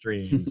during our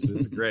streams.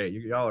 It's great.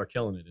 Y'all are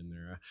killing it in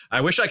there.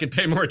 I wish I could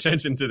pay more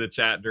attention to the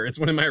chat. It's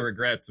one of my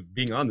regrets of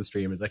being on the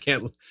stream is I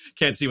can't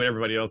see what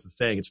everybody else is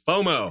saying. It's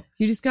FOMO.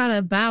 You just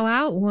gotta bow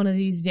out one of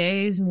these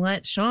days and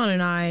let Sean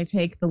and I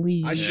take the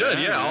lead. I should,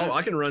 yeah.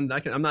 I can run.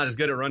 I'm not as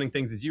good at running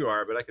things as you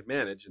are, but I could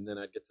manage, and then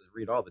I'd get to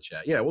read all the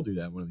chat. Yeah, we'll do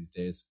that one of these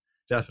days.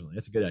 Definitely,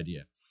 that's a good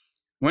idea.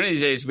 One of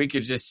these days, we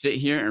could just sit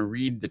here and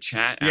read the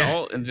chat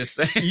out and just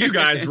you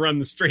guys run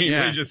the stream.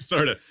 Yeah. We just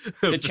sort of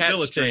the facilitate. Chat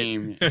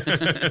stream.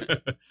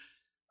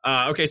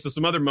 Okay, so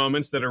some other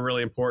moments that are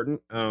really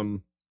important.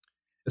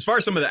 As far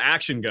as some of the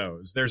action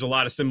goes, there's a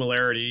lot of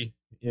similarity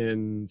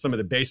in some of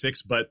the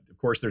basics, but of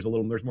course, there's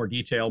more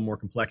detail, more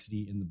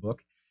complexity in the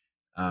book.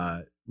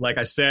 Like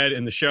I said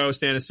in the show,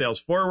 Stannis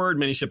sails forward.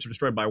 Many ships are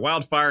destroyed by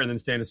wildfire, and then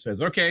Stannis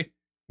says, "Okay,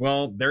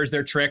 well, there's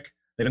their trick.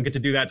 They don't get to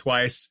do that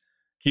twice.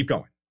 Keep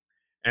going."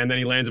 And then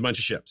he lands a bunch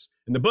of ships.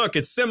 In the book,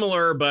 it's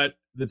similar, but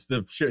it's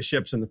the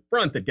ships in the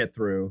front that get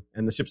through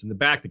and the ships in the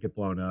back that get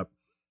blown up.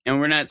 And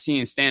we're not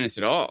seeing Stannis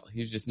at all.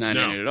 He's just not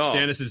in it at all.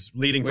 Stannis is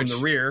leading from the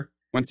rear.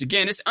 Once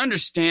again, it's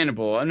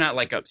understandable. I'm not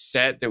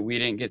upset that we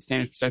didn't get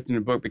Stannis perspective in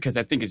the book, because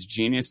I think it's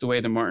genius the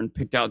way that Martin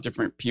picked out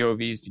different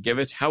POVs to give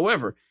us.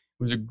 However,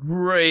 it was a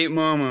great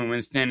moment when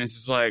Stannis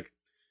is like,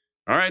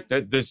 all right,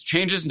 this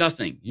changes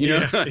nothing.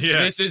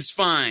 This is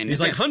fine.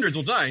 He's like, hundreds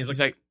will die. He's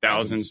like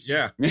thousands.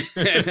 Yeah.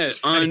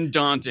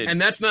 Undaunted.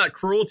 And that's not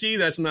cruelty.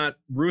 That's not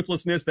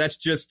ruthlessness. That's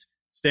just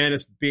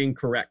Stannis being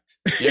correct.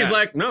 Yeah. He's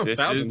like, no, this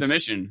thousands. is the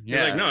mission. Yeah.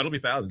 He's like, no, it'll be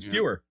thousands. Yeah.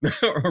 Fewer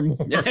or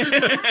more.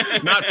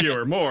 Not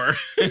fewer, more.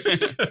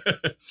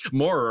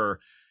 More.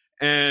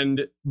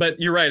 But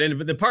you're right.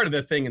 And the part of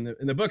the thing in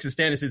the books is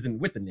Stannis isn't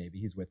with the Navy.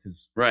 He's with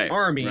his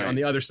army on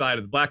the other side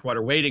of the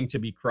Blackwater, waiting to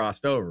be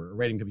crossed over,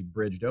 waiting to be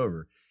bridged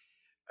over.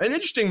 An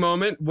interesting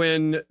moment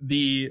when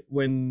the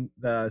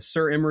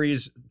Sir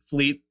Imry's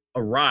fleet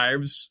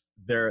arrives,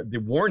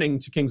 the warning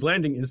to King's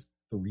Landing is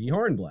 3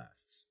 horn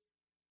blasts,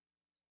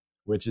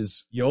 which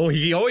is you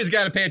always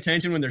got to pay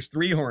attention when there's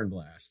 3 horn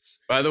blasts.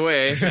 By the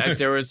way,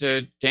 there was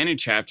a Dany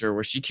chapter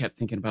where she kept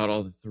thinking about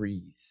all the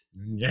 3s.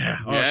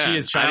 Yeah, she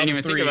is. I didn't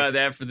even think about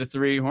that for the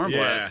 3 horn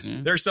blasts.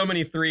 Yeah. There's so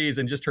many 3s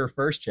in just her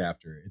first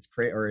chapter. It's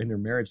crazy, or in her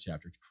marriage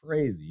chapter. It's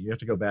crazy. You have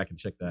to go back and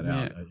check that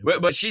out.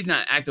 But she's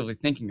not actively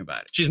thinking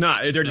about it. She's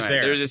not. They're just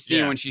there. There's a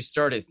scene when she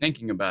started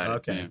thinking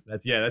about it. Okay,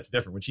 that's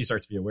different when she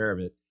starts to be aware of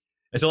it.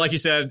 And so, like you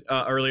said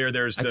earlier,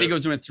 I think it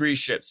was when 3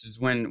 ships is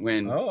when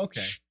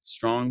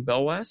Strong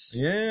Belwest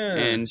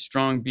and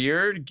Strong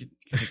Beard,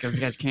 because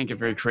guys can't get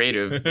very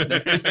creative,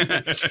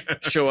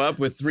 show up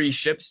with 3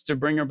 ships to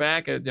bring her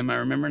back. Am I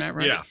remembering that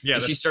right? Yeah.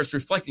 And she starts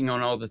reflecting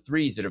on all the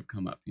 3s that have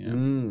come up.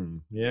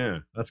 Yeah,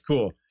 that's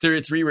cool.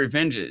 3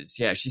 revenges.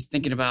 Yeah, she's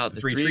thinking about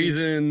the 3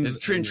 treasons. The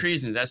 3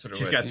 treasons. That's what it was.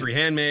 She's got 3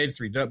 handmaids,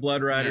 3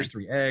 blood riders,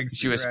 3 eggs.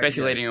 She was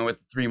speculating on what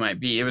the 3 might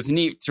be. It was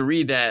neat to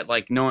read that,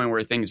 knowing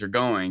where things are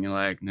going. You're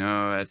like,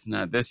 no, that's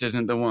not. This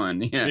isn't the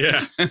one.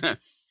 Yeah.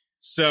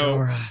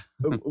 So,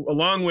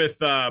 along with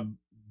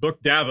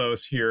Book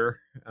Davos here,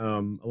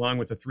 along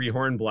with the 3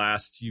 horn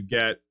blasts, you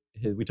get.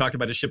 We talked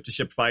about his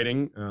ship-to-ship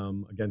fighting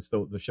against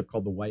the ship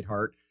called the White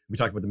Hart. We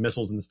talked about the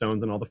missiles and the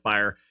stones and all the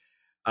fire.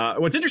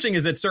 What's interesting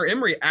is that Sir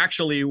Imry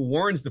actually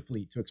warns the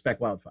fleet to expect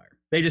wildfire.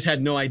 They just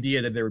had no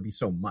idea that there would be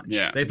so much.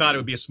 Yeah. They thought it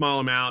would be a small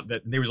amount.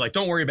 That they was like,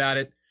 "Don't worry about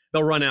it.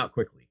 They'll run out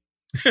quickly."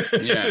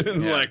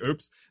 It's like,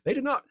 oops, they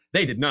did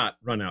not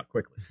run out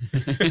quickly.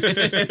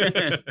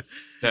 Is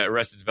that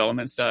Arrested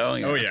Development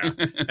style? Oh yeah.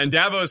 And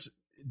Davos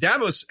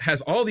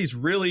has all these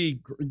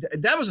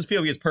Davos's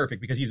POV is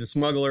perfect because he's a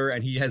smuggler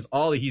and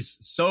he's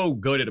so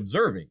good at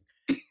observing.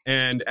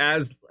 And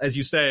as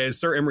you say, as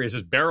Sir Imry is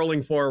just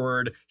barreling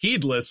forward,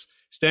 heedless,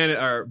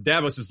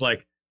 Davos is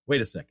like,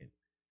 wait a second.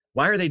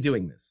 why are they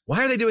doing this?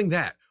 Why are they doing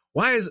that?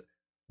 What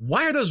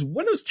are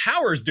those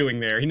towers doing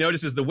there? He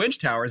notices the winch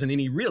towers, and then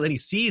he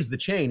sees the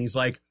chain. He's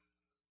like,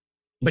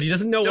 but he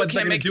doesn't know what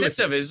they're going to do with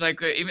it. It's like,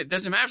 it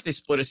doesn't matter if they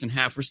split us in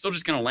half. We're still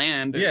just going to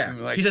land. Yeah.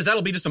 Like, he says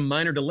that'll be just a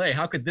minor delay.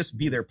 How could this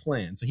be their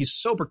plan? So he's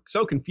so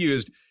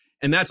confused.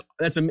 And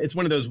it's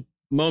one of those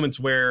moments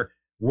where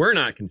we're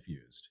not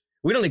confused.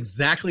 We don't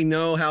exactly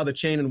know how the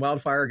chain and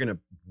wildfire are going to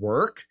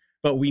work,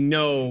 but we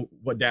know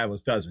what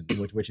Davos doesn't,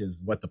 which is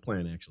what the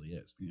plan actually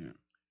is. Yeah.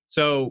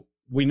 So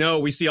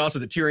we see also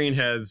that Tyrion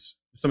has,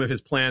 some of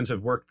his plans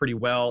have worked pretty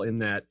well in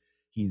that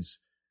he's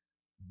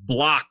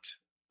blocked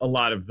a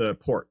lot of the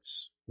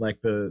ports.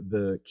 Like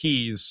the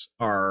keys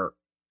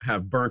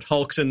have burnt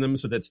hulks in them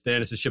so that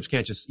Stannis' ships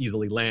can't just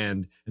easily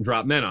land and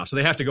drop men off. So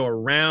they have to go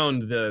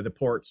around the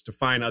ports to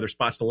find other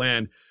spots to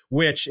land,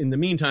 which in the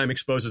meantime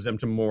exposes them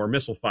to more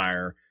missile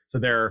fire. So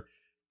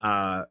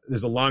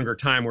there's a longer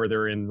time where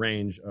they're in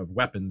range of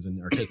weapons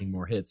and are taking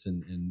more hits,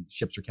 and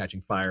ships are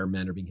catching fire,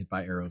 men are being hit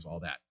by arrows,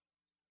 all that.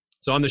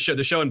 So on the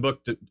show and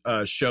book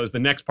shows the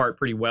next part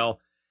pretty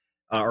well,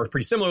 or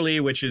pretty similarly,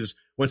 which is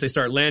once they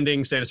start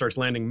landing, Stannis starts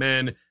landing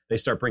men, they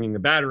start bringing the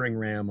battering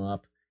ram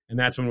up, and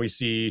that's when we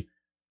see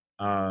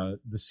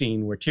the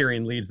scene where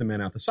Tyrion leads the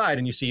men out the side,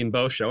 and you see in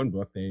both show and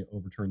book, they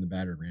overturn the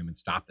battering ram and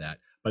stop that.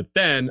 But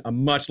then a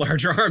much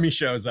larger army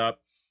shows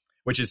up,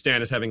 which is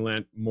Stannis having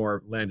landed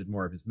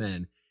more of his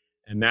men.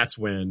 And that's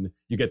when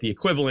you get the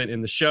equivalent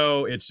in the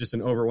show. It's just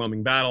an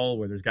overwhelming battle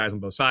where there's guys on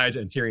both sides,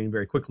 and Tyrion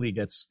very quickly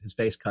gets his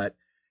face cut.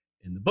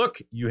 In the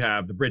book, you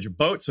have the bridge of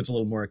boats, so it's a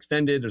little more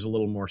extended. There's a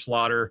little more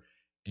slaughter.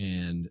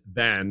 And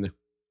then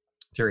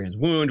Tyrion's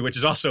wound, which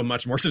is also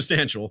much more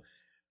substantial,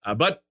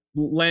 but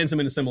lands him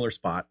in a similar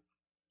spot.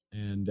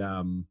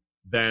 And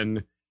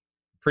then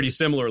pretty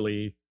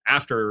similarly,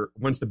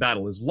 once the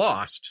battle is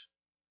lost,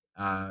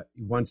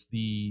 once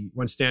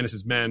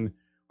Stannis' men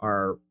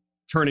are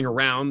turning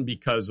around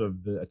because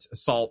of the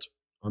assault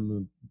on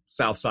the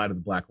south side of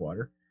the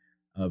Blackwater,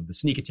 of the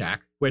sneak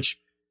attack, which,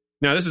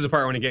 now this is the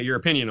part I want to get your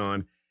opinion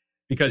on,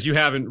 because you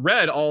haven't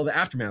read all the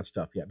aftermath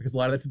stuff yet, because a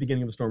lot of that's the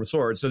beginning of the Storm of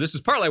Swords. So this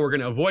is partly we're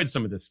going to avoid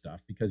some of this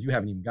stuff because you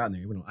haven't even gotten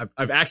there.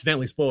 I've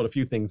accidentally spoiled a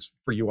few things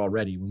for you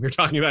already when we were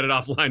talking about it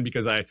offline,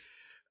 because I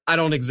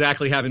don't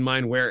exactly have in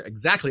mind where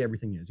exactly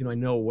everything is. I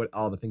know what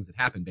all the things that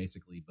happen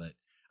basically, but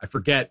I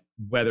forget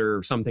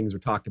whether some things are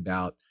talked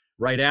about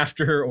right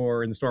after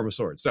or in the Storm of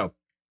Swords.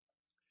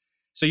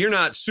 So you're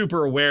not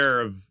super aware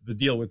of the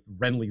deal with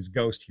Renly's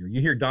ghost here. You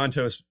hear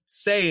Dantos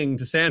saying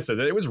to Sansa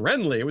that it was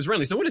Renly. It was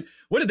Renly. So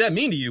what did that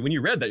mean to you when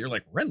you read that? You're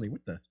like, Renly,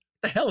 what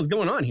the hell is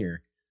going on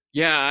here?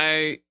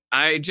 Yeah,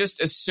 I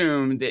just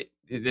assumed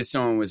that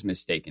someone was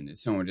mistaken. That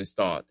someone just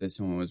thought that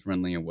someone was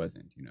Renly and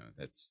wasn't.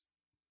 That's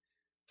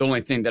the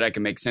only thing that I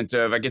can make sense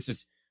of. I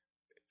guess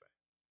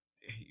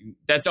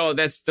that's all.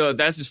 That's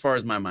as far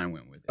as my mind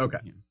went with it. Okay.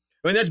 Yeah.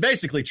 I mean, that's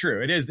basically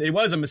true. It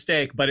was a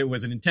mistake, but it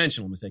was an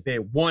intentional mistake. They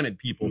wanted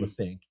people to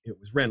think it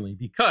was Renly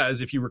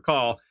because, if you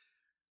recall,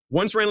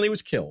 once Renly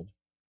was killed,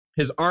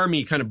 his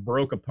army kind of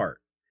broke apart,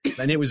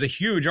 and it was a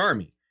huge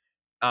army.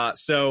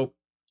 So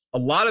a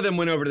lot of them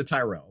went over to the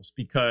Tyrells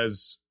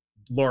because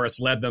Loras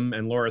led them,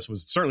 and Loras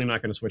was certainly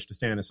not going to switch to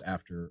Stannis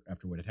after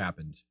what had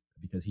happened,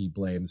 because he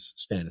blames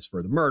Stannis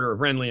for the murder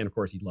of Renly, and of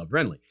course he loved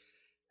Renly.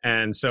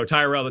 And so the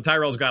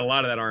Tyrells got a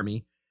lot of that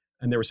army.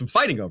 And there was some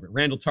fighting over it.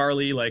 Randall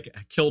Tarley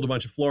killed a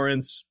bunch of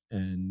Florents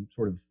and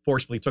sort of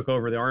forcefully took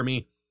over the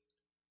army.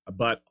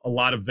 But a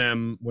lot of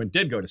them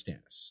did go to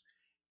Stannis.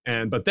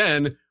 But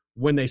then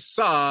when they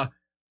saw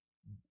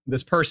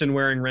this person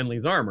wearing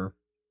Renly's armor,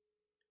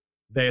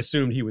 they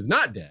assumed he was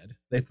not dead.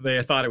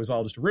 They thought it was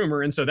all just a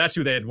rumor. And so that's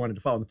who they had wanted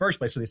to follow in the first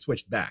place. So they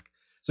switched back.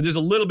 So there's a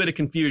little bit of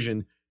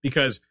confusion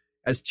because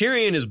as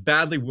Tyrion is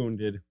badly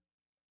wounded,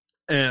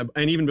 and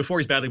even before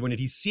he's badly wounded,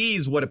 he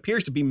sees what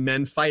appears to be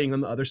men fighting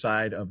on the other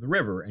side of the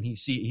river. And he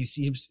sees,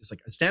 it's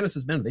like,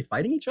 Stannis' men, are they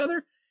fighting each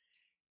other?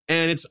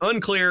 And it's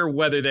unclear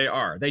whether they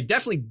are. They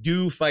definitely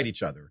do fight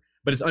each other,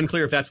 but it's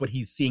unclear if that's what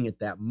he's seeing at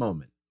that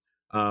moment.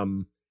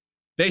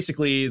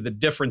 Basically, the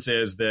difference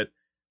is that,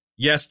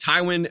 yes,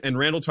 Tywin and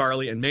Randall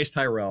Tarley and Mace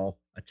Tyrell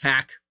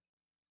attack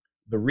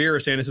the rear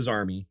of Stannis'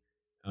 army.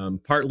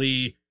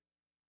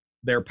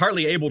 They're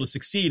partly able to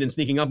succeed in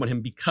sneaking up on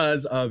him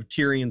because of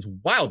Tyrion's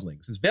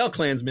wildlings, his Vale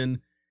clansmen,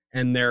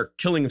 and their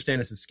killing of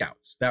Stannis'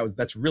 scouts.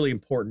 That's really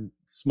important,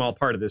 small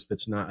part of this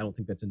I don't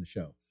think that's in the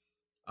show.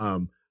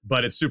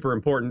 But it's super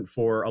important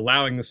for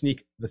allowing the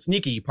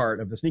sneaky part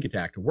of the sneak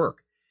attack to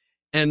work.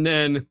 And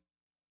then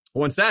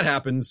once that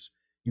happens,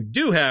 you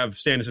do have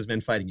Stannis' men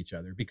fighting each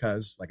other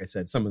because, like I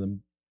said, some of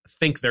them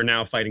think they're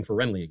now fighting for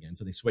Renly again,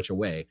 so they switch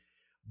away.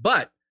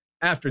 But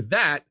after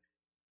that,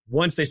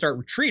 once they start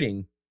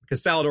retreating,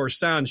 because Salador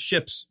Sand's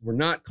ships were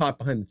not caught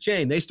behind the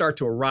chain, they start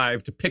to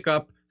arrive to pick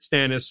up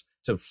Stannis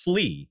to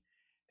flee.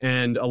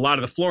 And a lot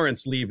of the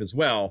Florents leave as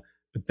well.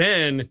 But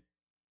then,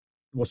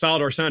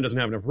 Salador Sand doesn't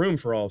have enough room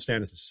for all of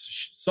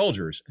Stannis'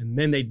 soldiers. And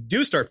then they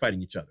do start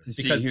fighting each other. To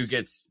see who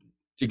gets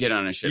to get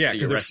on a ship to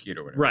get rescued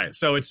or whatever. Right.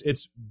 So it's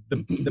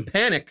the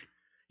panic.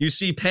 You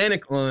see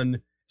panic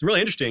on, it's really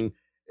interesting.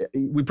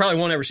 we probably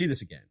won't ever see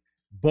this again.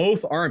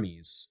 Both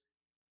armies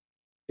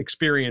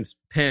experience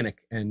panic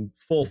and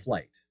full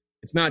flight.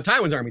 It's not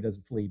Tywin's army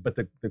doesn't flee, but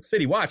the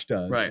City Watch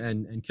does, right.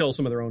 and kill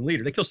some of their own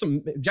leader. They kill some.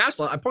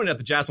 Jacelyn, I pointed out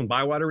that Jacelyn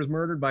Bywater was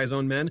murdered by his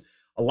own men.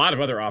 A lot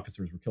of other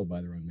officers were killed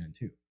by their own men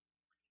too,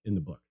 in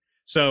the book.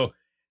 So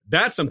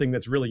that's something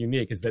that's really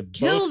unique, is that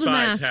kill both the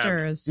sides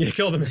masters.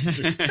 kill the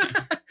masters.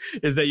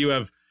 Is that you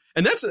have,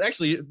 and that's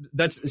actually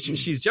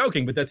she's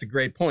joking, but that's a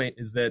great point.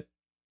 Is that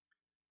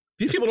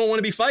these people don't want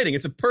to be fighting.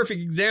 It's a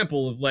perfect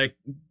example of like,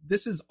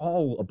 this is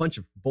all a bunch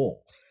of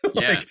bull.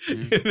 Like,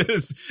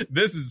 this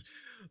is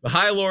the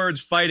High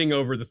Lords fighting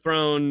over the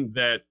throne.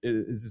 That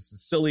is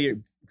this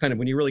silly kind of,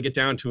 when you really get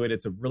down to it,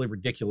 it's a really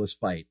ridiculous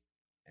fight.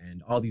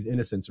 And all these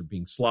innocents are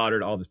being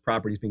slaughtered. All this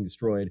property is being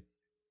destroyed.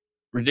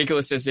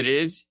 Ridiculous as it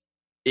is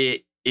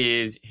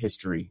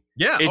history.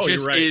 Yeah. It just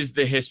you're right. is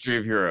the history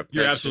of Europe.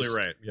 You're absolutely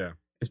right. Yeah.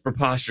 It's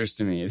preposterous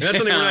to me. And that's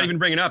something we're not even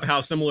bringing up,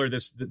 how similar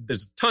there's a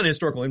ton of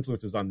historical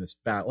influences on this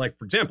battle. Like,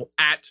 for example,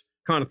 at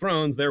Con of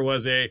Thrones, there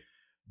was a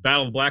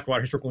Battle of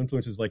Blackwater, historical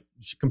influences, like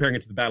comparing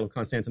it to the Battle of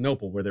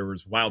Constantinople, where there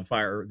was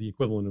wildfire, the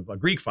equivalent of a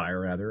Greek fire,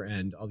 rather,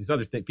 and all these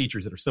other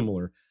features that are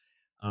similar.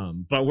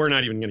 But we're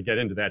not even going to get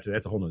into that today.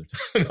 That's a whole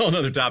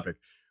nother topic.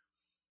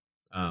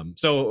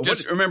 So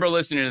just remember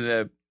listening to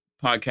the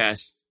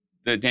podcast,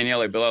 the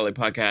Daniele Bellelli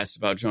podcast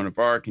about Joan of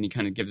Arc, and he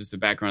kind of gives us the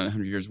background of the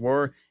 100 Years'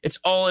 War. It's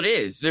all it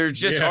is. They're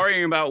just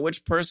arguing about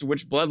which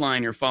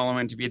bloodline you're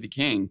following to be the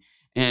king.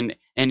 And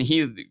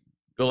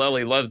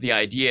Bellelli loved the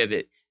idea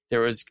that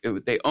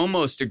they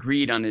almost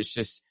agreed on this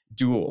just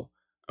duel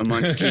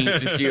amongst kings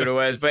to see what it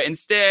was, but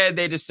instead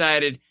they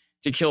decided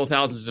to kill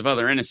thousands of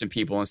other innocent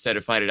people instead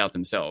of fight it out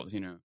themselves,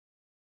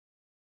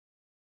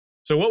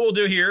 So what we'll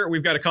do here,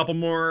 we've got a couple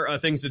more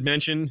things to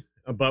mention.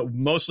 But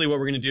mostly what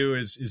we're going to do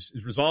is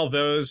resolve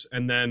those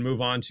and then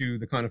move on to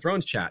the Con of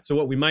Thrones chat. So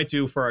what we might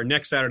do for our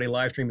next Saturday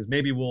live stream is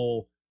maybe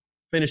we'll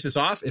finish this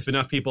off. If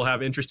enough people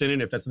have interest in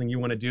it, if that's something you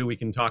want to do, we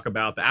can talk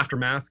about the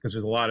aftermath, because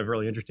there's a lot of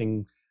really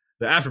interesting...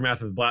 The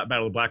aftermath of the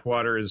Battle of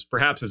Blackwater is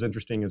perhaps as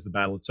interesting as the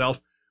battle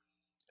itself.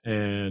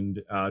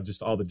 And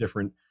just all the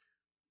different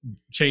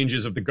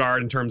changes of the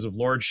guard in terms of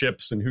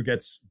lordships and who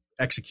gets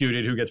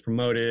executed, who gets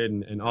promoted,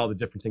 and all the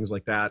different things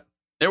like that.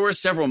 There were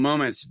several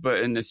moments, but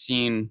in the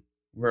scene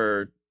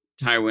where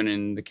Tywin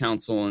and the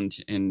council and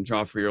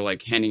Joffrey are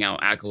like handing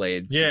out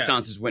accolades, and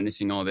Sansa's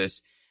witnessing all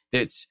this.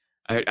 That's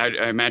I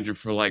imagine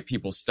for like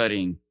people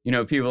studying,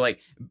 people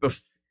like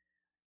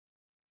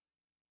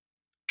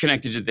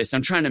connected to this.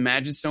 I'm trying to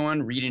imagine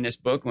someone reading this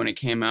book when it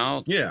came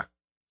out. Yeah,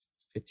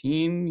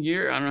 15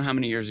 years. I don't know how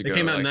many years ago. It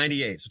came out in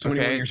 '98, so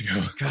 21 years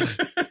ago.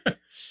 God.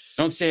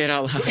 Don't say it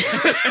out loud.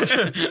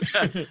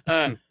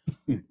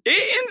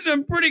 It ends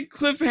on pretty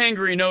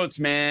cliffhangery notes,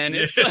 man.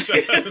 It's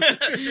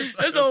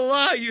there's a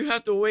lot you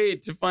have to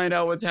wait to find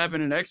out what's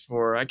happening next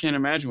for. I can't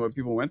imagine what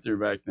people went through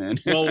back then.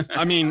 Well,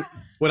 I mean,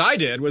 what I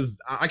did was,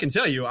 I can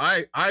tell you,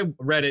 I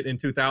read it in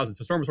 2000.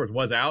 So Storm of Swords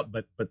was out,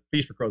 but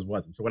Feast for Crows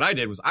wasn't. So what I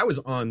did was I was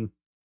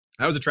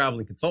a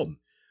traveling consultant.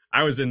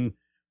 I was in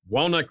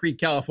Walnut Creek,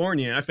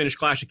 California. I finished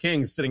Clash of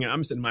Kings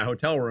I'm sitting in my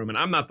hotel room, and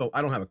I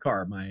don't have a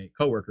car. My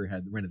coworker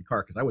had rented the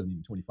car because I wasn't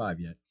even 25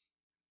 yet.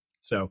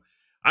 So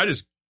I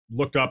just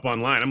looked up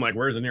online. I'm like,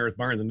 where's the nearest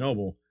Barnes and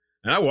Noble?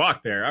 And I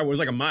walked there. I was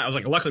like a mile. I was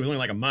like, luckily it was only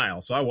like a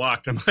mile. So I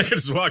walked. I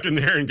just walked in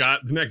there and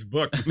got the next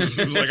book. I was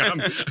like, I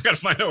got to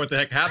find out what the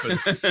heck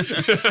happens.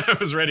 I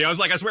was ready. I was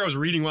like, I swear I was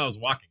reading while I was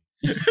walking.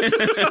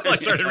 I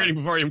started reading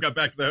before I even got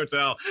back to the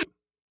hotel.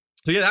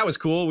 So yeah, that was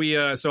cool.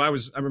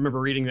 I remember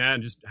reading that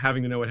and just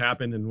having to know what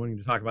happened and wanting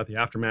to talk about the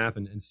aftermath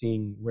and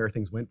seeing where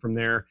things went from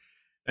there.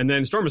 And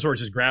then Storm of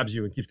Swords just grabs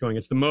you and keeps going.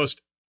 It's the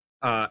most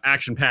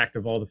action-packed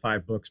of all the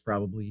 5 books,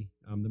 probably.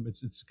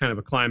 It's kind of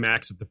a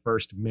climax of the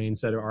first main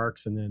set of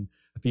arcs, and then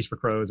A Feast for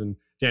Crows and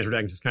Dance for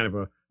Dragons is kind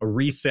of a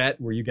reset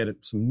where you get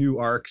some new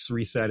arcs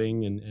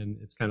resetting, and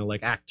it's kind of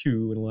like Act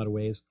 2 in a lot of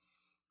ways.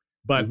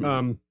 But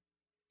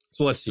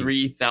so let's see.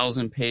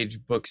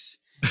 3,000-page books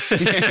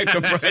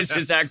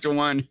comprises Act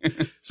 1.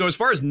 So as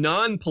far as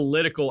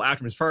non-political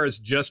aftermath, as far as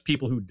just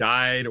people who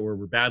died or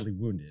were badly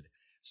wounded,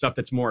 stuff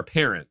that's more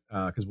apparent,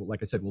 because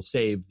like I said, we'll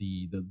save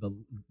the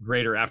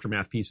greater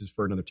aftermath pieces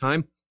for another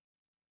time.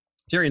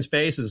 Tyrion's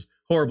face is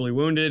horribly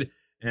wounded,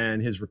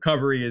 and his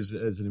recovery is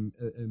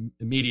an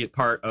immediate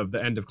part of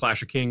the end of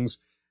Clash of Kings.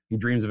 He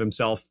dreams of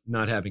himself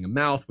not having a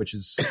mouth, which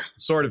is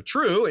sort of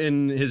true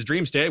in his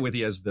dream state, with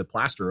he has the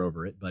plaster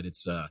over it, but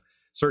it's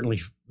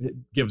certainly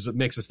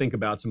makes us think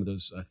about some of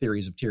those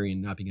theories of Tyrion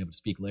not being able to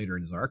speak later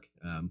in his arc.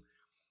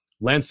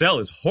 Lancel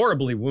is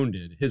horribly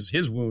wounded.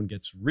 His wound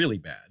gets really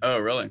bad. Oh,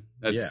 really?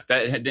 That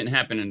didn't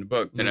happen in the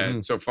book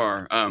so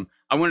far.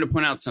 I wanted to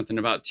point out something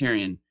about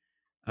Tyrion.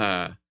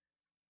 A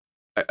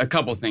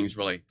couple things,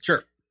 really.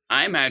 Sure.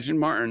 I imagine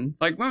Martin.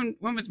 Like, when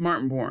was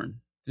Martin born?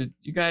 Did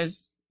you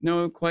guys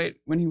know quite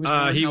when he was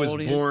born? He was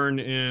born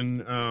in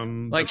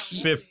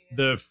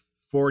the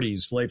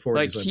 40s, late 40s.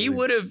 Like, he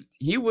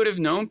would have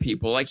known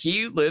people. Like,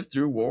 he lived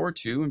through World War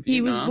II in Vietnam.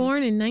 He was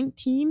born in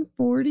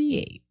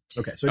 1948.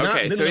 Okay, so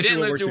he didn't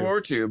live through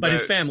World War II, but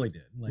his family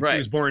did. Like, right. He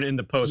was born in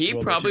the post. He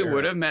probably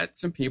would have met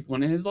some people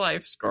in his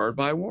life scarred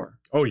by war.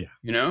 Oh yeah,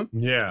 you know.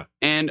 Yeah,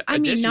 and I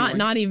mean,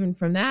 not even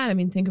from that. I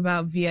mean, think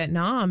about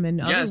Vietnam and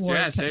other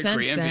wars since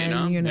Korea, then.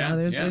 Vietnam. You know,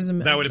 there's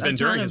that would have been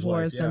during his war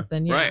life, or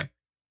something. Yeah.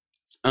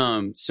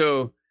 Right.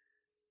 So.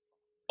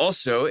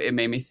 Also, it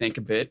made me think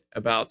a bit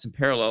about some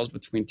parallels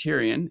between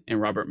Tyrion and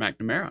Robert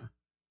McNamara.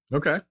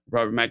 Okay.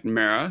 Robert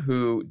McNamara,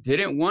 who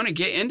didn't want to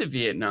get into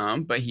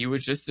Vietnam, but he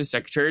was just the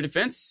Secretary of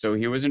Defense, so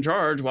he was in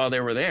charge while they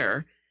were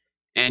there.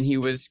 And he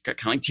was kind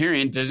of like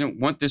Tyrion,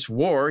 doesn't want this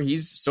war.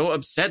 He's so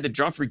upset that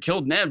Joffrey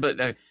killed Ned,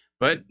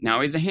 but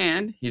now he's a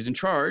hand. He's in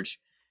charge.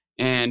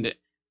 And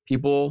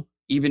people,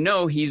 even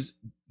though he's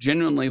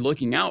genuinely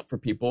looking out for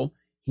people,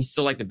 he's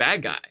still like the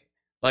bad guy.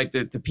 Like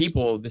the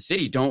people, the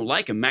city don't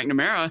like him.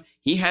 McNamara,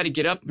 he had to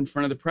get up in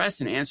front of the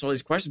press and answer all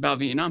these questions about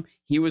Vietnam.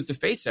 He was the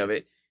face of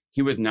it.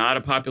 He was not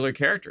a popular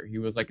character. He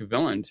was like a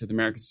villain to the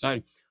American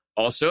society.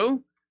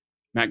 Also,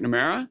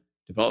 McNamara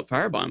developed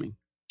firebombing.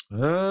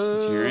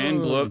 Tyrion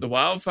blew up the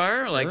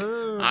wildfire.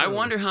 I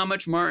wonder how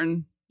much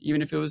Martin,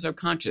 even if it was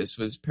subconscious,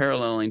 was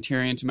paralleling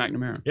Tyrion to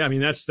McNamara. Yeah, I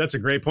mean, that's a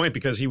great point,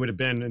 because he would have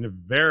been in a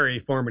very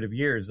formative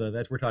years.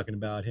 That's we're talking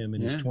about him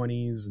in his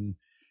 20s, and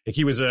like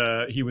he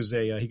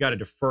got a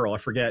deferral. I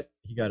forget,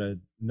 he got a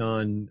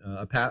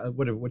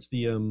what's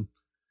the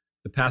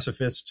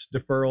pacifist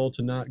deferral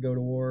to not go to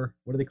war?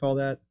 What do they call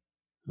that?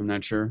 I'm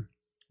not sure.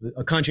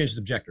 A conscientious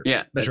objector.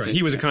 Yeah, that's right.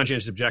 He was a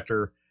conscientious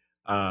objector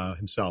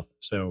himself,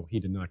 so he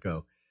did not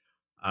go.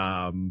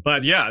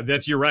 But yeah,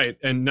 you're right,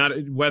 and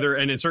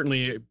it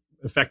certainly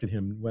affected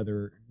him,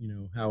 whether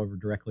however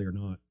directly or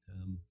not.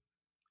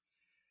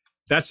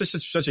 That's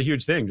just such a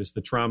huge thing. Just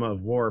the trauma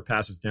of war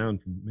passes down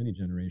from many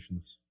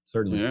generations,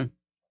 certainly. Yeah.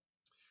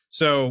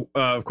 So,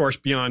 of course,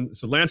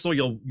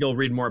 Lancel, you'll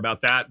read more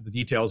about that, the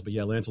details. But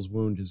yeah, Lancel's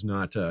wound is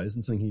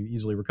isn't something he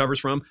easily recovers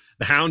from.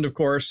 The Hound, of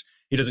course,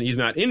 he's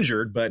not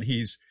injured, but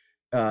he's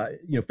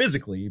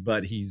physically,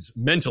 but he's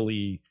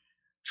mentally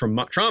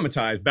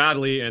traumatized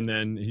badly, and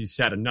then he's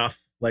had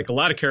enough. Like a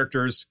lot of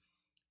characters,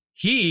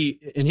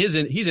 he's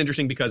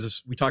interesting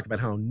because we talked about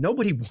how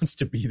nobody wants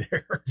to be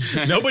there.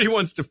 Nobody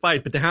wants to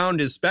fight, but the Hound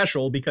is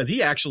special because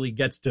he actually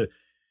gets to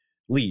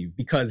leave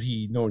because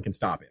no one can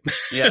stop him.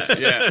 Yeah.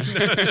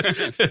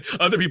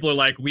 Other people are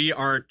like, we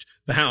aren't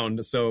the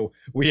Hound, so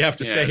we have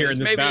to stay here in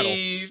this battle.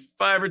 Maybe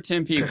 5 or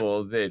 10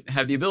 people that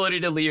have the ability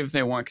to leave if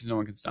they want because no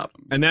one can stop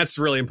them. And that's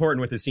really important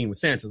with the scene with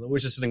Sansa,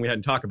 which is something we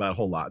hadn't talked about a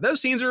whole lot. Those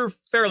scenes are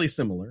fairly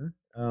similar.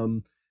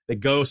 They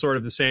go sort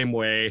of the same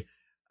way.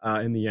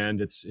 In the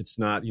end, it's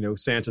not,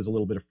 Sansa's a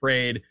little bit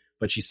afraid,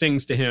 but she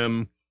sings to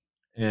him,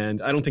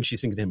 and I don't think she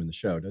sings to him in the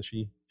show, does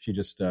she? She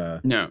just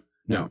No.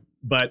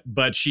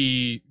 But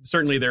she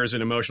certainly, there's a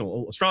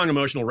strong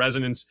emotional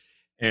resonance,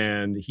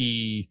 and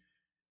he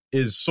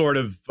is sort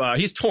of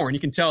he's torn. You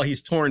can tell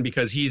he's torn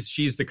because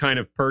she's the kind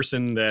of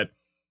person that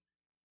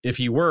if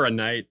he were a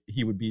knight,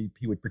 he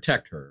would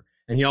protect her,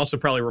 and he also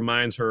probably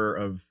reminds her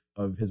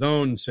of his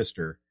own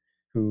sister,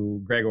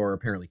 who Gregor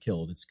apparently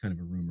killed. It's kind of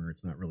a rumor.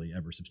 It's not really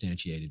ever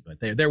substantiated,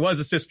 but there was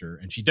a sister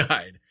and she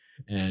died,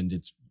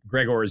 and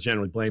Gregor is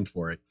generally blamed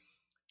for it.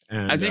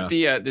 And I think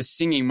the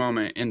singing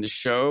moment in the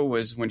show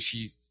was when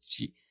she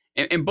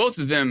and both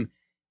of them,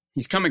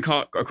 he's coming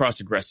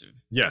across aggressive.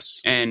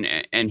 Yes.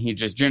 And he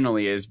just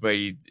generally is, but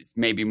he's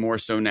maybe more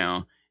so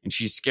now, and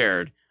she's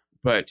scared,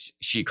 but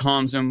she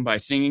calms him by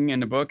singing in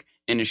the book.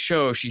 In the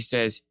show, she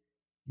says,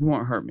 "You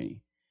won't hurt me."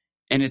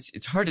 And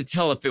it's hard to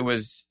tell if it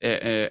was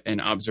an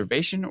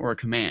observation or a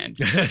command,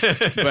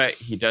 but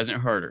he doesn't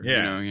hurt her.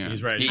 Yeah,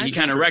 he's right. He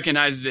kind of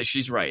recognizes that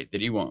she's right,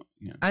 that he won't.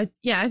 I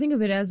think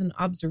of it as an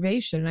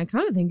observation. I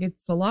kind of think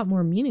it's a lot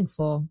more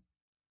meaningful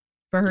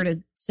for her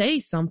to say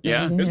something.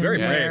 Yeah, to it's him very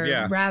brave.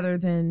 Yeah, rather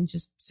than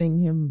just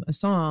sing him a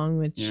song,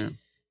 which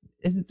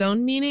is its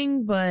own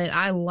meaning. But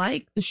I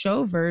like the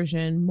show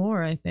version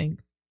more, I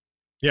think.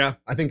 Yeah,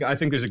 I think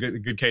there's a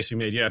good case to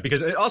be made. Yeah,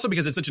 because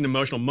it's such an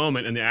emotional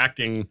moment, and the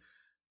acting.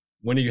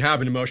 When you have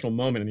an emotional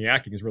moment and the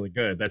acting is really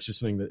good, that's just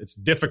something that it's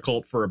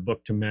difficult for a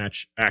book to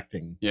match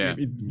acting. Yeah.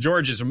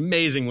 George is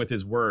amazing with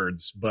his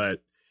words,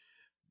 but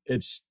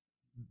it's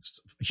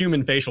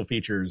human facial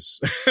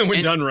features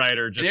when done right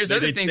are just. There's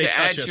other things that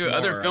add to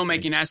other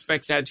filmmaking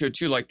aspects add to it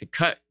too, like the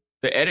cut,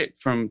 the edit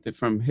from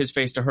his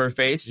face to her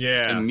face.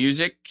 Yeah. The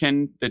music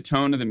the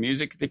tone of the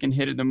music that can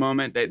hit at the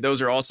moment.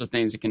 Those are also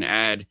things that can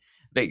add.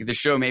 The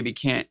show maybe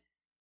can't.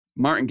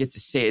 Martin gets to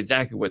say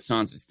exactly what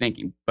Sansa's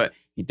thinking, but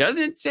he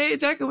doesn't say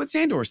exactly what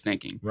Sandor's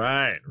thinking.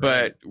 Right.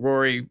 But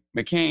Rory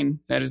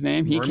McCann, is that his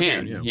name? He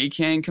can. McCann, yeah. He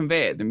can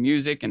convey it. The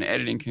music and the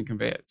editing can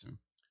convey it. So.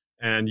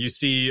 And you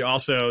see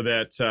also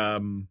that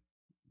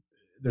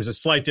there's a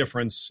slight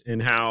difference in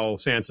why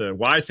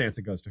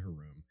Sansa goes to her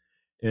room.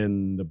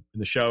 In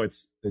the show,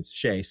 it's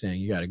Shay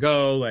saying, "You got to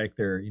go." Like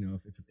they're,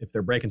 if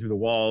they're breaking through the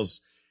walls,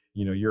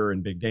 you're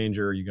in big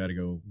danger. You got to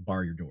go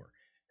bar your door.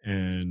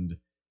 And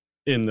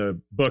in the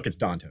book, it's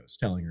Dantos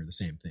telling her the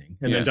same thing,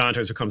 and then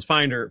Dantos, who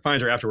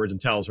finds her afterwards and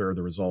tells her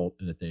the result,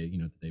 that they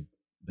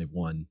they've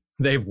won.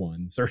 They've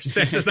won. So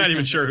Sansa's not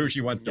even sure who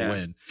she wants to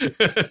win.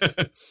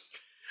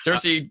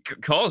 Cersei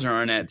calls her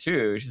on that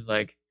too. She's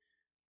like,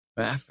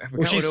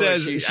 she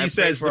says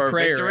the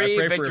prayer.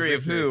 Victory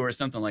of who or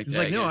something like that. She's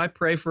like, no, I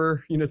pray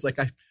for, it's like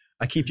I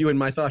keep you in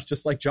my thoughts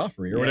just like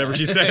Joffrey or whatever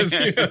she says.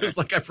 It's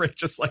like I prayed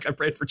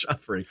for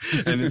Joffrey.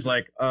 And it's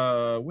like,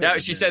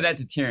 she said that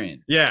to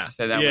Tyrion. Yeah. She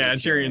said that and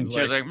Tyrion's she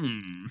was like,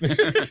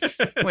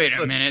 wait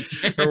a minute.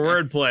 Her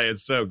wordplay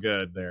is so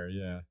good there.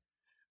 Yeah.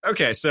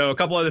 Okay. So a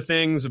couple other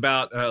things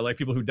about like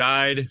people who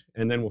died,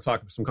 and then we'll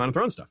talk some Con of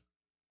Thrones stuff.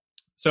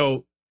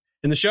 So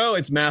in the show,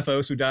 it's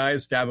Mathos who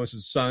dies,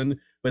 Davos' son.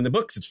 But in the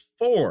books, it's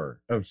 4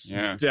 of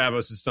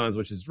Davos' sons,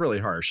 which is really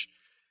harsh.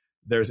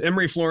 There's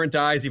Emery Florent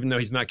dies, even though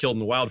he's not killed in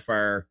the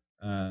wildfire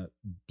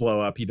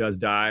blow up. He does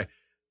die.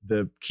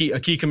 A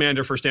key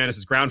commander for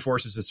Stannis' ground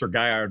forces is Sir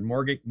Guyard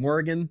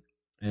Morrigan,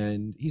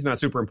 and he's not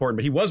super important,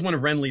 but he was one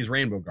of Renly's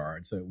Rainbow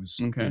Guard, so it was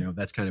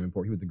that's kind of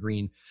important. He was the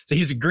green, so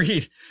he's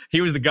agreed.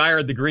 He was the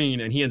Guyard the green,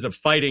 and he ends up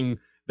fighting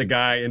the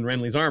guy in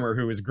Renly's armor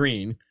who is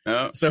green.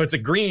 Oh. So it's a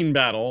green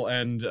battle,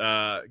 and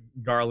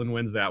Garland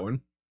wins that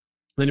one.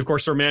 Then, of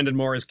course, Sir Mandon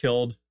Moore is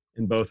killed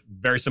in both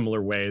very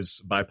similar ways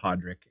by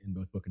Podrick in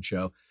both book and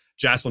show.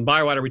 Jacelyn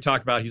Bywater, we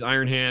talked about, he's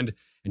Iron Hand,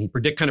 and he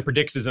kind of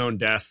predicts his own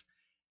death,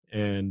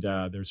 and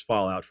there's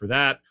fallout for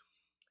that.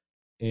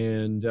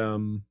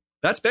 And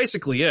that's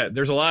basically it.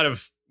 There's a lot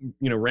of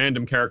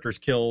random characters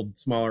killed,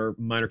 smaller,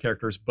 minor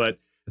characters, but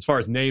as far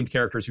as named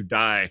characters who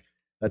die,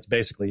 that's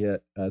basically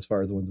it as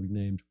far as the ones we've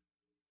named.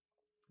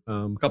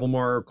 A couple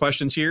more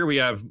questions here. We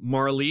have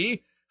Mara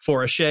Lee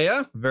for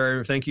Ashea.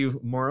 Thank you,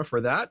 Mara,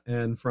 for that.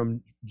 And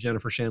from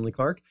Jennifer Shanley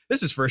Clark.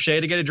 This is for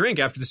Ashea to get a drink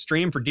after the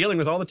stream for dealing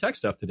with all the tech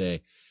stuff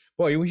today.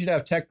 Boy, we should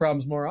have tech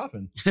problems more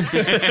often.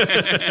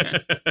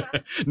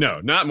 No,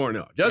 not more.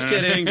 No, just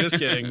kidding. Just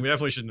kidding. We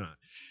definitely should not.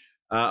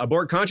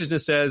 Abort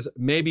Consciousness says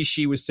maybe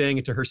she was saying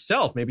it to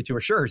herself, maybe to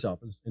assure herself.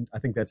 And I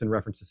think that's in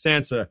reference to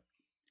Sansa.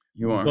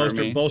 You want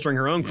bolstering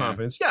her own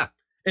confidence. Yeah.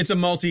 It's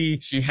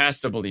She has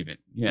to believe it.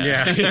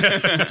 Yeah.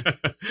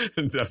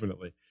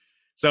 Definitely.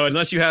 So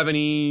unless you have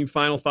any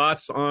final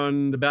thoughts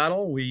on the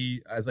battle,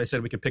 as I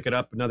said, we could pick it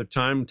up another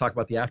time, talk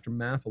about the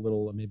aftermath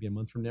maybe a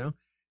month from now.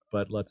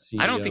 But let's see.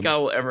 I don't think I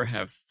will ever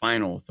have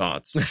final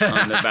thoughts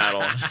on the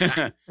battle.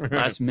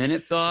 Last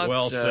minute thoughts.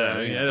 Well said.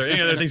 Are there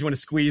any other things you want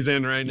to squeeze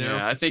in right now?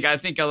 Yeah, I think I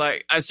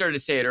started to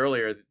say it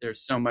earlier. There's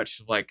so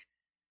much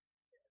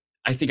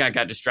I think I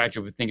got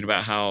distracted with thinking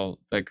about how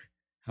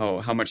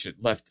much it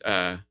left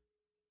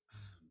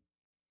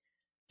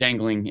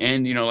dangling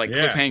and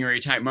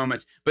cliffhangery type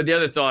moments. But the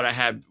other thought I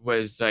had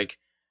was I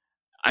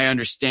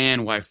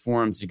understand why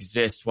forums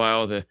exist, why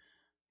all the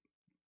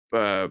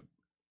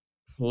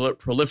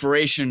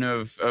proliferation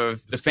of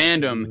the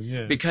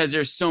fandom, because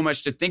there's so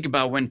much to think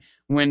about when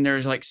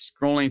there's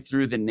scrolling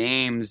through the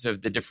names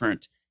of the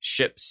different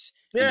ships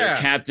and their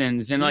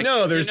captains, and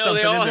there's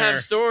they all have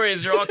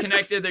stories, they're all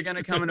connected, they're going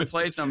to come into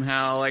play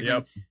somehow.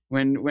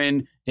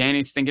 When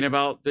Dany's thinking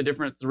about the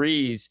different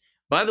threes.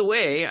 By the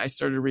way, I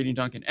started reading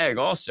Duncan Egg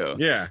also.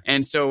 Yeah.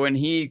 And so when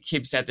he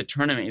keeps at the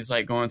tournament, he's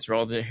going through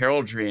all the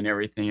heraldry and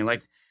everything.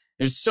 And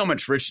there's so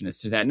much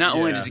richness to that. Not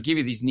only does it give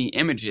you these neat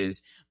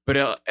images,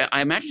 but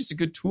I imagine it's a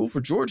good tool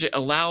for George. It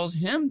allows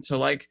him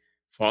to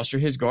foster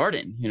his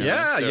garden.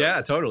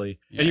 Yeah, totally.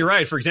 Yeah. And you're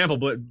right. For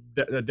example,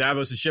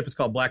 Davos' ship is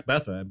called Black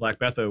Betha. Black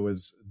Betha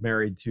was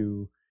married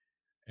to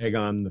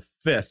Aegon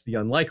V, the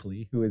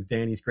Unlikely, who is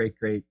Dany's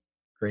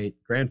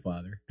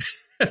great-great-great-grandfather.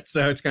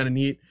 So it's kind of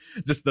neat.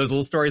 Just those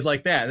little stories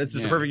like that. That's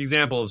just a perfect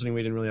example of something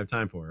we didn't really have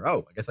time for.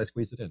 Oh, I guess I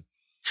squeezed it in.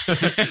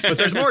 But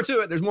there's more to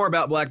it. There's more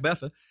about Black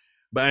Betha.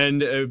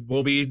 And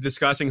we'll be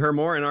discussing her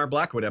more in our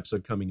Blackwood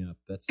episode coming up.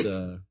 That's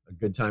a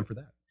good time for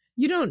that.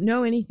 You don't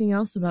know anything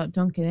else about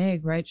Duncan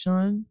Egg, right,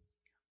 Sean?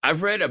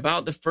 I've read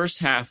about the first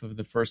half of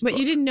the first book. But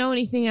you didn't know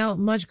anything else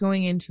much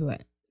going into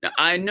it.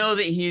 I know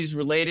that he's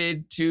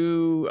related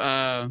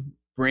to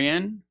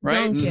Brienne,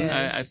 right?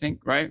 I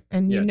think, right?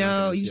 And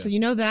so you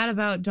know that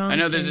about Duncan. I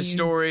know there's a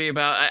story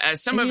about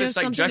some of it's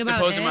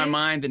juxtaposed in my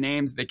mind, the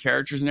names, the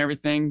characters, and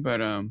everything.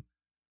 But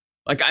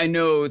I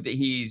know that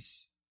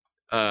he's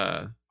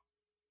a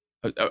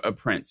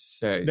prince.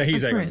 That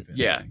he's a prince.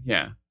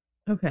 Yeah.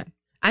 Okay.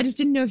 I just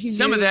didn't know if you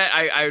some knew. of that.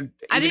 I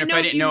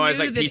didn't know. I was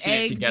piecing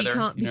it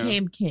together.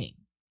 Became king.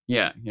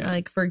 Yeah.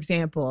 For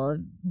example,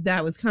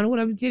 that was kind of what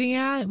I was getting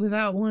at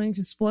without wanting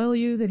to spoil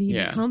you, that he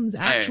becomes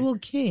actual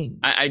king.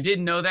 I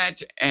did know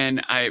that,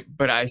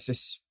 but I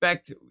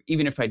suspect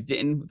even if I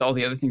didn't, with all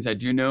the other things I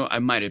do know, I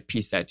might have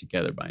pieced that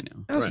together by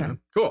now. Okay. Right.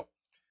 Cool.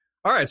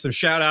 All right, some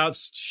shout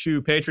outs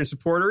to patron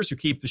supporters who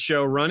keep the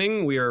show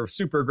running. We are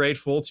super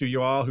grateful to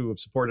you all who have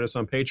supported us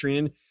on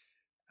Patreon.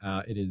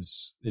 It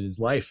is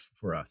life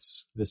for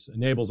us. This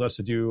enables us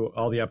to do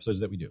all the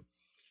episodes that we do.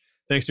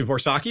 Thanks to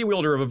Vorsaki,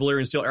 wielder of a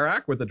Valyrian Steel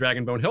Arak with a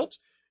Dragonbone hilt,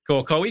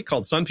 Koakoi,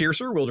 called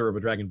Sunpiercer, wielder of a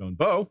Dragonbone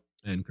bow,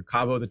 and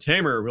Kakavo the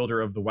Tamer, wielder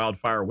of the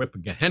Wildfire Whip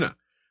Gehenna.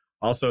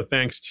 Also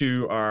thanks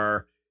to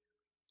our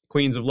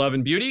Queens of Love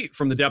and Beauty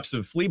from the depths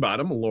of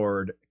Fleabottom,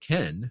 Lord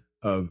Ken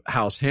of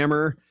House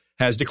Hammer,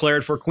 has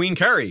declared for Queen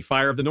Carrie,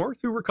 Fire of the North,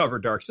 who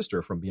recovered Dark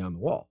Sister from beyond the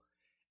wall.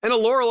 And a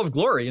laurel of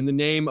glory in the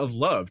name of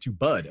love to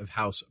Bud of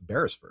House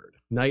Beresford,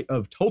 Knight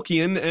of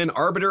Tolkien and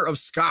Arbiter of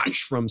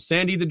Scotch from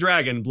Sandy the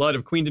Dragon, Blood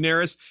of Queen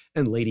Daenerys,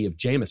 and Lady of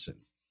Jameson.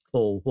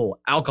 Little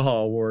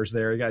alcohol wars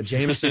there. You got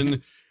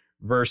Jameson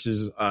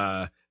versus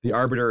the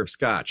Arbiter of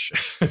Scotch.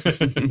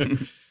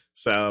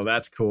 So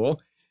that's cool.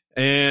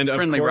 And of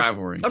friendly course,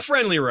 rivalry. A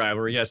friendly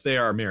rivalry. Yes, they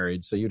are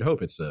married, so you'd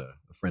hope it's a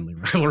friendly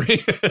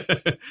rivalry.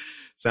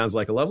 Sounds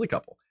like a lovely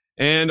couple.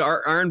 And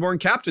our Ironborn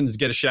captains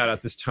get a shout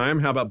out this time.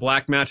 How about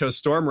Black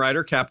Matos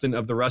Stormrider, captain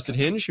of the Rusted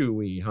Hinge, who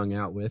we hung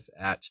out with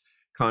at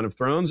Con of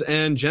Thrones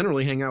and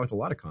generally hang out with a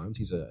lot of cons.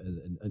 He's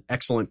an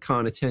excellent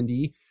con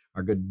attendee.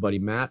 Our good buddy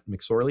Matt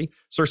McSorley.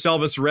 Sir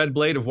Selvus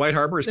Redblade of White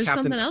Harbor is There's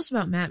captain. Something else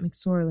about Matt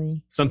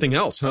McSorley. Something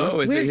else, huh? Oh,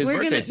 is it his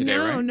birthday today,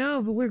 right?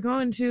 No, but we're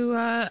going to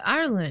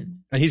Ireland.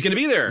 And he's going to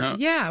be there. Oh.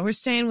 Yeah, we're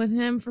staying with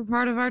him for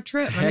part of our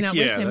trip. Heck Not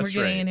yeah, with him. We're that's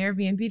getting right. an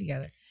Airbnb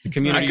together. The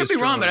community I could is be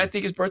wrong, strong. but I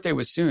think his birthday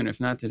was soon,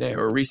 if not today,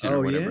 or recent,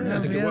 or whatever. Yeah,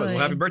 I think it was. Really? Well,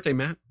 happy birthday,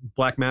 Matt.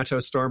 Black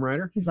Matos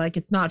Stormrider. He's like,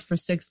 it's not for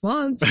 6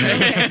 months.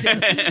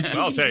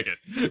 I'll take it.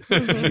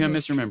 Maybe I'm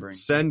misremembering.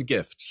 Send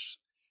gifts.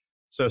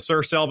 So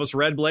Sir Selvus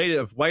Redblade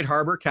of White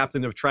Harbor,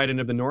 captain of Trident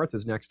of the North,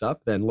 is next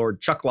up. Then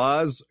Lord Chuck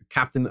Laws,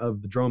 captain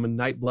of the Droman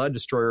Nightblood,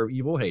 destroyer of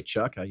evil. Hey,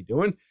 Chuck, how you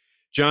doing?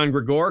 John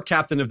Gregor,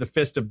 captain of the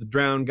Fist of the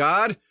Drowned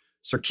God.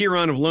 Sir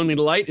Kieran of Lonely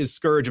Light is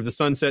Scourge of the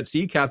Sunset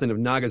Sea, captain of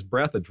Naga's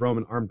Breath, a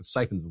Droman armed with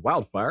siphons of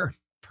wildfire.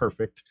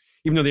 Perfect.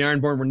 Even though the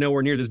Ironborn were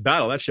nowhere near this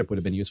battle, that ship would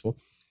have been useful.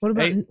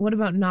 What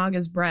about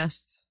Naga's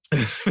breasts?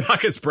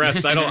 Naga's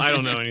breasts. I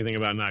don't know anything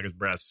about Naga's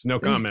breasts. No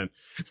comment.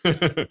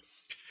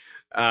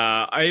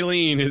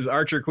 Eileen is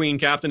Archer Queen,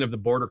 captain of the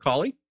Border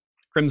Collie.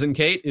 Crimson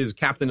Kate is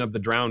captain of the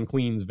Drowned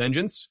Queen's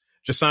Vengeance.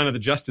 Jasana the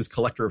Just is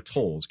collector of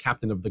tolls,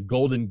 captain of the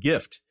Golden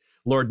Gift.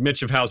 Lord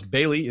Mitch of House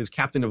Bailey is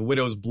captain of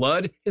Widow's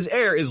Blood. His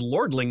heir is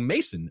Lordling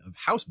Mason of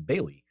House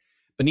Bailey.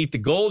 Beneath the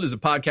Gold is a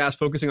podcast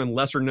focusing on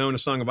lesser-known A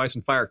Song of Ice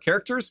and Fire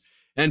characters.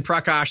 And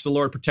Prakash, the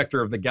Lord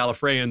Protector of the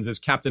Gallifreyans, is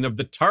captain of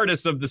the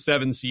TARDIS of the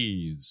Seven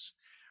Seas.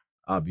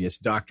 Obvious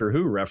Doctor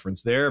Who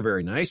reference there.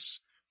 Very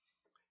nice.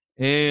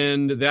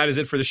 And that is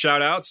it for the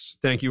shout-outs.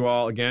 Thank you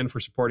all again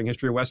for supporting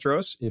History of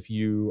Westeros. If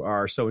you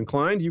are so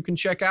inclined, you can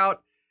check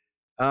out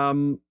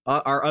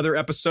our other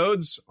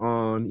episodes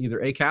on either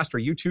Acast or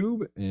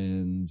YouTube.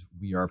 And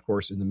we are, of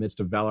course, in the midst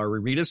of Valar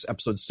Rereadus.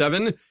 Episode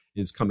 7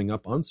 is coming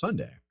up on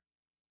Sunday.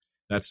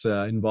 That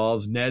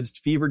involves Ned's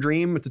fever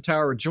dream at the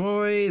Tower of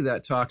Joy.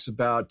 That talks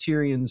about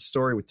Tyrion's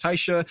story with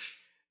Tysha.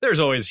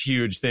 There's always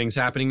huge things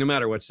happening, no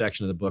matter what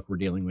section of the book we're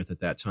dealing with at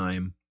that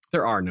time.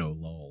 There are no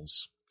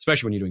lulls,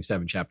 especially when you're doing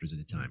 7 chapters at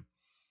a time.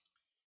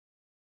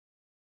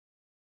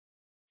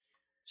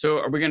 So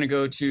are we going to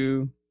go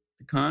to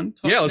the con?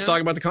 Yeah, let's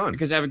talk about the con.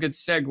 Because I have a good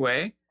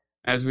segue.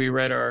 As we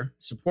read our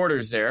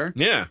supporters there,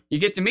 Yeah. you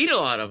get to meet a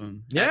lot of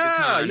them. at the Yeah,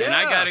 con. And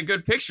I yeah. got a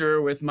good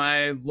picture with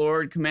my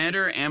Lord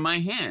Commander and my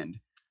hand.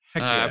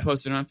 Heck yeah. I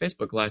posted it on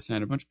Facebook last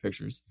night, a bunch of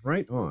pictures.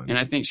 Right on. And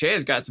I think Shay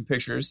has got some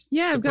pictures.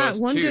 Yeah, to I've got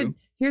post one too. good.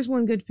 Here's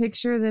one good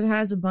picture that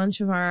has a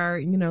bunch of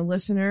our,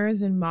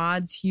 listeners and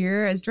mods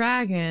here as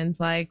dragons,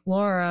 like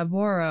Laura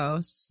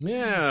Boros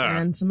Yeah.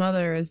 and some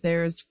others.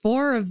 There's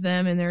 4 of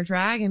them in their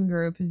dragon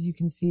group, as you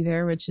can see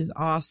there, which is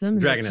awesome.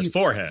 Dragon They're has cute.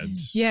 4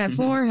 heads. Yeah, Mhm.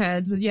 4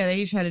 heads, but yeah,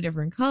 they each had a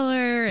different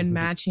color and Mhm.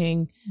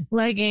 matching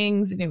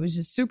leggings, and it was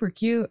just super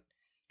cute.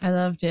 I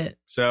loved it.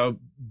 So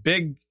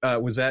big,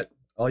 was that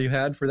all you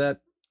had for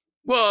that?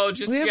 Well,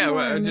 just We have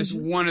more just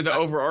images. one of the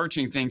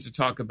overarching things to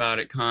talk about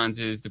at cons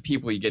is the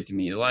people you get to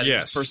meet. A lot of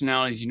Yes. these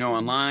personalities you know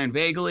online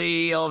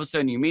vaguely. All of a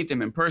sudden, you meet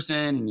them in person,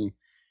 and you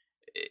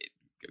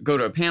go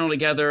to a panel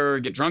together,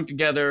 get drunk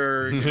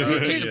together,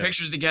 take some Yeah.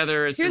 pictures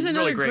together. It's Here's a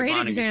another really great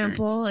bonding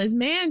example is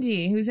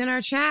Mandy, who's in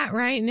our chat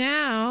right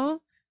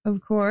now. Of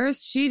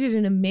course, she did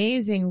an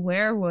amazing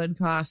Werewood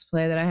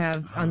cosplay that I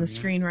have on the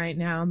screen right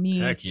now. Me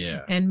Heck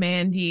yeah. and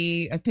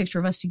Mandy, a picture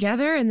of us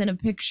together, and then a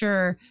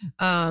picture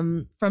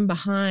from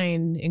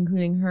behind,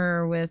 including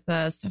her with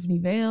Stephanie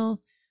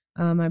Vale,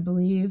 I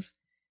believe.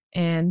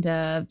 And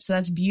so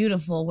that's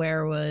beautiful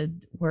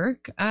Werewood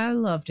work. I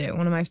loved it.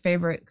 One of my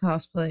favorite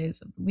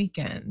cosplays of the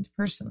weekend,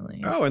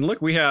 personally. Oh, and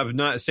look, we have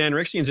San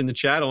Rixian's in the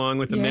chat along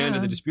with Amanda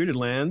Yeah. the Disputed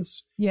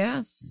Lands.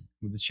 Yes.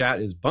 The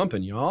chat is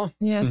bumping, y'all.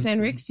 Yeah,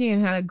 Sanrixian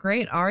had a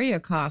great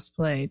Arya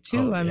cosplay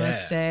too, Oh, I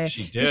must say.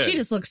 She 'Cause did. She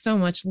just looks so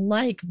much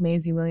like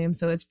Maisie Williams,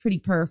 so it's pretty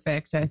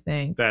perfect, I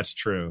think. That's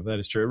true. That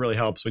is true. It really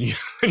helps when you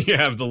when you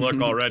have the look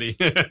already.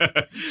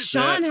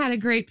 Sean had a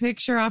great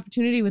picture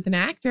opportunity with an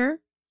actor.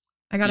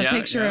 I got a Yeah,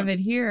 picture yeah. of it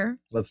here.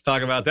 Let's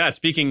talk about that.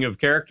 Speaking of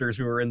characters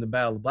who were in the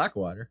Battle of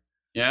Blackwater,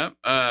 Yeah.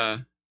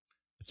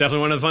 it's definitely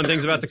one of the fun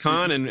things about the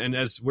con. And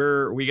as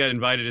we get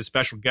invited as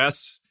special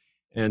guests,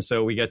 and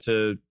so we get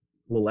to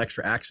a little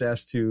extra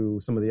access to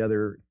some of the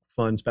other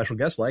fun special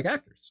guests like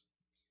actors.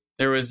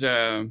 There was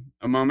a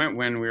moment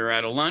when we were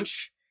at a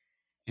lunch,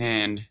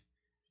 and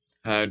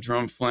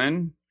Jerome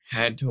Flynn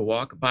had to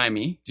walk by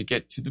me to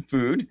get to the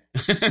food.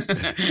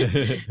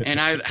 And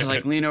I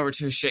like lean over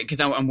to Shay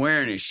because I'm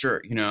wearing his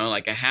shirt,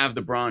 like I have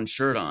the bronze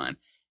shirt on.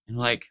 and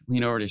like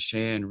lean over to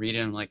Shea and read it.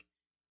 I'm like,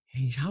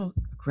 hey, how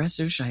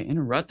aggressive? Should I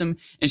interrupt them?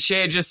 And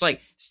Shea just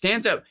like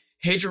stands up.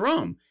 Hey,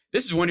 Jerome,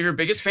 this is one of your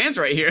biggest fans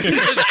right here.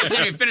 I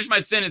didn't even finish my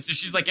sentence. So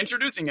she's like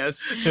introducing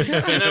us.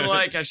 And I'm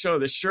like, I show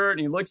the shirt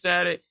and he looks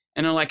at it.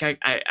 And I'm like,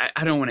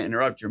 I don't want to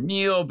interrupt your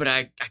meal, but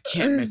I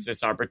can't miss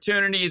this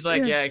opportunity. He's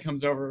like, yeah, he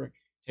comes over,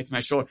 takes my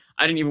shoulder.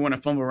 I didn't even want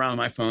to fumble around with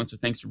my phone. So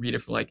thanks to Rita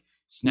for like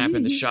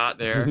snapping the shot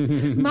there.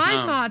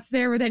 My thoughts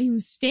there were that he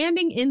was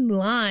standing in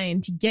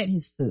line to get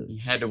his food. He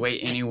had to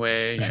wait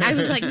anyway. I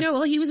was like, no,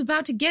 well, he was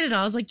about to get it.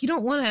 I was like, you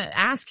don't want to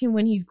ask him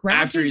when he's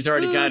grabbed after he's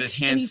already got his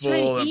hands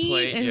full of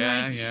plate. And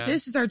yeah.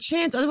 This is our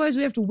chance. Otherwise,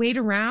 we have to wait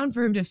around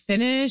for him to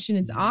finish, and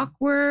it's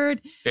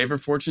awkward. Favorite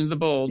fortune's the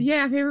bold.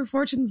 Yeah, favorite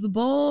fortune's the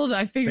bold.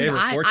 I figured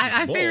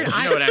I figured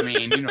you know what I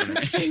mean. You know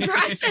what I mean.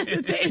 I said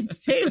the thing,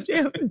 saved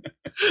him.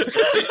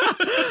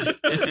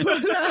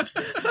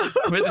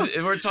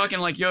 We're talking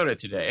like Yoda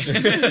today.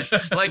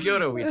 Like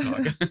Yoda, we talk.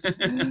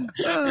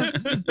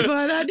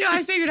 No,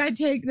 I figured I'd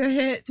take the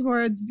hit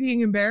towards being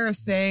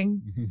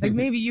embarrassing. Like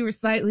maybe you were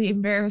slightly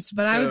embarrassed,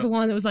 but I was the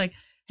one that was like,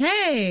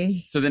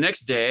 "Hey." So the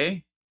next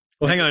day.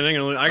 Well, hang on.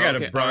 I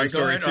got a broad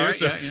story too.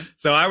 Right,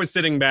 so I was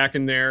sitting back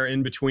in there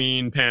in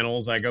between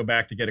panels. I go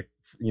back to get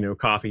a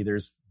coffee.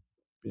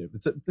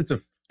 It's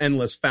a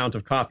endless fount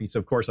of coffee. So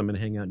of course I'm going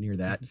to hang out near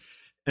that,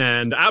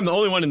 and I'm the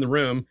only one in the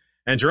room.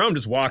 And Jerome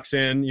just walks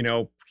in,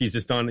 he's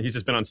just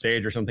been on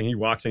stage or something. He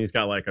walks in, he's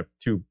got like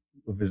two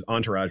of his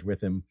entourage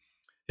with him,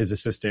 his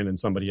assistant and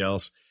somebody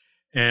else.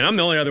 And I'm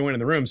the only other one in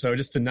the room. So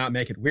just to not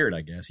make it weird,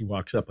 I guess, he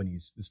walks up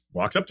and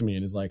walks up to me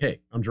and is like,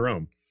 hey, I'm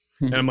Jerome.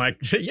 And I'm like,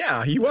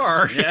 yeah, you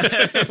are.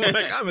 Yeah.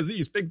 I'm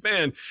Aziz, big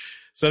fan.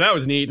 So that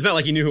was neat. It's not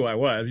like he knew who I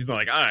was. He's not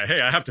like, hey,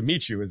 I have to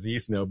meet you,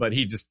 Aziz. No, but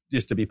he just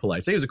to be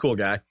polite. So he was a cool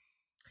guy.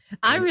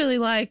 I really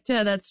liked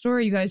that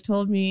story you guys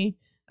told me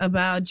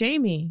about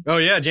Jamie. Oh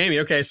yeah, Jamie.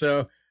 Okay,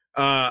 so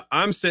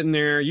I'm sitting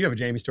there. You have a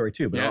Jamie story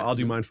too, but yeah. I'll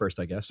do mine first,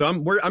 I guess. So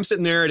I'm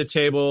sitting there at a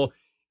table,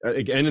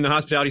 again in the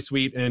hospitality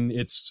suite, and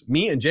it's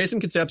me and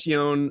Jason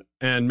Concepcion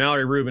and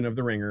Mallory Rubin of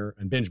The Ringer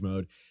and Binge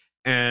Mode,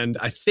 and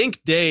I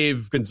think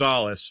Dave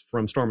Gonzalez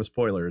from Storm of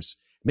Spoilers.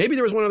 Maybe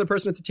there was one other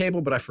person at the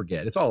table, but I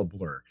forget. It's all a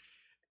blur.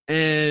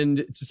 And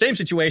it's the same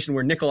situation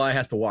where Nikolai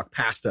has to walk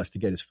past us to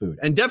get his food.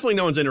 And definitely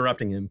no one's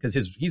interrupting him because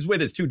he's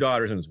with his 2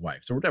 daughters and his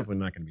wife. So we're definitely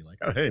not going to be like,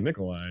 oh, hey,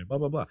 Nikolai, blah,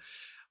 blah, blah.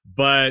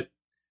 But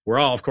we're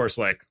all, of course,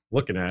 like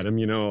looking at him,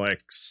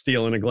 like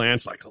stealing a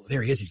glance, like, oh,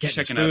 there he is. He's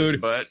getting checking his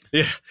food. Out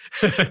his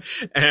butt. Yeah.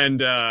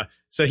 And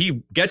so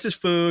he gets his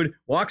food,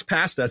 walks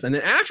past us. And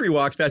then after he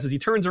walks past us, he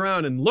turns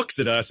around and looks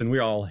at us. And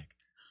we're all like,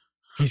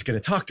 he's going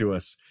to talk to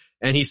us.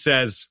 And he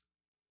says,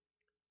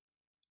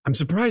 I'm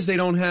surprised they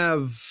don't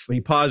have, when he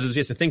pauses, he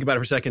has to think about it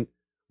for a second,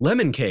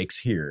 lemon cakes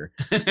here,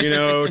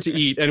 to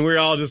eat. And we're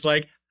all just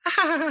like,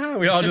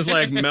 we all just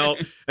like melt.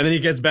 And then he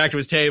gets back to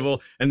his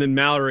table. And then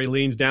Mallory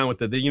leans down with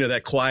the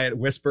that quiet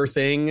whisper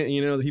thing,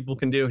 that people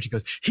can do. And she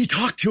goes, he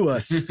talked to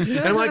us. And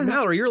I'm like,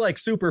 Mallory, you're like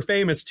super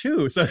famous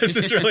too. So this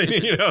is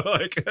really, so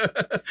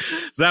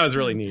that was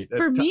really neat.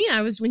 For me,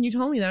 when you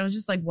told me that, I was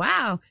just like,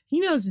 wow, he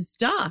knows his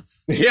stuff.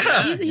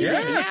 Yeah.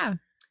 Yeah.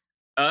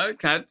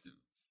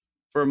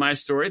 For my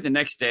story, the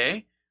next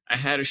day, I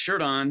had a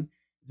shirt on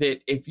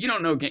that if you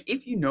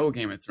know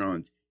Game of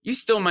Thrones, you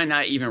still might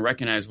not even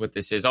recognize what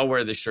this is. I'll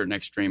wear this shirt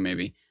next stream,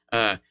 maybe.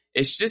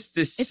 It's just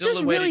this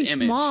silhouetted really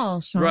image.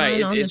 Small, Sean,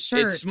 right? on the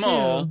shirt, it's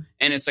small, too.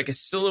 And it's like a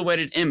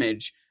silhouetted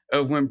image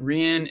of when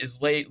Brienne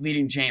is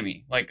leading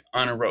Jaime, like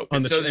on a rope.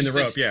 In the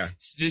rope, yeah.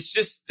 It's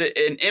just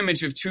an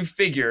image of 2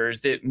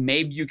 figures that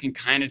maybe you can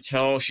kind of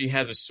tell she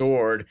has a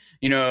sword,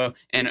 and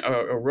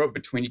a rope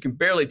between. You can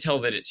barely tell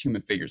that it's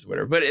human figures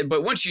or whatever.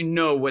 But once you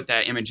know what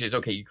that image is,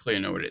 okay, you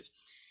clearly know what it is.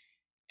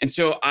 And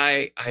so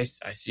I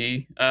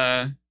see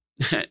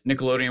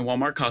Nickelodeon,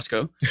 Walmart,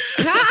 Costco,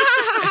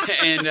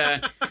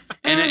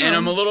 and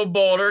I'm a little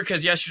bolder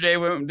because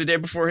the day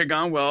before had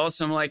gone well.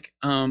 So I'm like,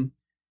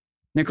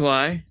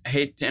 Nikolai, I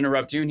hate to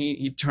interrupt you. And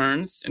he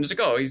turns and is like,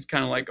 oh, he's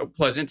kind of like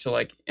pleasant to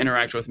like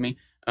interact with me.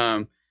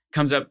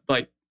 Comes up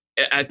like,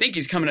 I think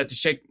he's coming up to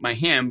shake my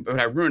hand, but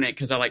I ruin it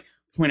because I like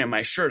point at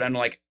my shirt. I'm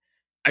like,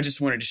 I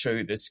just wanted to show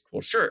you this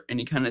cool shirt. And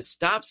he kind of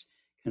stops,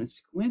 kind of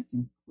squints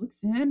and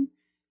looks in.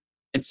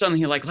 And suddenly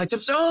he like lights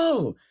up.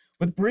 So,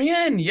 with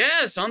Brienne,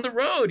 yes, on the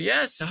road,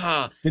 yes.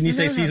 Didn't he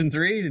say season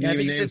 3? I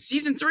think he said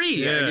season 3.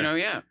 Yeah.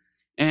 Yeah.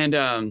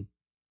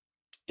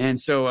 And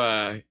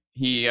so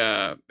he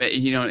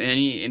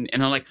and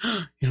I'm like,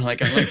 I'm like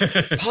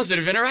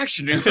positive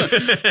interaction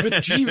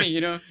with Jamie,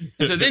 And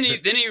so then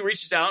he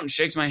reaches out and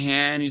shakes my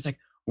hand. And he's like,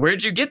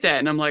 where'd you get that?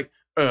 And I'm like,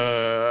 T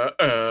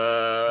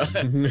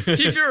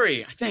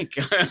Fury, I think.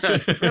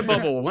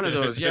 Redbubble, one of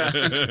those, yeah.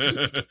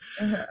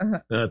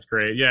 That's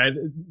great. Yeah,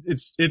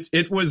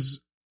 it was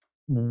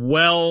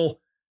well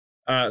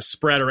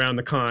spread around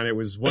the con. It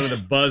was one of the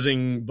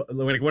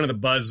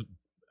buzz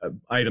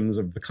items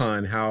of the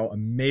con, how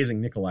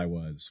amazing Nikolai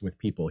was with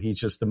people. He's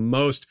just the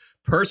most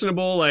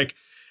personable. Like,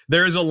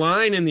 there's a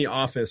line in The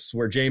Office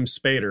where James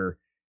Spader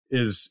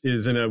is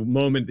in a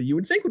moment that you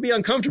would think would be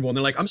uncomfortable. And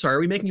they're like, I'm sorry, are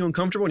we making you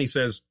uncomfortable? And he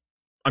says,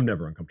 I'm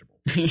never uncomfortable.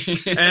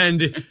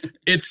 And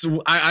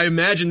I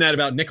imagine that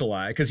about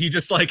Nikolai, because he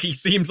just like, he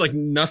seems like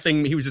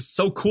nothing. He was just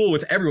so cool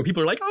with everyone.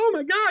 People are like, oh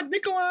my God,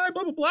 Nikolai,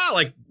 blah, blah, blah.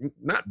 Like,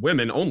 not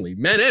women only,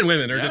 men and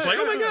women are just like,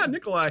 oh my God,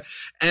 Nikolai.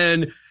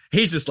 And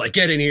he's just like,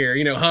 get in here,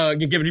 you know,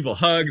 giving people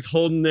hugs,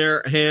 holding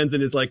their hands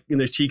in his like, in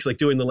his cheeks, like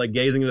doing the like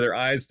gazing into their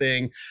eyes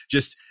thing.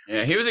 Just,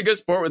 yeah, he was a good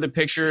sport with the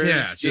pictures.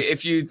 Yeah, just,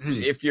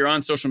 if you're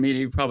on social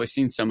media, you've probably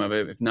seen some of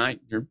it. If not,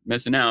 you're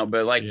missing out.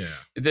 But like,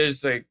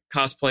 there's like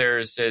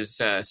cosplayers as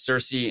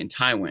Cersei and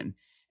Tywin,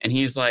 and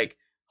he's like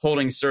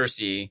holding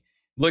Cersei,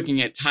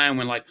 looking at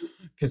Tywin, like,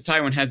 because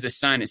Tywin has this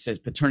sign that says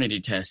paternity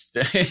test.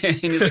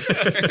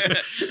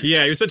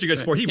 Yeah, he was such a good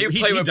sport. He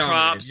played with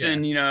props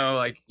and, you know,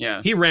 like,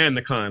 yeah. He ran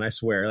the con, I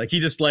swear. Like,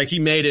 he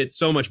made it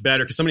so much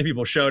better because so many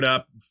people showed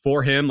up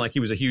for him. Like, he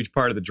was a huge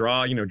part of the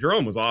draw. You know,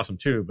 Jerome was awesome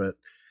too, but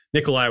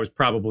Nikolai was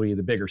probably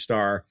the bigger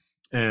star.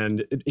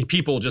 And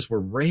people just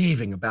were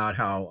raving about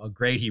how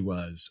great he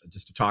was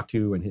just to talk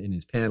to and in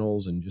his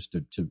panels and just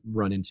to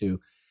run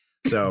into.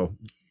 So...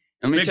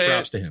 Let me big tell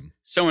props you, to him.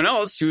 Someone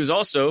else who's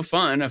also a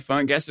fun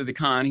guest at the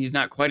con. He's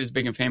not quite as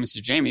big and famous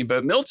as Jamie,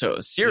 but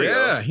Miltos, Sirio.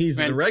 Yeah, he's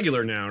the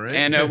regular now, right?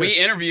 And we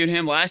interviewed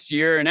him last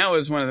year, and that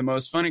was one of the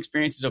most fun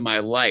experiences of my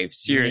life.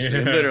 Seriously,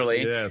 yes,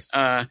 literally. Yes.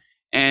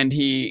 And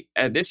he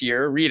this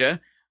year, Rita,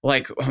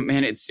 like, oh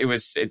man, it's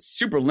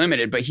super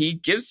limited, but he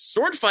gives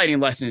sword fighting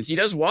lessons. He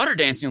does water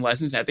dancing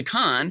lessons at the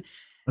con.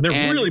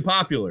 They're really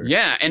popular.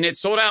 Yeah, and it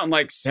sold out in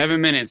like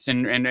 7 minutes,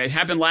 and it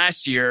happened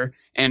last year.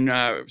 And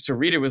so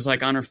Rita was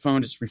like on her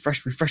phone, just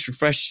refresh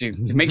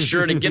to make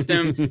sure to get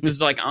them. This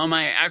is like on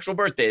my actual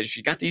birthday.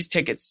 She got these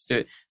tickets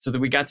so that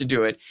we got to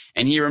do it.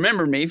 And he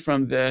remembered me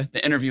from the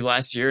interview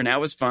last year, and that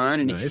was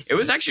fun. And it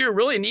was actually a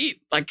really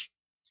neat, like,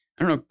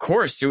 I don't know,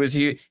 course. It was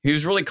he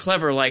was really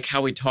clever, like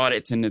how he taught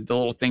it and the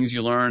little things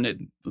you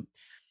learned.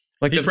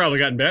 Like he's probably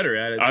gotten better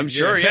at it. I'm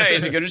sure, yeah.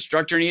 He's a good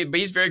instructor, but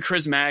he's very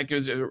charismatic. It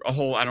was a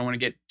whole. I don't want to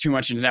get too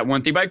much into that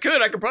one thing, but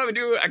I could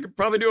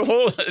probably do a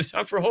whole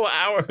talk for a whole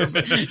hour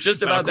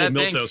just about that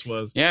thing. Miltos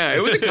was. Yeah,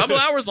 it was a couple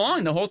hours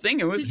long. The whole thing.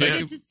 It was. Did you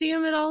get to see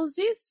him at all,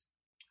 Aziz?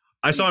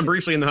 I saw him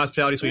briefly in the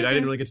hospitality suite. Okay. I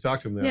didn't really get to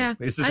talk to him though. Yeah,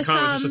 It's just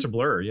such a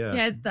blur. Yeah.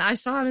 Yeah, I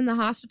saw him in the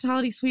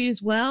hospitality suite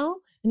as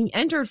well, and he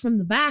entered from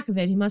the back of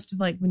it. He must have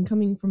like been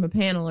coming from a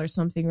panel or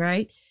something,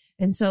 right?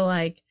 And so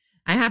like.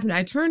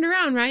 I turned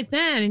around right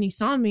then and he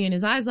saw me and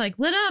his eyes like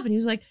lit up and he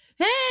was like,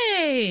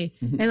 hey,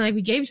 and like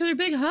we gave each other a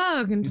big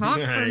hug and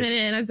talked for a minute.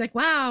 And I was like,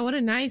 wow, what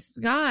a nice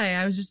guy.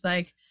 I was just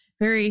like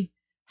very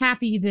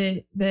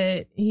happy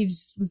that he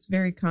just was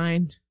very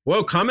kind.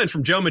 Whoa, comment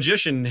from Joe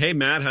Magician. Hey,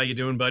 Matt, how you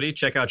doing, buddy?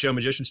 Check out Joe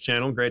Magician's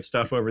channel. Great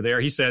stuff over there.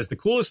 He says, the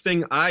coolest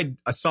thing I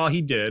saw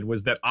he did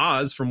was that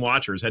Oz from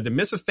Watchers had to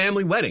miss a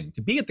family wedding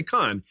to be at the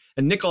con,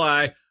 and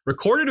Nikolai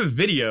recorded a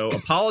video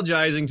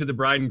apologizing to the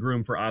bride and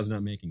groom for Oz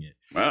not making it.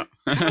 Wow.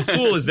 How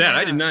cool is that?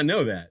 Yeah. I did not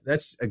know that.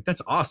 That's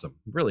awesome.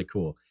 Really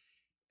cool.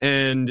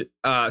 And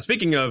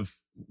speaking of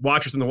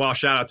Watchers in the Wall,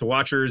 shout out to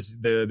Watchers.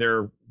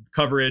 Their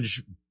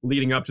coverage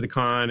leading up to the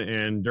con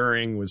and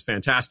during was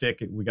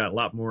fantastic. We got a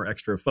lot more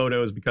extra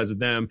photos because of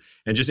them,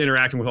 and just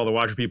interacting with all the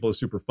Watcher people is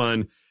super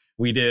fun.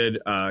 We did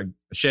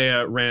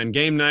Shea ran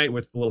game night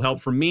with a little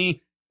help from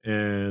me,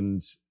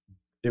 and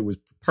it was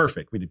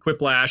perfect. We did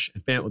Quiplash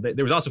and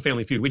there was also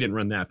Family Feud. We didn't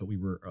run that, but we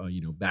were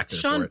back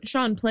there for it.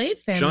 Sean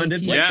played Family Sean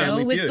did Feud, play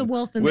Family with Feud. the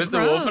Wolf and the Crows. With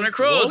the Wolf and the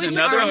Crows. Which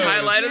Another are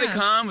highlight of the yes.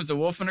 con was the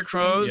Wolf and the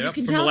Crows. Yep. You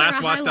can From tell the Last they're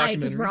a Watch highlight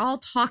because documentary. we're all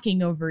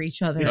talking over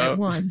each other at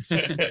once.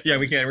 Yeah,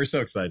 we can. We're so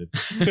excited.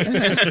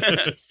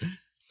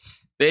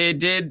 They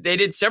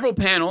did several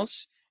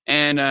panels,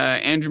 and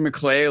Andrew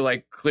McClay,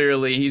 like,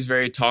 clearly he's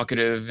very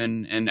talkative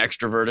and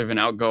extroverted and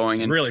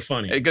outgoing and Really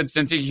funny. a good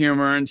sense of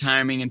humor and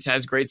timing and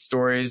has great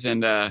stories.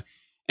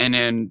 And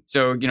then,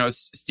 so,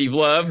 Steve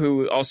Love,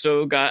 who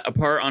also got a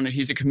part on it,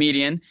 he's a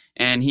comedian,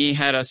 and he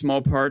had a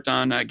small part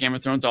on Game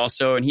of Thrones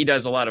also, and he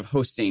does a lot of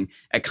hosting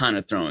at Con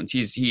of Thrones.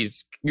 He's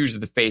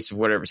usually the face of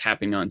whatever's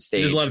happening on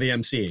stage. There's a lot of the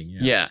emceeing.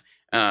 Yeah.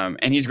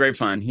 And he's great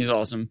fun. He's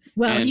awesome.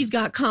 Well, And- he's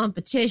got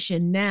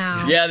competition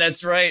now. Yeah,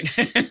 that's right.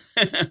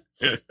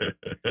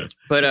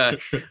 But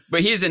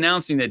he's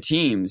announcing the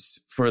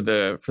teams for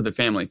the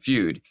Family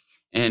Feud,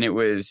 and it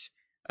was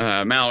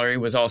Mallory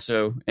was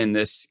also in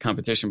this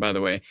competition, by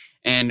the way.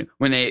 And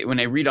when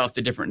they read off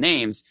the different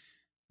names,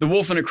 the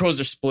Wolf and the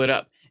Crows are split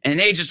up. And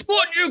they just,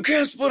 what? You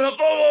can't split up.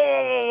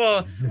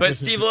 Oh. But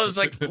Steve Love's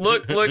like,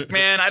 look,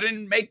 man, I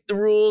didn't make the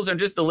rules. I'm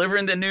just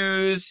delivering the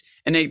news.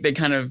 And they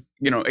kind of,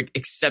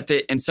 accept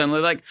it. And suddenly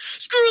like,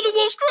 screw the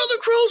Wolf, screw the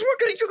Crows.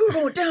 You're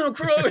going down,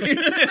 Crow.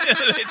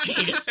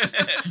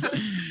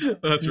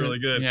 That's really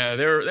good. Yeah,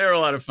 they were a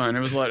lot of fun. It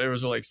was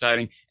really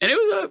exciting. And it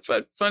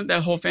was fun.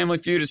 That whole Family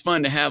Feud is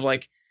fun to have,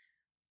 like,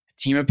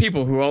 team of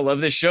people who all love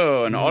this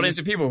show, an audience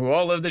of people who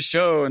all love the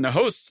show, and the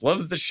host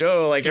loves the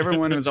show. Like,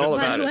 everyone was all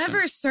about But it.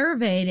 whoever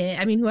surveyed it,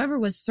 whoever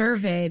was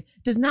surveyed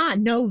does not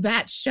know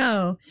that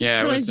show. Yeah, it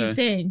Sometimes was, you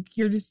think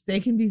they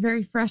can be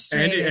very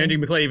frustrating. Andy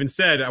McClay even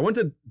said, I want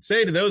to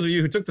say to those of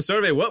you who took the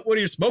survey, what are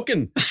you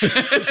smoking?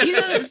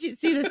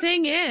 See, the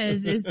thing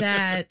is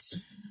that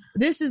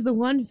this is the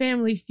One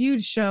Family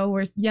Feud show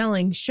where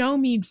yelling "Show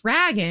me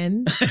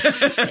dragon"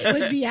 it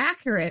would be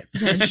accurate.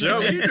 Show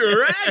me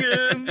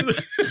dragon.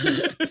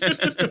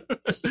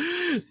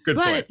 Good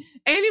But point.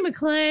 Andy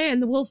McClay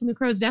and The Wolf and the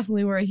Crows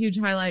definitely were a huge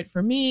highlight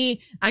for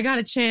me. I got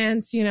a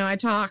chance, I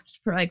talked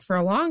for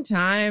a long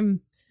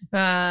time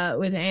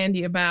with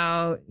Andy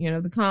about,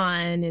 the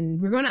con,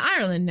 and we're going to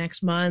Ireland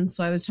next month.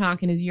 So I was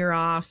talking his ear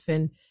off,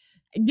 and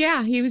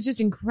yeah, he was just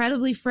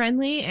incredibly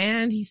friendly,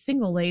 and he's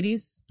single,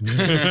 ladies.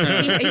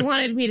 he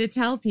wanted me to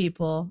tell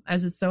people,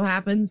 as it so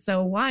happens.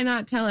 So why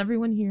not tell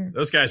everyone here?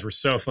 Those guys were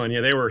so fun.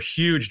 Yeah, they were a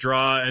huge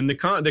draw, and the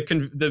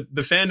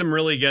fandom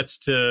really gets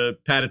to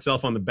pat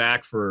itself on the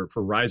back for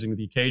rising to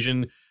the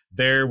occasion.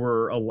 There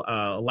were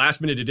a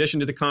last minute addition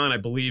to the con, I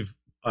believe.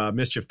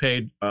 Mischief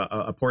paid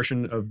a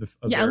portion of the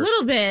a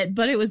little bit,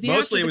 but it was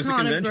Mostly it was the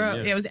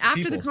convention, It was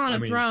after the Con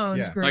of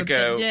Thrones group like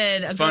that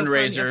did a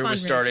fundraiser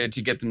was started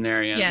to get them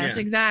there. Yeah. Yes,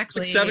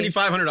 exactly. It's like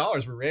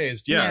 $7,500 were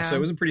raised. Yeah, so it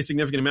was a pretty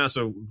significant amount.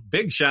 So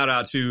big shout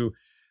out to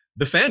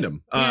the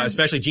fandom,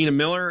 especially Gina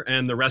Miller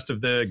and the rest of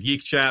the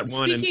Geek Chat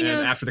one, and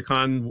after the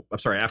con. I'm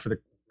sorry, after the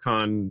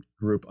con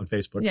group on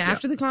Facebook. Yeah,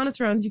 after the Con of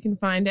Thrones, you can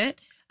find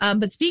it.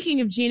 But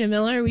speaking of Gina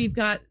Miller, we've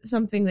got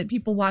something that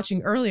people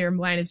watching earlier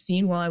might have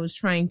seen while I was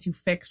trying to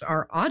fix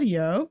our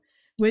audio,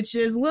 which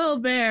is Lil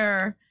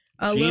Bear.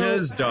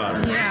 Gina's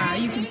daughter. Yeah,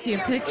 you can see a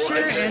picture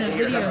and a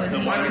video as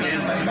he's talking to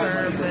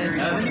her.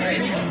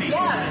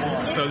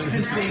 So this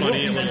is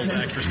funny, a little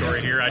extra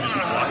story here. I just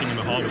was walking in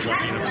the hall, was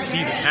lucky enough to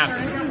see this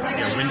happen.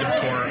 Wyndham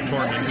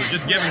Tormund, who had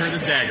just given her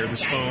this dagger,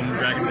 this foam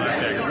dragon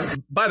glass dagger.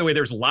 By the way,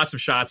 there's lots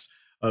of shots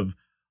of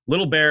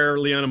Little Bear,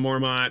 Lyanna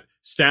Mormont,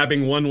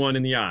 stabbing 1-1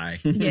 in the eye.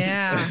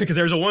 Yeah. Because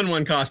there's a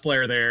 1-1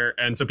 cosplayer there,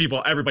 and so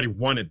everybody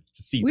wanted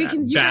to see that.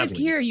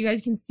 You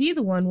guys can see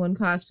the 1-1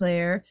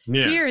 cosplayer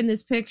here in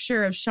this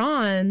picture of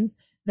Sean's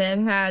that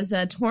has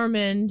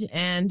Tormund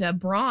and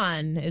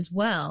Bronn as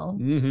well.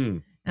 Mm-hmm.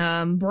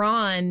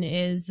 Bronn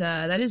is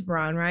that is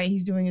Bronn, right?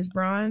 He's doing his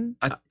Bronn.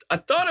 I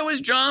thought it was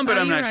John, but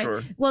I'm not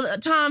sure. Well,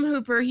 Tom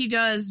Hooper, he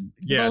does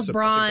both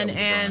Bronn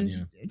and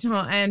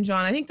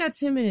John. I think that's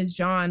him and his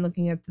John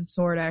looking at the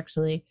sword.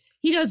 Actually,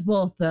 he does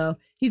both though.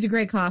 He's a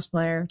great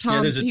cosplayer.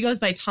 He goes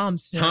by Tom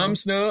Snow. Tom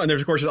Snow, and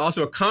there's of course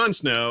also a Con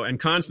Snow, and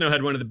Con Snow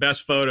had one of the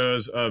best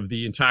photos of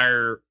the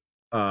entire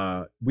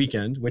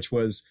weekend, which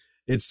was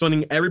it's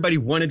something everybody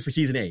wanted for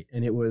season 8,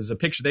 and it was a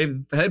picture. They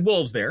had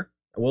wolves there.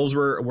 Wolves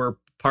were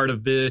part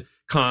of the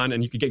con,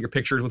 and you could get your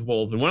pictures with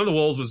wolves. And one of the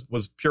wolves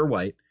was pure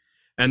white.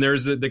 And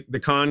there's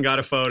the con got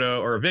a photo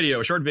or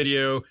a short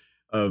video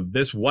of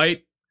this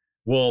white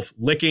wolf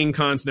licking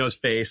Con Snow's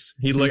face.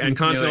 And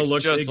Con Snow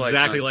looks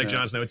exactly like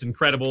Jon Snow. It's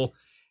incredible.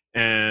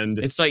 And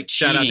it's like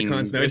shout cheating, out to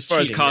Con Snow. as far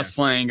as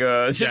cosplaying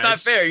goes. It's not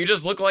fair. You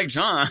just look like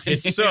John.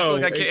 It's you so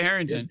look like Kit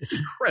Harington. It's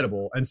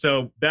incredible. And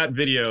so that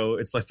video,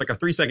 it's like a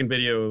 3-second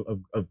video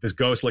of this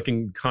ghost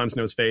licking Con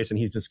Snow's face, and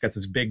he's just got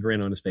this big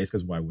grin on his face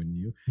because why wouldn't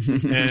you?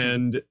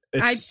 And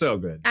it's so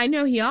good. I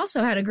know he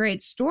also had a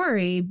great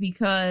story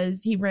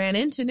because he ran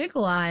into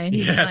Nikolai and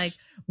he was like,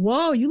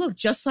 "Whoa, you look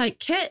just like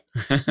Kit,"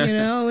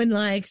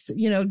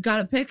 and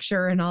got a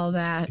picture and all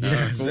that.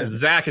 Yeah. Cool.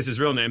 Zach is his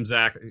real name,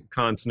 Zach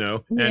Con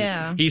Snow.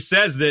 And he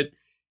says that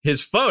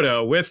his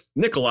photo with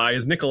Nikolai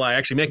is Nikolai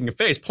actually making a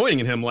face pointing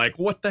at him like,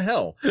 what the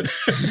hell?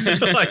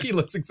 Like he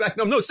looks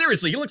exactly, no,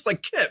 seriously, he looks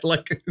like Kit.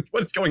 Like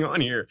what's going on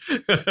here?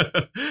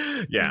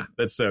 Yeah,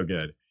 that's so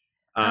good.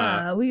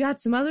 We got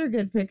some other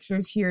good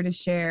pictures here to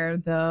share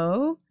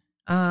though.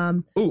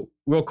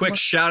 Real quick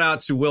shout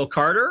out to Will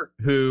Carter,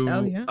 who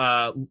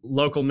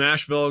local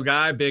Nashville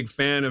guy, big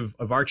fan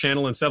of our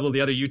channel and several of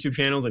the other YouTube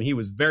channels. And he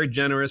was very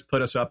generous,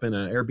 put us up in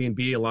an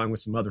Airbnb along with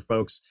some other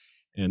folks.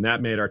 And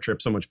that made our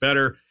trip so much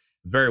better.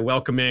 Very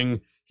welcoming.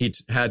 He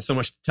had so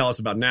much to tell us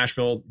about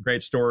Nashville,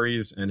 great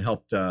stories, and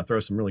helped throw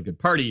some really good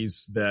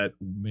parties that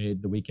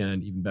made the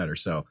weekend even better.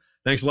 So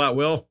thanks a lot,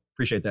 Will.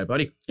 Appreciate that,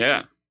 buddy.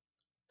 Yeah.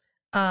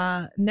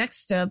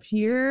 Next up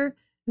here,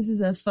 this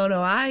is a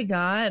photo I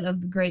got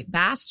of the Great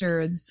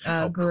Bastards group.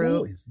 How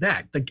cool is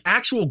that? The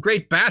actual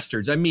Great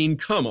Bastards. I mean,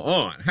 come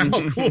on. How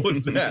cool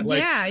is that?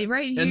 Right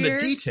here. And the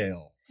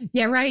detail.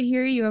 Yeah, right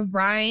here you have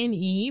Brian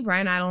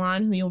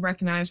Eidolon, who you'll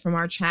recognize from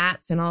our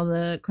chats and all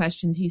the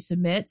questions he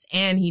submits.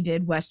 And he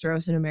did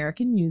Westeros, an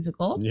American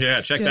musical.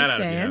 Yeah, check that out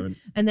if you haven't.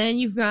 And then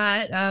you've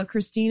got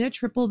Christina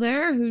Triple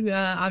there, who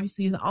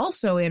obviously is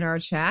also in our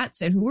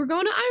chats and who we're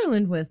going to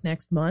Ireland with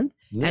next month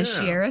as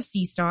Shiera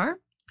Seastar.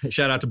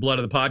 Shout out to Blood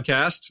of the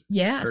Podcast.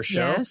 Yes, her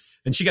show.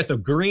 yes. And she got the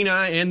green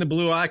eye and the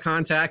blue eye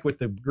contact with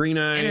the green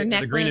eye, and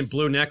the green and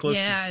blue necklace.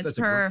 Yeah, that's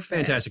perfect. A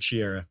fantastic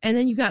Shiera. And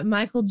then you got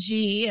Michael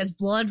G as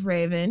Blood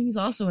Raven. He's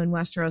also in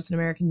Westeros, an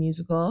American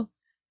musical.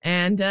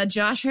 And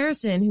Josh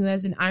Harrison, who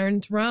has an Iron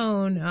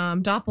Throne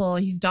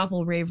he's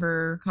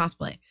Doppelraver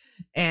cosplay.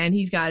 And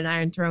he's got an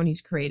Iron Throne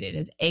he's created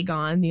as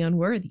Aegon the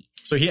Unworthy.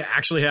 So he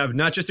actually have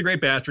not just the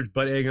Great Bastards,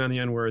 but Aegon the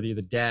Unworthy,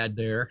 the dad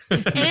there.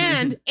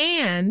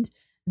 and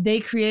they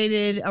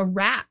created a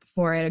rap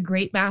for it, a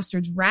Great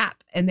Bastards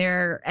rap, and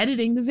they're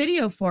editing the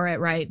video for it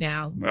right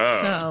now. Oh.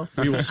 So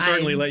We will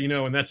certainly let you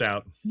know when that's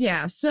out.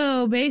 yeah,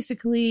 so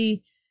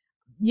basically,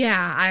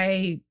 yeah,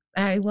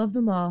 I love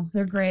them all.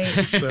 They're great.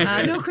 So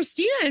No,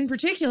 Christina in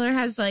particular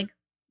has like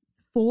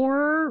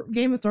 4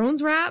 Game of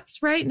Thrones raps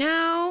right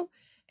now,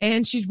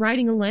 and she's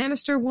writing a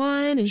Lannister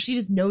one, and she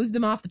just knows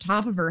them off the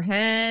top of her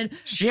head.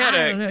 She had I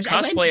a don't know.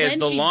 cosplay When as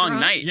the she's Long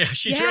drunk- Night. yeah,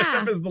 she Yeah. dressed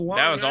up as the Long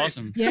That was Night.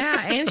 awesome.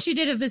 Yeah, and she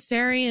did a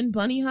Viserion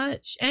bunny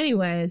hutch.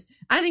 Anyways,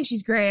 I think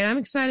she's great. I'm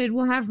excited.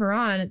 We'll have her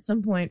on at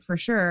some point for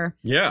sure.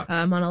 Yeah.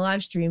 On a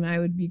live stream, I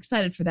would be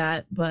excited for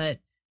that. But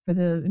for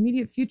the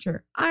immediate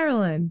future,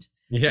 Ireland.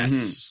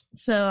 Yes.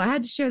 So I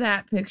had to share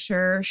that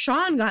picture.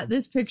 Sean got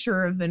this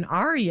picture of an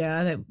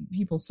Arya that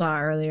people saw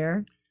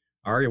earlier.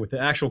 Arya with the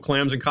actual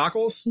clams and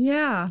cockles.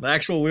 Yeah. The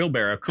actual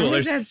wheelbarrow. Cool. I think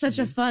There's, that's such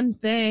a fun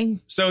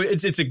thing. so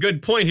it's a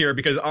good point here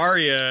because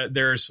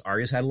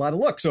Arya's had a lot of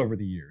looks over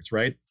the years,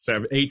 right?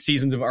 So 8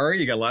 seasons of Arya,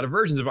 you got a lot of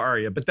versions of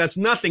Arya, but that's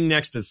nothing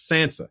next to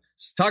Sansa.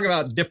 Let's talk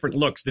about different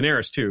looks,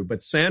 Daenerys too, but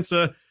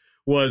Sansa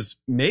was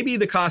maybe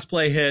the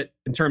cosplay hit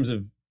in terms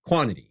of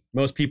quantity.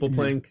 Most people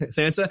playing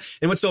Sansa.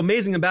 And what's so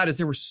amazing about it is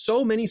there were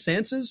so many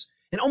Sansas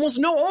and almost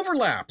no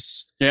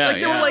overlaps. Yeah, Like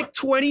there yeah. were like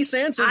 20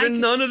 Sansas I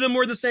and none of them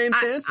were the same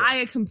Sansa.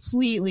 I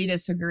completely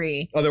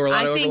disagree. Oh, there were a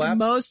lot I of think overlaps?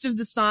 most of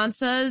the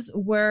Sansas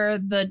were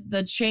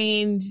the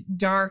chained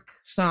dark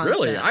Sansa.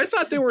 Really? I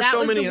thought there were that so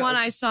was many. the one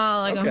I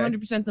saw like Okay.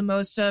 100% the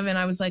most of, and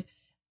I was like,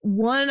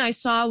 one I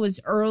saw was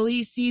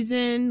early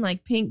season,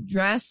 like pink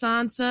dress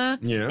Sansa,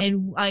 Yeah.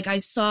 and like I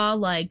saw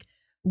like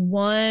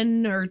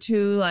 1 or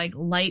 2 like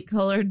light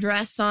colored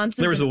dress Sansas.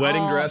 There was a and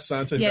wedding all- dress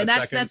Sansa. Yeah,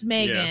 that that's second.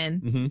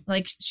 Megan. Yeah. Mhm.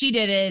 Like she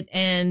did it,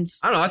 and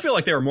I don't know. I feel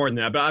like they were more than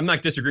that, but I'm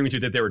not disagreeing with you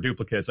that they were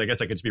duplicates. I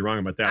guess I could just be wrong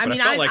about that. I But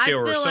mean, I felt like there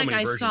were feel so like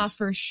many I versions. saw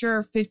for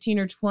sure 15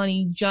 or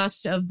 20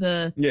 just of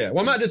the. Yeah, well,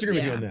 I'm not disagreeing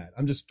with you Yeah.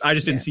 on that. I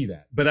just didn't Yes. see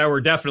that. But there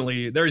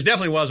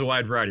definitely was a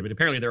wide variety, but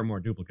apparently there were more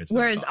duplicates. than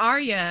I Whereas thought.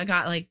 Arya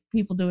got like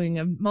people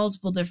doing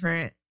multiple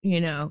different,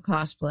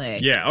 cosplay.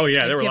 Yeah, oh yeah,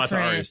 like there were lots of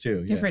different- Aryas too.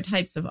 Yeah. Different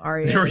types of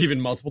Aryas. There were even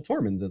multiple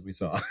Torments, as we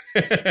saw.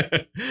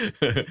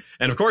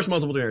 And of course,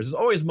 multiple Daenerys. There's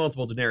always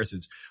multiple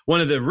Daenerys. One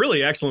of the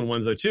really excellent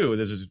ones, though, too,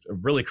 this is a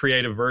really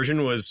creative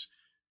version, was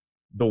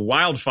the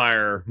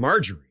Wildfire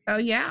Marjorie. Oh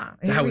yeah,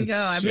 That here we was go.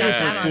 I've super got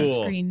that on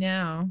cool. screen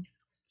now.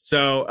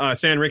 So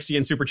San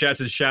Rixian Super Chat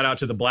says, shout out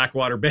to the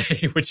Blackwater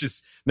Bay, which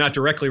is not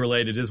directly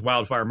related. It is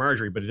Wildfire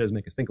Marjorie, but it does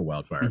make us think of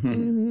wildfire.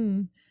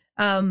 Mhm.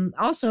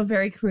 Also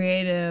very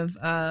creative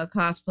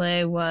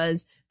cosplay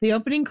was the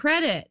opening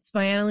credits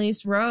by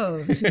Annalise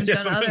Rose, who's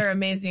Yes, done other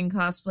amazing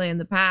cosplay in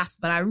the past,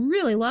 but I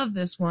really love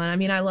this one. I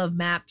mean, I love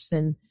maps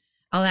and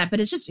all that, but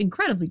it's just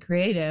incredibly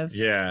creative.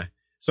 Yeah.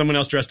 Someone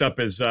else dressed up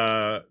as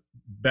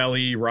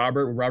Belly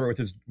Robert with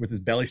his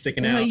belly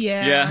sticking out.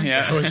 Yeah,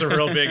 yeah. That was a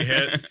real big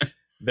hit.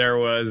 There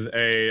was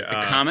a The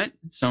Comet.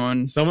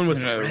 Someone with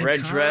in a the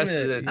red dress.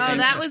 Comet. Oh,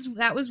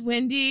 that was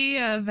Wendy Wendy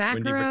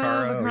Vaccaro.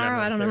 Vaccaro. Yeah,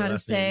 I don't know how to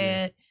last say name,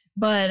 yeah. it.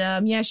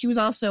 But yeah, she was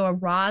also a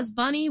Roz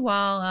bunny,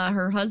 while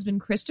her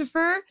husband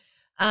Christopher,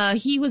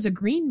 he was a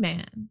green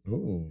man.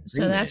 Ooh,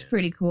 So Green that's Man.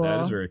 pretty cool. That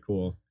is very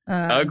cool.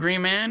 A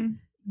Green Man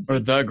or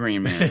the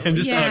Green Man?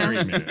 Just Yeah, a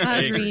Green Man. I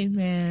a agree. green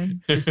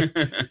man.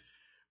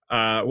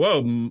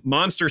 Whoa,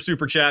 monster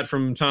super chat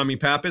from Tommy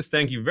Pappas.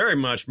 Thank you very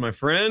much, my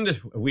friend.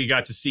 We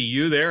got to see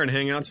you there and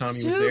hang out.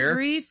 Tommy was So there.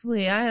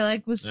 briefly,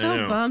 I was I so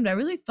know. bummed. I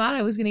really thought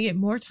I was going to get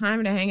more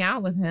time to hang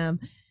out with him,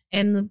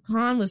 and the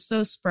con was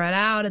so spread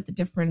out at the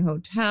different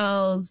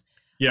hotels.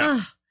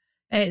 Yeah.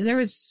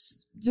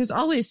 There's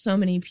always so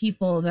many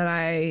people that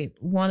I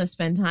want to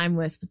spend time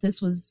with, but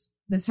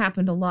this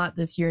happened a lot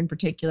this year in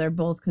particular,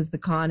 both because the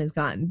con has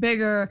gotten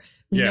bigger,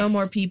 we know Yes.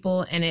 more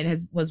people, and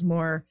it was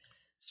more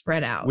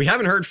spread out. We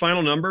haven't heard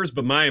final numbers,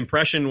 but my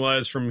impression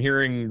was from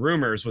hearing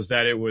rumors was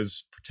that it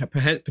was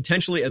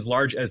potentially as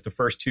large as the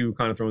first 2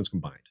 Con of Thrones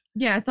combined.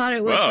 Yeah, I thought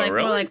it was Whoa, more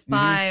really? like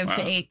 5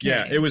 to Wow. 8K.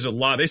 Yeah, it was a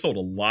lot. They sold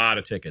a lot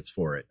of tickets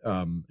for it,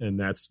 and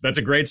that's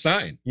a great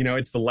sign.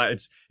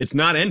 It's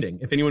not ending.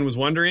 If anyone was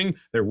wondering,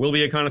 there will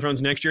be a Con of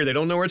Thrones next year. They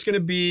don't know where it's going to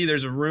be.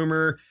 There's a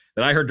rumor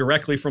that I heard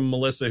directly from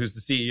Melissa, who's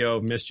the CEO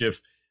of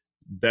Mischief,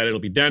 that it'll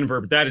be Denver,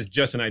 but that is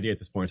just an idea at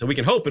this point. So we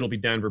can hope it'll be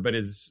Denver, but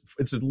it's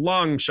a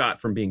long shot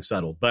from being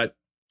settled. But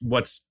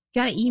what's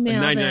Gotta email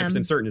 99%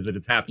 them. certain is that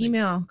it's happening.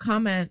 Email,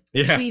 comment,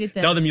 Yeah, tweet at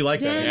them. tell them you like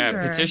that. Yeah,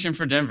 Denver. petition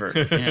for Denver.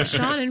 Yeah.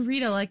 Sean and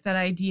Rita like that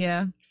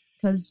idea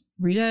because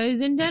Rita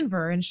is in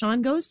Denver and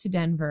Sean goes to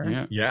Denver.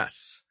 Yeah.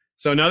 Yes.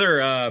 So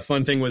another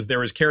fun thing was there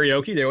was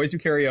karaoke. They always do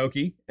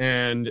karaoke,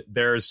 and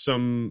there's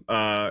some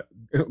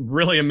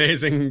really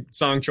amazing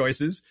song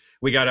choices.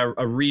 We got a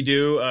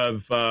redo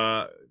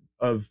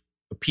of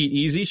Pete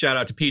Easy. Shout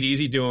out to Pete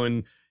Easy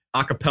doing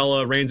a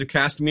cappella Reigns of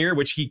Castamere,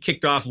 which he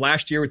kicked off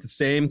last year with the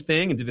same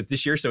thing and did it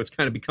this year. So it's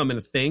kind of becoming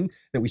a thing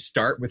that we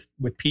start with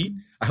Pete.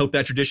 I hope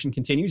that tradition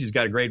continues. He's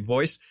got a great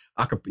voice.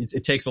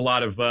 It takes a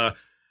lot of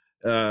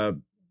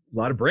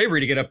lot of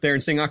bravery to get up there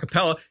and sing a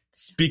cappella.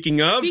 Speaking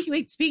of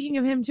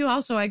him too,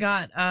 also I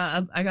got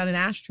an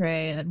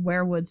ashtray, a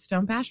Werewood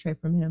stump ashtray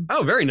from him.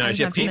 Oh, very nice.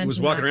 Yeah, have to Pete was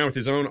mention walking that. around with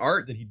his own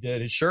art that he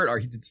did, his shirt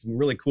art. He did some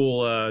really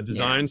cool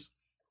designs.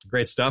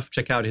 Great stuff.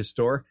 Check out his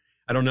store.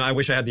 I don't know. I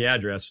wish I had the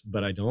address,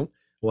 but I don't.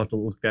 We'll have to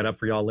look that up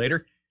for y'all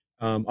later.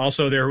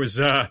 Also, there was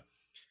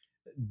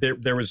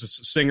there was a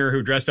singer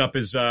who dressed up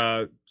as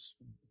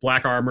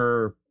Black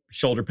Armor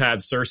shoulder pad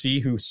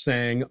Cersei, who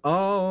sang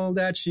 "All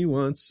That She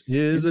Wants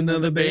Is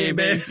Another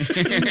Baby,"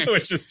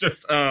 which is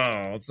just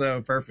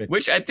so perfect.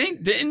 Which I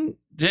think didn't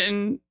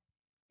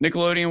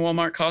Nickelodeon,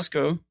 Walmart,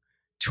 Costco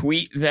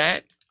tweet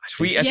that?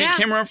 I think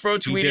Kim Renfro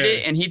tweeted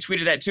it, and he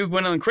tweeted that too,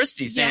 Gwendolyn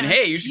Christie, saying, Yes,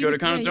 "Hey, you should go to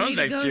Con of Thrones you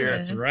need to next go year." to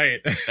That's this. right.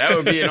 That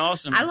would be an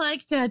awesome. I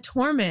liked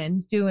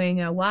Tormund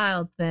doing a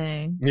wild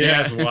thing.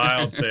 Yes,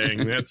 Wild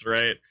Thing. That's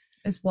right.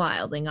 It's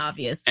wilding,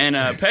 obviously. And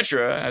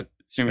Petra, I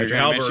assume you're Petra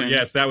going to Halber, mention.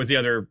 yes, that was the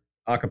other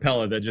a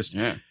cappella that just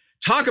Yeah.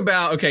 talk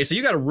about. Okay, so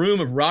you got a room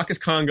of raucous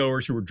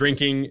Congoers who were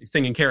drinking,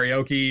 singing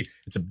karaoke.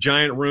 It's a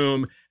giant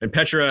room, and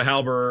Petra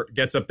Halber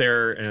gets up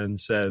there and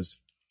says,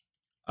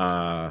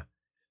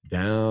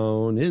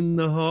 "Down in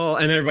the hall,"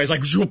 and everybody's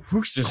like, "Zoop,"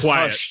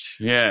 quiet. Hushed.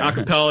 Yeah. A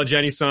cappella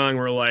Jenny song.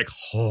 We're like,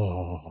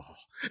 "Oh,"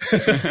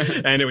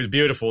 and it was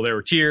beautiful. There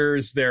were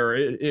tears.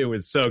 It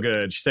was so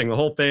good. She sang the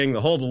whole thing, the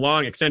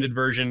long extended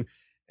version.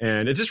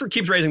 And it just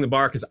keeps raising the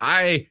bar because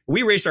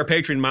we raced our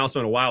Patreon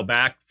milestone a while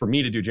back for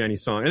me to do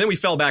Jenny's song, and then we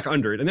fell back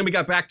under it, and then we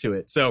got back to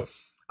it. So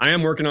I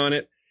am working on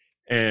it,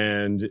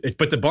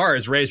 but the bar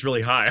is raised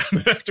really high. I'm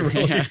gonna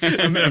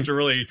have to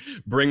really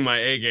bring my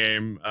A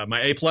game,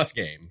 my A+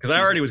 game, because I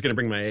already was gonna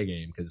bring my A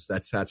game because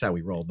that's how we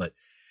roll. But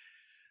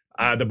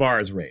the bar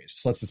is raised.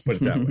 So let's just put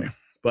it that way.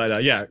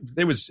 But yeah,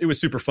 it was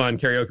super fun.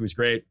 Karaoke was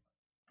great.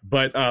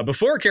 But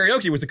before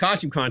karaoke was the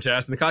costume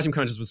contest, and the costume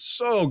contest was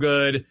so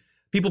good.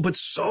 People put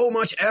so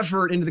much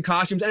effort into the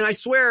costumes. And I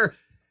swear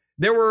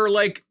there were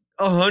like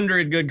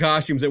 100 good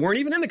costumes that weren't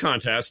even in the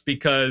contest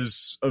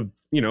because of,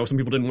 some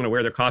people didn't want to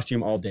wear their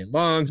costume all day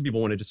long. Some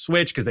people wanted to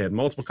switch because they had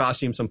multiple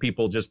costumes. Some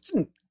people just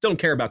don't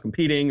care about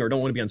competing or don't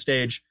want to be on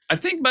stage. I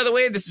think, by the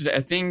way, this is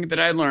a thing that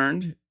I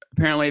learned.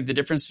 Apparently, the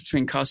difference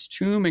between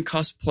costume and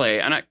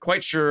cosplay. I'm not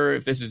quite sure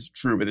if this is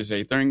true, but this is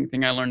a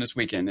thing I learned this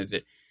weekend, is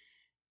that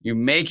you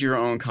make your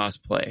own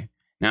cosplay.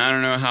 Now, I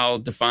don't know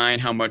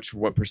how much,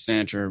 what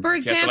percent, or For you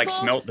example, have to like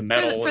smelt the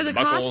metal for the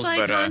buckles, cosplay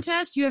but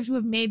contest, you have to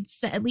have made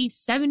at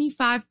least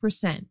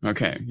 75%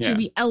 okay, yeah. to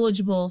be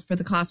eligible for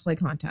the cosplay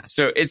contest.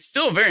 So it's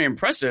still very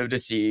impressive to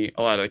see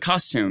a lot of the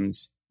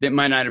costumes that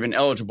might not have been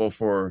eligible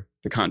for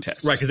the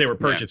contest. Right, because they were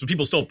purchased. But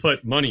people still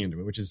put money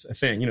into it, which is a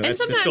thing. And that's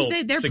sometimes still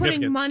they're significant.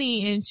 putting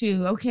money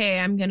into, okay,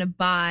 I'm going to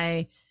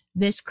buy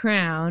this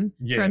crown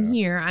from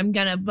here. I'm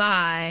going to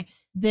buy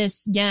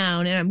this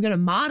gown and I'm going to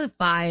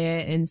modify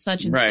it in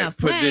such and stuff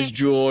Put way. this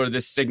jewel or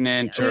this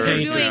signet So or they're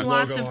paint doing the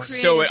lots logo of on it.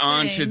 creative sew it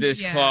onto things,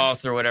 this yes.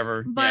 cloth or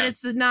whatever. But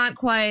it's not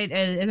quite.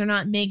 They're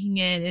not making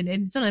it,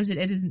 and sometimes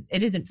it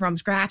isn't from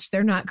scratch.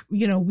 They're not,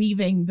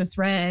 weaving the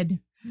thread.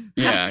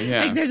 yeah.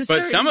 Like, there's a but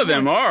certain some of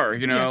them point- are,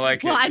 Yeah.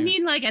 like. Well, I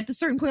mean, like at the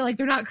certain point, like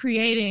they're not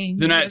creating.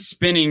 they're not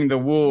spinning the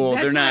wool.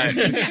 That's They're what I not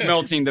mean.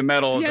 smelting the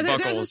metal of Yeah, the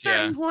there's a buckles.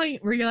 certain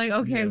point where you're like,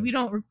 okay, Yeah. we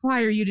don't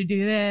require you to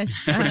do this.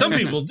 But some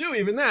people do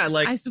even that.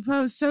 Like I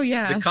suppose so.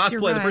 Yeah, the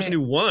cosplay, the person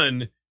who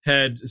won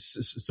had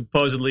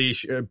supposedly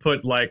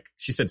put, like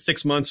she said,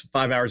 6 months,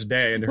 5 hours a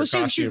day into her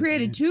she costume.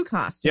 created two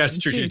costumes. Yeah, it's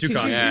true, she did two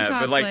costumes. Yeah,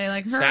 but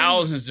like her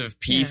thousands of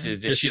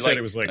pieces Yeah, that she she said like,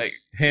 it was like like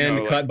hand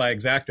you know, cut by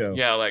X-Acto.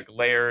 Yeah, like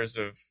layers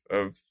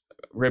of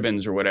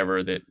ribbons or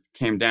whatever that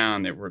came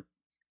down that were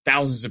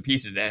thousands of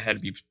pieces that had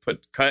to be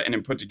cut and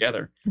then put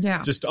together.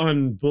 Yeah. Just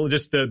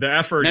the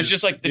effort. And it's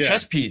just like the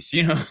chess piece,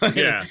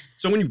 Yeah.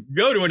 So when you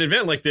go to an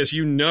event like this,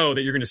 you know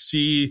that you're going to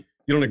see,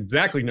 you don't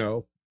exactly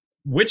know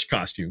which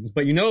costumes,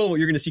 but you know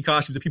you're going to see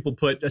costumes that people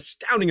put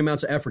astounding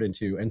amounts of effort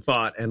into and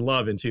thought and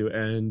love into.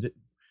 And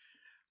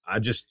I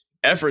just,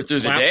 effort through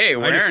the day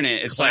wearing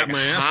it. It's clap like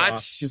my ass hot.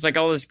 off. It's like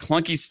all this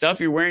clunky stuff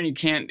you're wearing.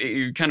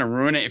 You kind of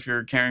ruin it if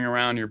you're carrying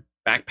around your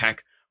backpack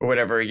or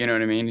whatever. You know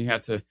what I mean? You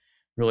have to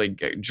really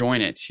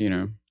join it,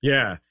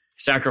 yeah.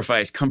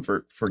 Sacrifice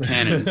comfort for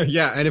canon.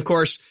 Yeah. And of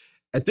course,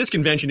 at this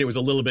convention, it was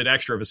a little bit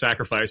extra of a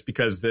sacrifice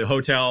because the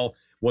hotel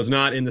was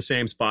not in the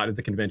same spot as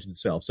the convention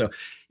itself. So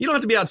you don't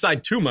have to be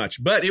outside too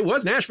much, but it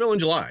was Nashville in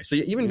July. So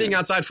even being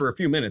outside for a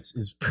few minutes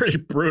is pretty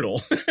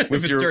brutal if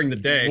it's during the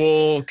day.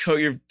 Wool coat,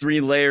 your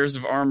 3 layers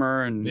of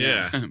armor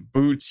and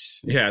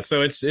boots. Yeah.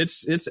 So it's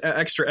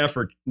extra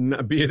effort.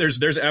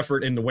 There's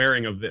effort in the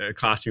wearing of the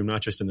costume,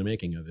 not just in the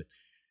making of it.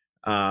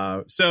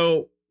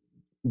 So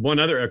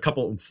a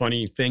couple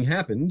funny thing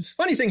happened.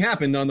 Funny thing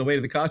happened on the way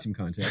to the costume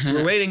contest.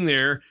 We're waiting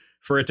there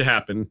for it to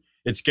happen.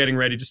 It's getting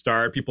ready to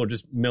start. People are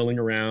just milling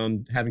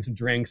around, having some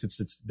drinks.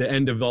 It's the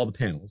end of all the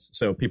panels.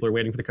 So people are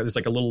waiting for there's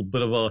like a little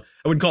bit of I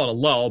wouldn't call it a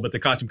lull, but the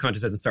costume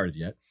contest hasn't started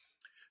yet.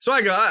 So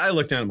I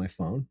look down at my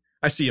phone.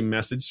 I see a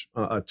message,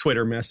 a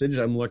Twitter message.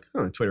 I'm like,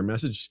 Twitter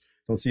message.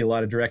 Don't see a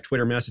lot of direct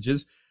Twitter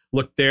messages.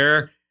 Look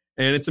there.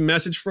 And it's a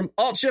message from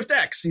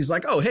Alt-Shift-X. He's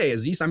like, oh, hey,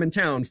 Aziz, I'm in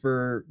town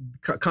for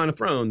Con of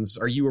Thrones.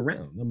 Are you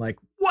around? I'm like,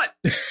 what?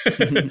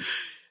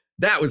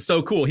 That was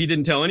so cool. He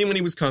didn't tell anyone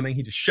he was coming.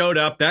 He just showed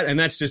up.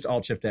 That's just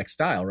Alt-Shift-X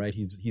style, right?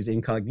 He's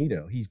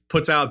incognito. He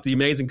puts out the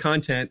amazing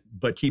content,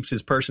 but keeps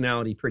his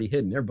personality pretty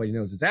hidden. Everybody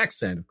knows his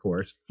accent, of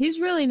course. He's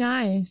really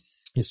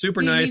nice. He's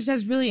super nice. He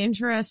has really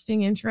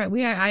interesting.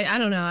 I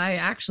don't know. I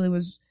actually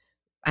was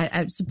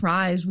I'm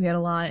surprised. We had a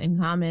lot in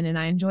common, and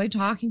I enjoyed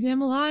talking to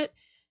him a lot.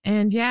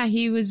 And yeah,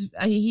 he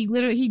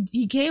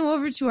came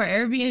over to our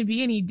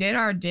Airbnb and he did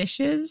our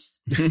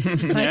dishes.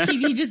 Like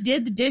he just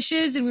did the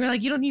dishes, and we were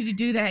like, you don't need to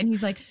do that. And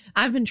he's like,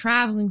 I've been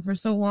traveling for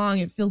so long,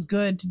 it feels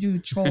good to do a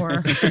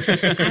chore.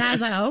 And I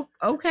was like, oh,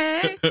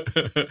 okay.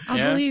 I'll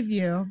believe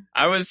you.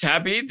 I was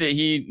happy that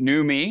he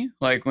knew me.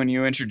 Like when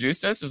you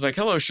introduced us, it's like,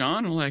 hello,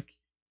 Sean. I'm like,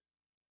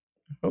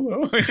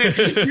 hello.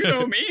 You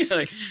know me?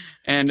 Like,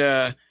 and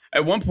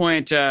at one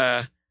point,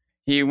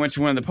 he went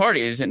to one of the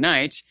parties at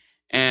night.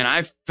 And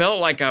I felt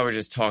like I was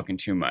just talking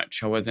too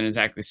much. I wasn't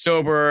exactly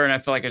sober, and I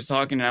felt like I was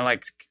talking, and I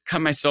like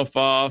cut myself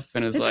off.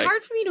 And it's like,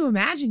 hard for me to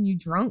imagine you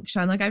drunk,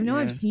 Sean. Like I know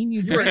I've seen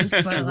you drink,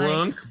 but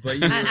drunk, like,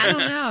 but I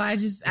don't know.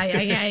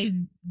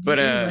 But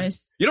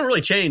you don't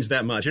really change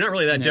that much. You're not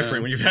really that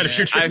different when you've had a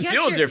few drinks. I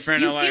feel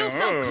different. You feel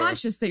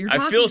self-conscious that you're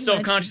talking I feel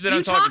self-conscious that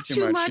I'm talking too much.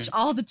 You talk too much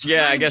all the time.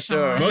 Yeah, I guess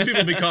so. Most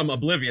people become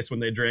oblivious when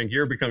they drink.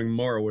 You're becoming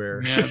more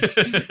aware. Yeah.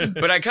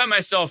 But I cut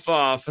myself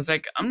off. I was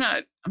like, I'm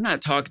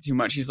not talking too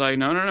much. He's like,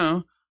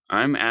 no.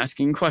 I'm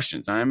asking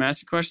questions.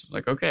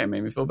 Like, okay, it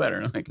made me feel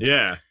better. Like,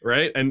 yeah,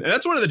 right. And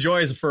that's one of the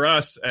joys for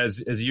us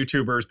as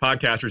YouTubers,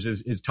 podcasters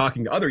is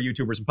talking to other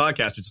YouTubers and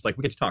podcasters. It's like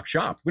we get to talk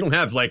shop. We don't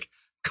have like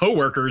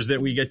coworkers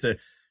that we get to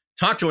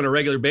talk to on a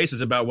regular basis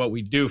about what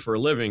we do for a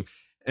living,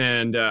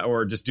 and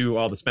or just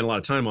spend a lot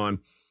of time on.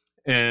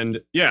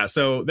 And yeah,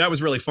 so that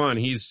was really fun.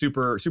 He's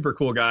super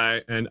cool guy,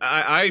 and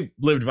I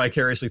lived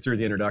vicariously through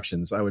the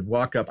introductions. I would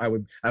walk up, I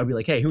would be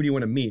like, hey, who do you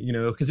want to meet? You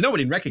know, because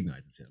nobody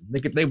recognizes him.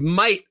 They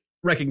might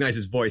recognize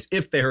his voice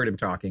if they heard him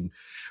talking,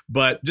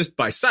 but just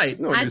by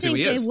sight, no one knows who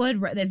he is.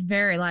 That's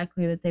very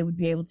likely that they would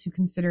be able to,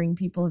 considering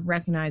people have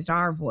recognized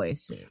our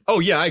voices. Oh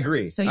yeah, I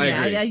agree. So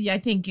yeah, I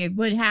think it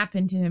would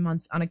happen to him on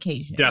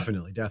occasion.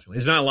 Definitely.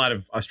 There's not a lot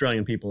of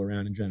Australian people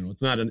around in general.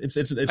 It's not an. It's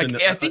like,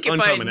 I think if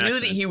I knew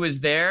accent. that he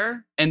was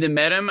there and then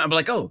met him, I'd be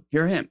like, oh,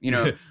 you're him, you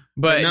know.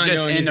 But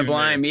just in the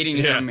blind meeting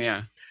him,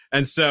 yeah.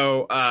 And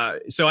so I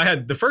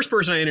had the first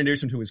person I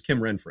introduced him to was Kim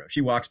Renfro.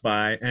 She walks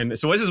by, and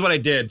so this is what I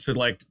did to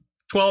like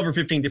 12 or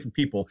 15 different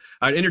people.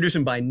 I'd introduce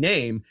him by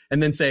name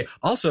and then say,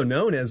 also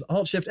known as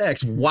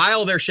Alt-Shift-X,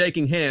 while they're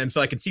shaking hands,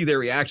 so I could see their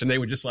reaction. They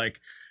would just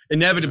like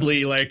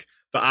inevitably like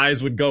the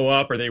eyes would go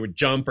up, or they would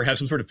jump, or have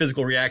some sort of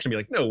physical reaction. Be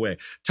like, no way.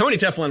 Tony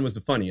Teflon was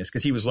the funniest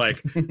because he was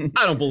like,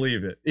 I don't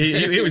believe it.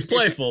 He was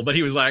playful, but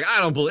he was like,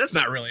 I don't believe it's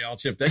not really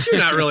Alt-Shift-X. You're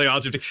not really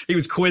Alt-Shift-X. He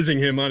was quizzing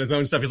him on his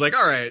own stuff. He's like,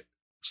 all right,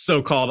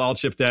 so-called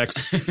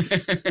Alt-Shift-X.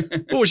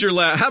 What was your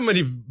how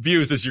many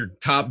views does your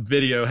top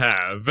video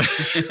have?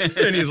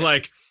 And he's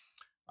like,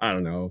 I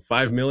don't know,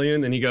 5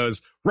 million. And he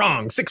goes,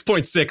 wrong,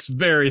 6.6,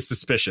 very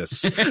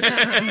suspicious.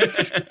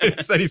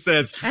 Instead he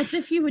says, as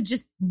if you would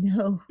just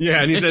know.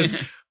 Yeah. And he says,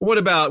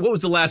 what was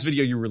the last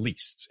video you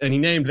released? And he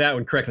named that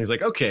one correctly. He's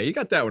like, okay, you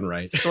got that one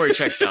right. Story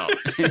checks out.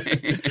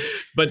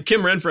 But Kim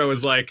Renfro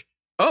was like,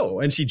 oh,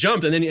 and she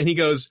jumped, and he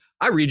goes,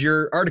 I read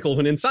your articles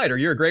on Insider.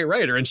 You're a great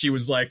writer. And she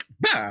was like,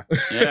 bah.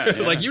 Yeah.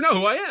 Like, you know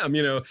who I am,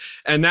 you know.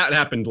 And that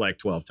happened like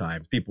 12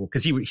 times. People,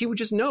 because he would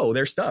just know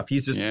their stuff.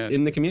 He's just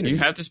in the community. You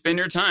have to spend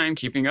your time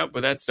keeping up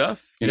with that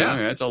stuff. You know,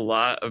 that's a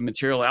lot of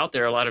material out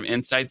there, a lot of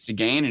insights to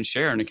gain and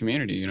share in the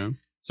community, you know.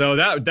 So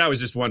that was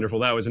just wonderful.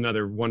 That was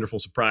another wonderful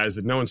surprise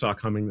that no one saw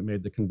coming that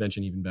made the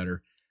convention even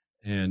better.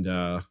 And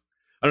I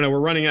don't know, we're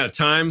running out of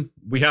time.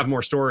 We have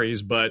more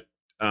stories, but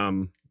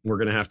we're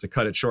going to have to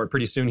cut it short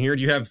pretty soon here.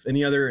 Do you have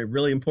any other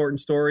really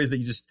important stories that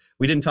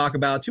we didn't talk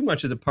about too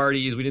much of the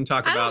parties? We didn't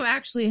talk about. I don't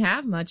actually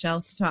have much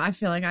else to talk. I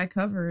feel like I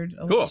covered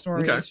a lot of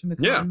stories from the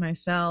con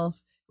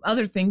myself.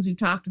 Other things we've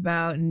talked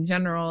about in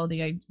general,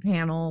 the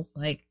panels,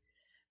 like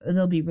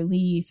they'll be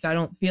released. I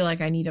don't feel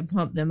like I need to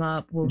pump them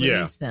up. We'll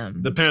release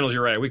them. The panels,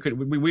 you're right. We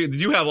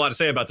do have a lot to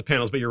say about the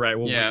panels, but you're right.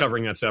 We'll be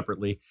covering that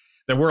separately.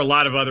 There were a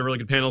lot of other really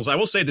good panels. I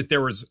will say that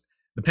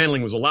the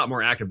paneling was a lot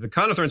more active. The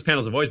Con of Thrones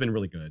panels have always been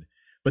really good.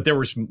 But there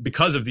was,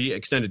 because of the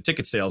extended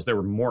ticket sales, there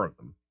were more of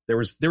them. There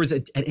was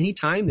at any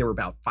time, there were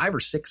about 5 or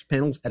 6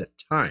 panels at a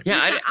time. Yeah,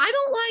 I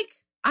don't like,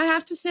 I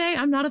have to say,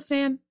 I'm not a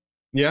fan.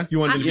 Yeah, you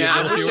wanted to be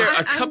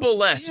a couple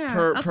less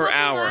per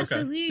hour.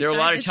 Okay. There are a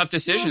lot of tough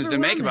decisions to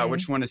make about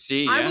which one to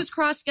see. I was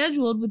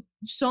cross-scheduled with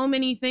so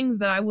many things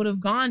that I would have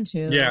gone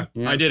to. Yeah,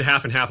 I did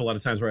half and half a lot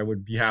of times where I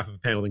would be half of a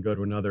panel and go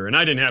to another, and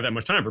I didn't have that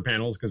much time for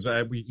panels because I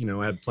had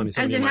plenty of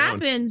time. As it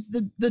happens,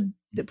 the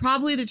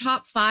probably the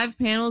top 5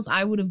 panels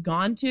I would have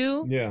gone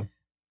to.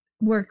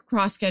 Were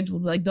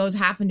cross-scheduled. Like those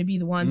happened to be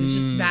the ones. It's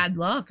just bad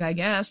luck, I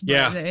guess.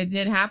 But it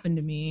did happen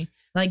to me.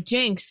 Like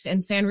Jinx and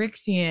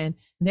Sanrixian,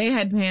 they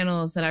had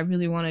panels that I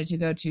really wanted to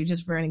go to,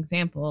 just for an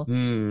example.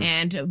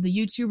 And the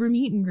YouTuber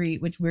meet and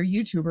greet, which we're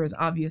YouTubers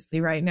obviously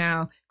right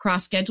now,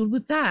 cross-scheduled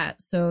with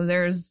that. So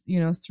there's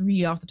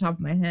 3 off the top of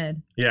my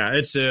head. Yeah,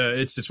 it's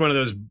one of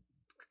those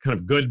kind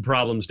of good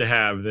problems to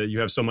have, that you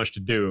have so much to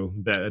do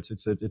that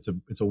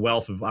it's a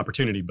wealth of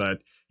opportunity,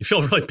 but you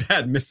feel really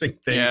bad missing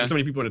things. There's so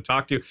many people to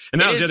talk to, and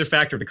that was the other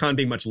factor of the con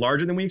being much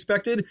larger than we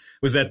expected,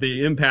 was that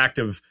the impact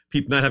of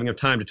people not having enough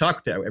time to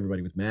talk to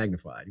everybody was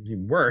magnified. It was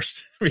even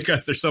worse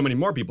because there's so many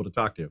more people to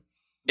talk to.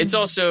 It's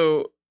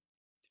also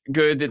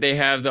good that they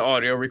have the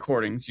audio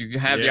recordings. You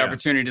have the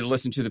opportunity to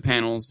listen to the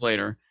panels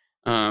later.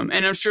 And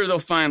I'm sure they'll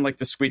find like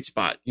the sweet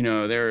spot.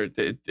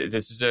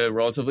 This is a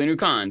relatively new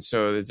con,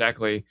 so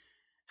exactly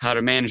how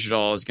to manage it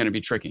all is going to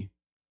be tricky.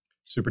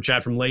 Super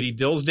chat from Lady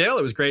Dillsdale.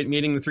 It was great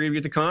meeting the 3 of you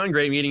at the con.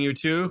 Great meeting you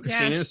too,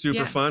 Christina.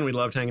 Super fun. We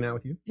loved hanging out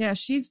with you. Yeah,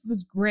 she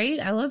was great.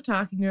 I love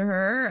talking to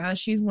her.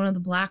 She's one of the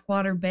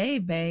Blackwater Bay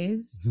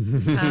bays.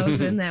 I was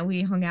in that.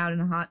 We hung out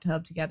in a hot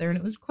tub together, and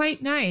it was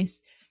quite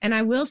nice. And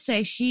I will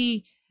say,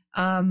 she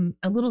a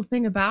little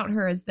thing about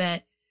her is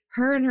that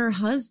her and her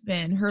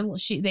husband,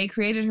 they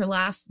created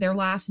their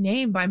last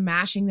name by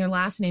mashing their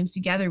last names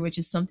together, which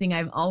is something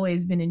I've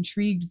always been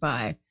intrigued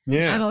by.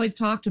 Yeah, I've always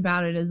talked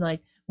about it as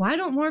like, why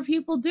don't more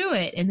people do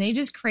it? And they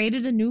just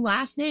created a new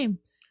last name.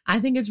 I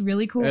think it's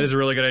really cool. That is a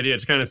really good idea.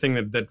 It's the kind of thing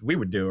that we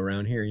would do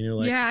around here,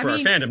 our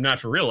fandom, not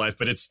for real life,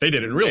 but they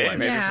did it in real life.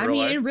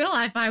 In real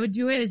life, I would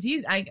do it.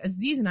 Aziz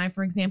and I,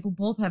 for example,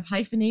 both have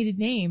hyphenated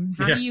names.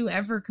 How do you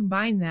ever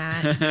combine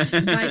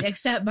that?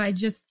 Except by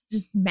just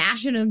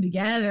mashing them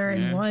together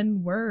in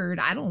one word.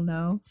 I don't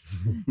know.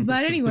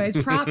 But anyways,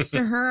 props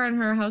to her and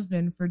her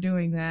husband for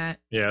doing that.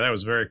 Yeah, that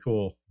was very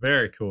cool.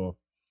 Very cool.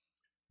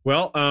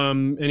 Well,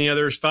 any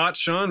other thoughts,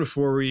 Sean,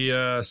 before we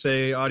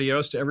say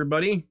adios to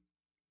everybody?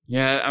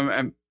 Yeah,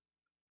 I'm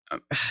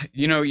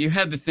you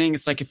have the thing.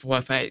 It's like if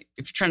you're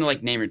trying to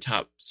like name your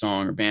top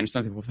song or band or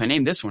something. Well, if I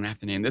name this one, I have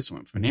to name this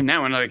one. If I name that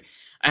one,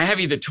 I have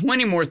either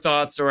 20 more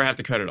thoughts or I have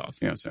to cut it off.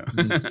 So.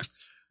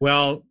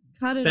 Well,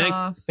 cut it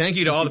off. Thank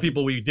you to all the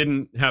people we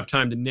didn't have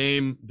time to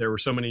name. There were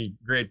so many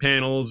great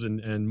panels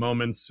and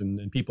moments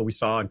and people we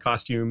saw and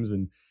costumes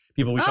and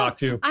people we talked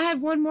to. I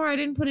had one more. I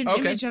didn't put an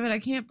image of it. I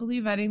can't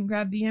believe I didn't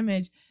grab the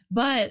image.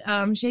 But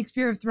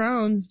Shakespeare of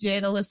Thrones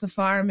did Alyssa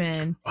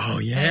Farman. Oh,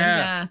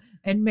 yeah.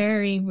 And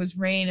Mary was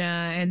Rhaena,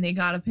 and they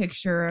got a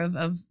picture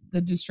of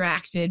the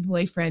distracted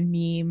boyfriend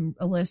meme,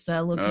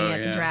 Alyssa looking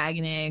at the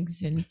dragon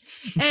eggs. And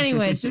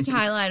anyways, just a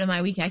highlight of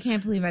my week. I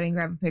can't believe I didn't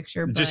grab a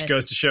picture. It just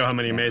goes to show how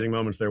many amazing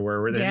moments there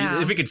were. If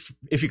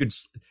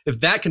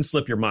that can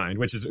slip your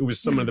mind, it was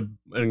some of an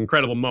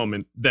incredible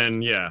moment,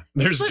 then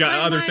there's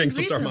got other things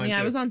to throw mind to.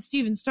 I was on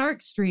Steven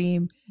Stark's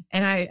stream,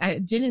 and I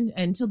didn't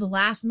until the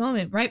last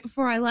moment, right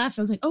before I left.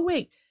 I was like, oh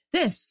wait,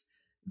 this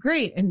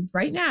great, and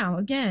right now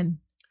again.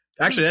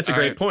 Actually, that's a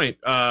great point.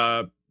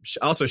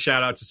 Also,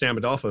 shout out to Sam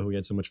Adolfo, who we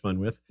had so much fun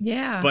with.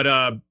 Yeah.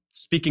 But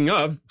speaking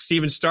of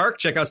Steven Stark,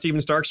 check out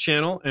Steven Stark's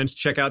channel and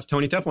check out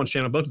Tony Teflon's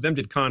channel. Both of them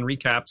did con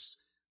recaps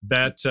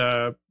that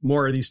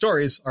more of these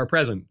stories are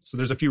present. So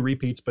there's a few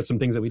repeats, but some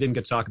things that we didn't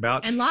get to talk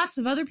about. And lots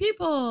of other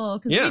people,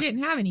 because we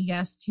didn't have any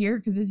guests here,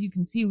 because as you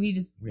can see, we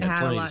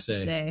had a lot to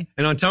say.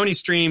 And on Tony's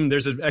stream,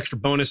 there's an extra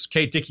bonus.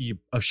 Kate Dickey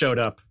showed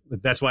up.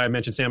 That's why I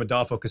mentioned Sam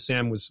Adolfo, because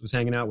Sam was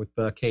hanging out with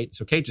Kate.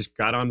 So Kate just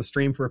got on the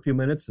stream for a few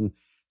minutes and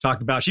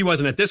talked about, she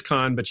wasn't at this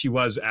con, but she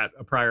was at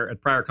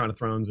prior Con of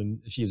Thrones, and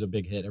she's a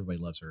big hit. Everybody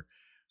loves her.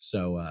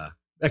 So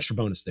extra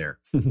bonus there.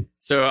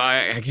 So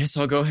I guess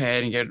I'll go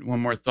ahead and get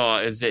one more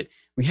thought, is that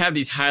we have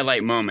these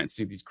highlight moments,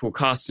 these cool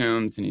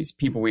costumes and these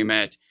people we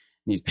met,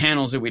 and these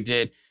panels that we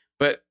did.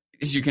 But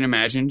as you can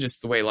imagine,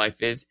 just the way life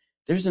is,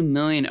 there's a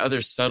million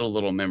other subtle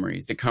little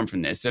memories that come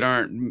from this that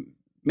aren't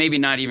maybe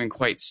not even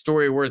quite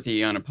story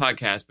worthy on a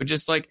podcast, but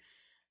just like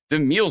the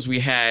meals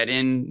we had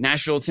in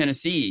Nashville,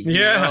 Tennessee.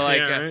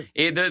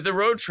 The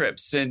road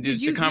trips and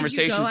just the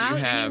conversations you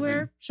have.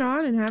 Anywhere,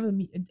 Sean, and have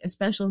a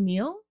special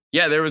meal?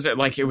 Yeah, there was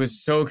it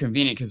was so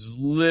convenient because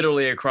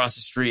literally across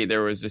the street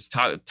there was this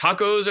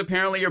tacos.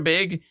 Apparently, are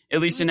big, at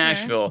least in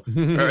Nashville.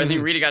 Or I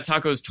think Rita got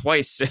tacos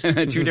twice,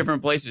 2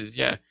 different places.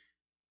 Yeah,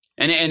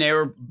 and they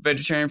were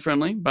vegetarian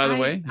friendly, by the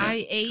way. Yeah.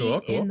 I ate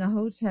in the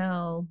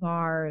hotel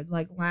bar,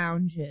 like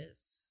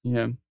lounges.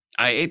 Yeah,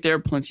 I ate there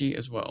plenty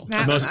as well.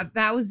 That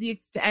was the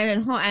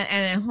and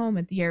at home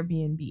at the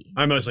Airbnb.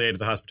 I mostly ate at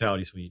the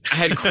hospitality suite. I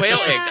had quail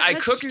eggs. I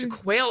cooked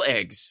quail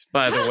eggs,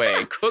 by the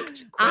way.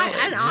 Cooked quail eggs.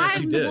 And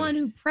I'm the one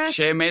who pressed.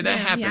 Shay made that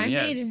happen. I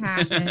made it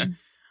happen.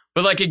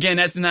 But like again,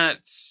 that's not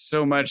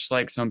so much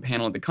like some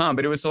panel at the con,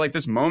 but it was like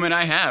this moment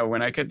I had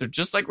when I could. They're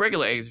just like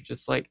regular eggs, they're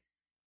just like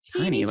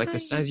tiny, like the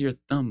size of your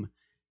thumb.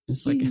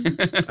 Just like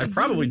I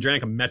probably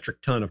drank a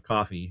metric ton of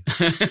coffee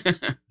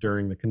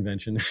during the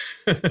convention.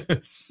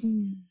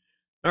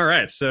 All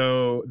right,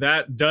 so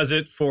that does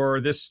it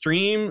for this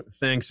stream.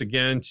 Thanks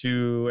again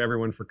to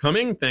everyone for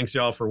coming. Thanks,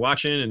 y'all, for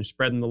watching and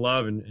spreading the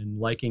love and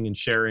liking and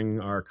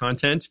sharing our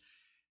content.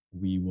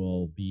 We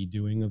will be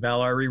doing a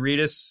Valar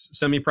Reread Us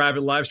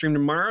semi-private live stream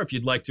tomorrow. If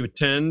you'd like to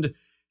attend,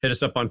 hit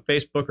us up on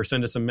Facebook or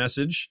send us a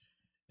message.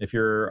 If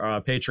you're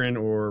a patron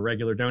or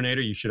regular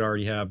donator, you should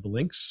already have the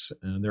links.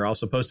 They're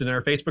also posted in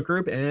our Facebook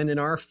group and in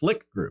our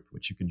Flick group,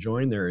 which you can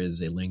join. There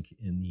is a link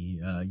in the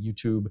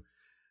YouTube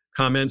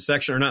comment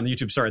section, or not in the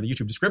YouTube, sorry, the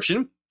YouTube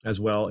description, as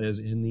well as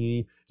in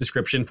the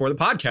description for the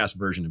podcast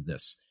version of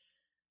this.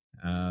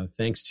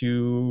 Thanks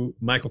to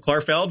Michael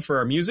Klarfeld for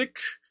our music.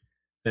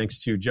 Thanks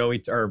to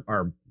Joey,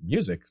 our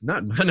music,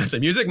 not the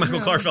music, Michael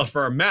Klarfeld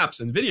for our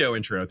maps and video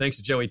intro. Thanks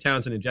to Joey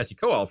Townsend and Jesse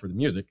Coal for the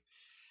music.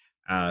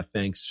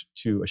 Thanks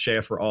to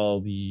Ashea for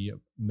all the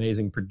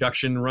amazing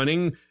production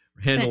running,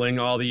 handling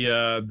all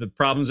the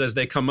problems as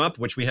they come up,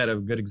 which we had a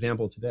good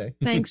example today.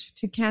 Thanks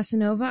to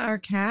Casanova, our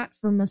cat,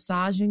 for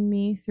massaging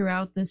me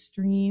throughout this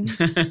stream.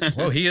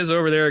 Well, he is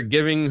over there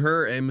giving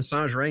her a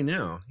massage right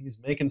now. He's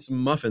making some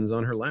muffins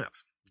on her lap.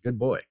 Good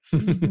boy.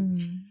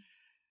 Mm-hmm.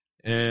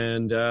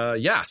 And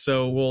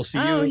so we'll see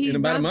you in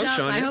about a month,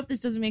 Sean. I hope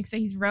this doesn't make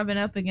sense. He's rubbing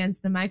up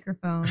against the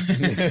microphone.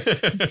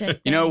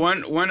 You know,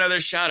 one other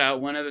shout out,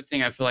 one other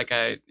thing I feel like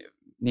I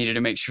needed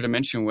to make sure to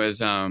mention was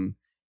Kieran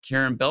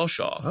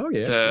Belshaw. Oh,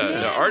 yeah.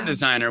 The art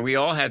designer. We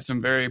all had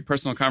some very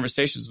personal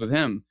conversations with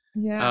him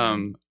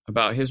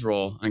about his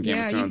role on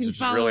Game of Thrones,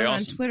 which is really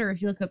awesome. On Twitter,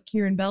 if you look up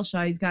Kieran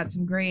Belshaw, he's got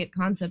some great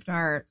concept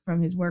art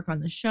from his work on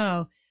the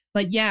show.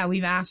 But yeah,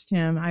 we've asked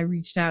him. I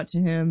reached out to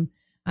him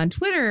on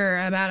Twitter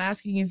about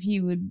asking if he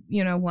would,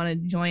 want to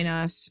join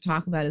us to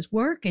talk about his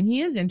work, and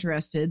he is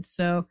interested.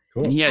 So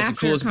cool. And he has the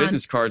coolest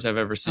business cards I've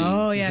ever seen.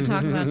 Oh yeah,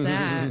 talk about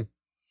that.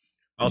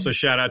 Also,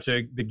 shout out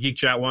to the Geek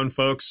Chat One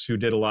folks who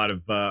did a lot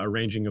of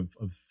arranging of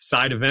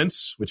side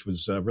events, which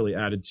was really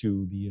added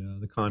to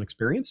the con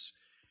experience.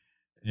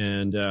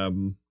 And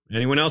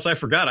anyone else I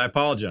forgot, I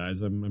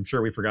apologize. I'm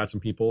sure we forgot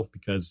some people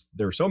because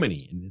there are so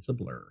many, and it's a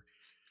blur.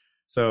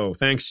 So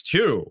thanks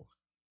to.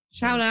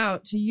 Shout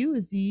out to you,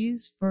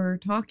 Aziz, for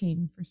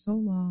talking for so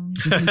long.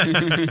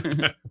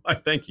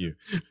 Thank you.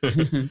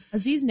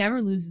 Aziz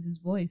never loses his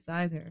voice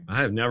either.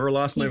 I have never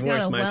lost my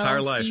voice my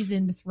entire life.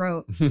 Seasoned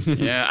throat.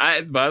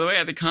 Yeah. By the way,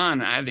 at the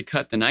con, I had to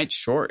cut the night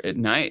short at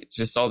night.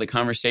 Just all the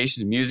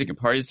conversations, music, and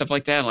parties, stuff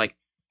like that. Like,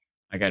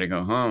 I got to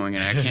go home.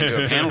 I can't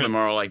do a panel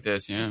tomorrow like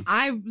this. Yeah.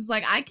 I was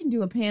like, I can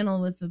do a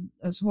panel with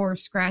a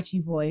hoarse, scratchy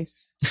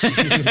voice.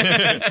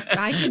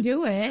 I can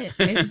do it.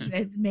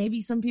 It's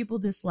maybe some people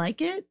dislike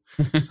it,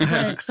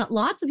 but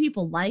lots of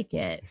people like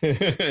it.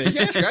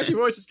 Yeah, scratchy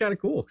voice is kind of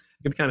cool.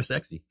 It can be kind of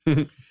sexy.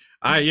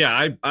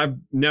 I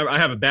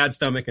have a bad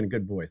stomach and a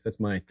good voice. That's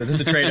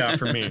the trade-off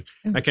for me.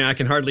 I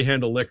can hardly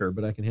handle liquor,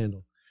 but I can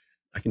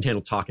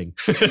handle talking.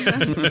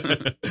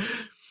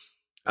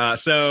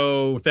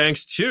 So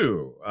thanks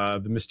to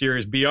the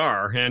mysterious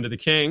BR, Hand of the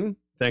King.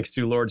 Thanks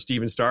to Lord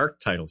Stephen Stark,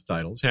 titles,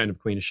 Hand of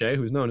Queen Ashea,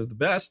 who's known as the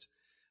best.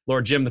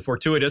 Lord Jim the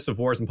Fortuitous of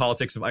Wars and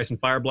Politics of Ice and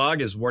Fire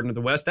blog is Warden of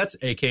the West. That's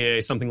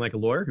a.k.a. Something Like a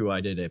Lawyer, who I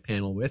did a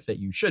panel with that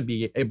you should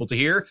be able to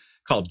hear,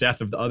 called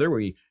Death of the Other,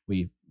 where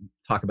we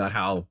talk about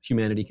how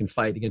humanity can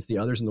fight against the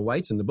others and the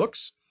whites in the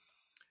books.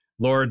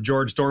 Lord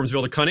George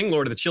Stormsville the Cunning,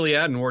 Lord of the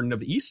Chiliad and Warden of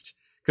the East.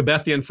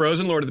 Cabeth the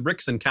Unfrozen, Lord of the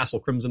Bricks and Castle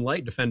Crimson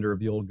Light, Defender of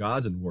the Old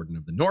Gods and Warden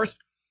of the North.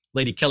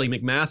 Lady Kelly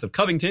McMath of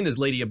Covington is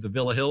Lady of the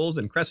Villa Hills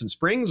and Crescent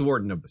Springs,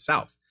 Warden of the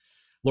South.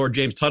 Lord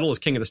James Tuttle is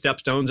King of the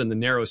Stepstones and the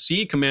Narrow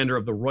Sea, Commander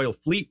of the Royal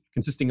Fleet,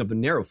 consisting of the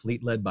Narrow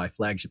Fleet led by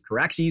Flagship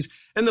Caraxes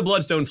and the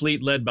Bloodstone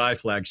Fleet led by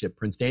Flagship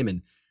Prince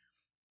Daemon.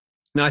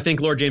 Now, I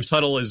think Lord James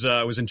Tuttle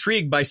was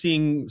intrigued by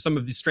seeing some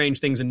of these strange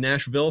things in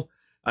Nashville.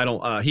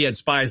 He had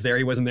spies there.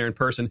 He wasn't there in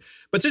person.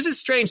 But there's this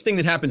strange thing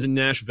that happens in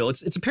Nashville.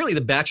 It's apparently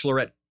the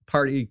bachelorette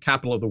party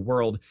capital of the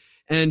world.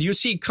 And you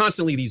see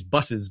constantly these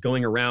buses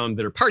going around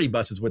that are party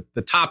buses with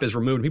the top is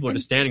removed. People are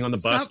just standing on the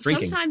bus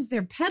drinking. Sometimes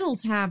they're pedal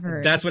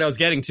taverns. That's what I was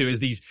getting to, is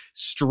these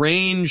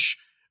strange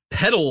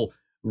pedal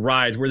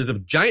rides where there's a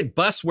giant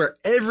bus where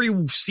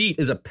every seat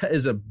is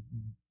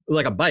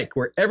like a bike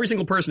where every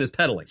single person is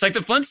pedaling. It's like the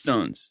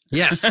Flintstones.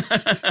 Yes.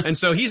 And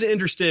so he's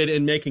interested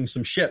in making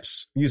some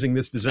ships using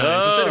this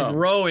design. So instead of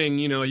rowing,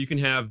 you can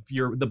have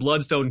the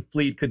Bloodstone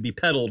fleet could be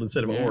pedaled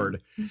instead of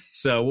oared.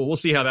 So we'll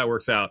see how that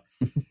works out.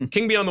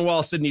 King Beyond the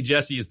Wall, Sidney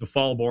Jesse, is the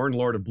Fallborn,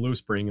 Lord of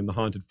Bluespring in the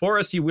Haunted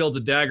Forest. He wields a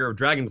dagger of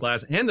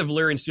Dragonglass and the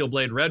Valyrian Steel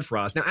Blade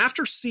Redfrost. Now,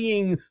 after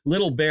seeing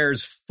Little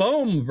Bear's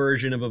foam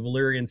version of a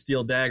Valyrian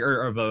Steel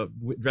dagger, or of a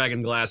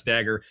Dragonglass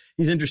dagger,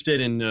 he's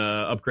interested in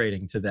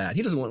upgrading to that.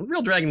 He doesn't want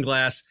real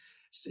Dragonglass.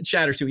 It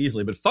shatters too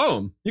easily, but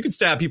foam, you can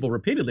stab people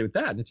repeatedly with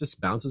that, and it just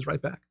bounces right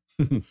back.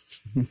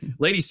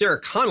 Lady Sarah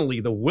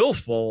Connolly, the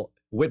willful,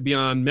 wit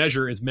beyond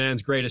measure is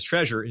man's greatest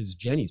treasure, is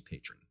Jenny's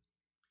patron.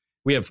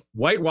 We have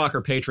White Walker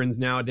patrons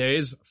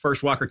nowadays.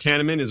 First Walker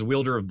Tanneman is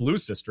wielder of Blue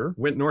Sister,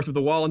 went north of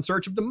the wall in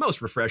search of the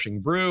most refreshing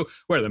brew,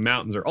 where the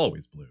mountains are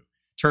always blue.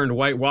 Turned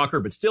White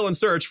Walker, but still in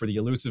search for the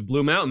elusive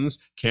Blue Mountains,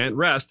 can't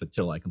rest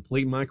until I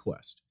complete my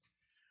quest.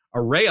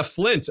 Araya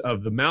Flint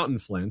of the Mountain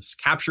Flints,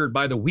 captured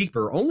by the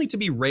Weeper, only to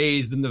be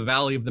raised in the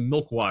valley of the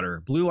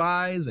Milkwater, blue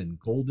eyes and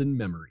golden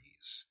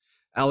memories.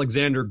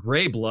 Alexander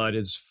Greyblood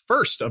is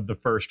first of the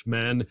first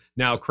men,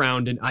 now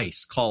crowned in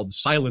ice, called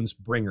Silence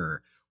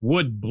Bringer,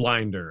 Wood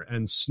Blinder,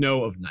 and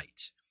Snow of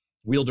Night.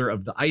 wielder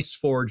of the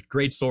ice-forged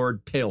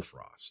greatsword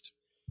Palefrost.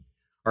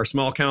 Our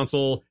small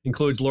council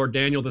includes Lord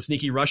Daniel the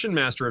Sneaky Russian,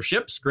 Master of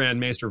Ships, Grand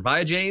Maester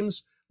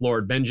Viajames,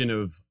 Lord Benjen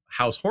of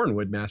House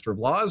Hornwood, Master of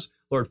Laws,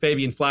 Lord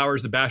Fabian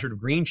Flowers, the Bastard of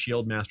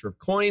Greenshield, Master of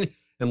Coin,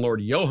 and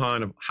Lord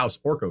Johann of House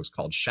Orcos,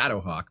 called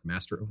Shadowhawk,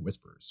 Master of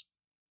Whispers.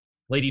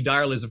 Lady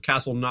Direliz of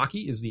Castle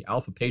Naki is the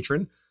Alpha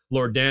Patron.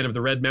 Lord Dan of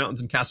the Red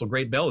Mountains and Castle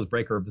Great Bell is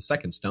Breaker of the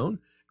Second Stone.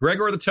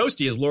 Gregor the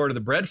Toasty is Lord of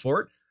the Bread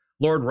Fort.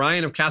 Lord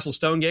Ryan of Castle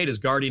Stonegate is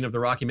Guardian of the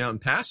Rocky Mountain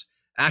Pass.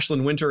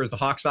 Ashlyn Winter is the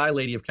Hawkseye,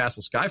 Lady of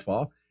Castle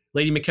Skyfall.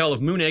 Lady Mikkel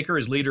of Moonacre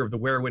is leader of the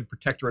Werewood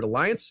Protectorate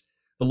Alliance.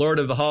 The Lord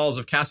of the Halls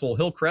of Castle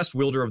Hillcrest,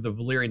 wielder of the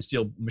Valyrian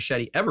Steel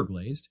Machete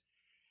Everglazed.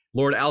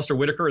 Lord Alistair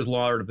Whitaker is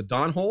Lord of the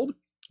Dawnhold.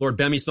 Lord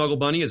Bemmy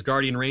Snugglebunny is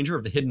Guardian Ranger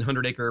of the Hidden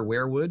 100-Acre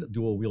Werewood,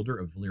 dual wielder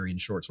of Valyrian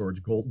Short Swords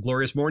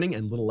Glorious Morning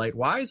and Little Light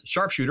Wise,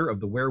 sharpshooter of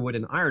the Werewood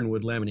and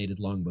Ironwood Laminated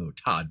Longbow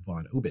Todd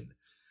Von Oben.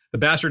 The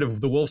Bastard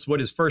of the Wolfswood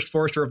is First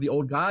Forester of the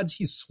Old Gods.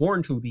 He's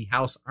sworn to the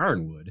House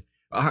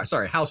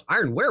House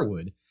Iron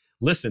Werewood.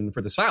 Listen,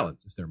 for the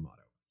silence is their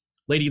motto.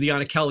 Lady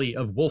Liana Kelly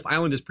of Wolf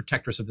Island is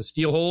Protectress of the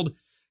Steelhold.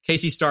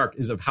 Casey Stark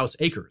is of House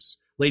Acres.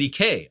 Lady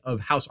Kay of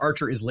House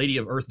Archer is Lady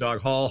of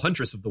Earthdog Hall,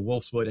 Huntress of the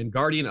Wolfswood, and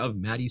Guardian of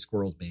Maddie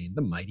Squirrelsbane,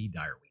 the Mighty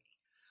Direweenie.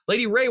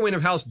 Lady Raywin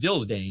of House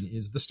Dillsdane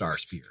is the Star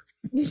Spear.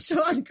 You're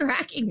so on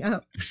cracking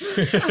up.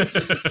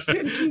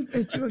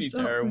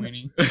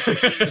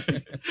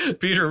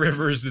 Peter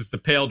Rivers is the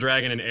Pale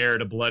Dragon and heir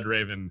to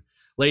Bloodraven.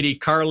 Lady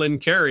Carlin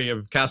Carey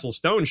of Castle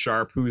Stone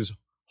Sharp, whose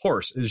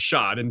horse is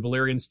shod in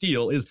Valyrian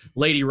steel, is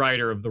Lady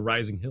Rider of the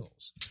Rising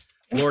Hills.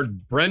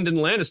 Lord Brendan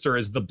Lannister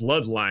is the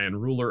Bloodlion,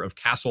 ruler of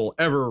Castle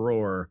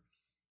Everroar.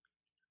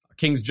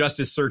 King's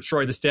Justice Sir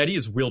Troy the Steady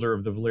is wielder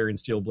of the Valyrian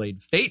steel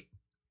blade Fate.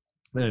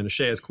 And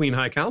Ashaya's Queen's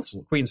High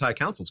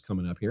Council's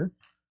coming up here.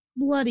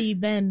 Bloody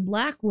Ben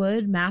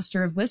Blackwood,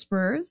 Master of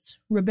Whisperers.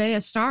 Rebea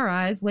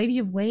Stareyes, Lady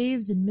of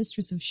Waves and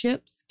Mistress of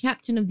Ships.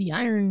 Captain of the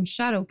Iron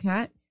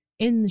Shadowcat.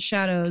 In the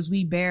shadows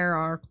we bear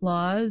our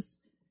claws.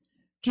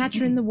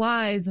 Katrin the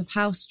Wise of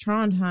House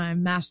Trondheim,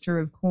 Master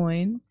of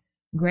Coin.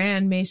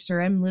 Grand Maester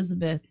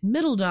Elizabeth,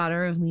 middle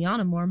daughter of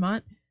Lyanna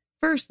Mormont,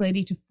 First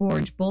Lady to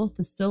forge both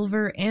the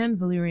silver and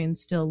Valyrian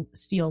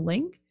steel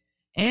link.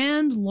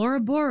 And Laura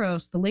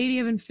Boros, the Lady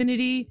of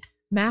Infinity,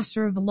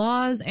 Master of the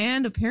Laws,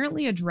 and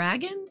apparently a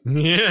dragon?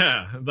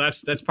 Yeah,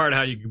 that's part of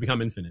how you can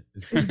become infinite,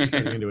 is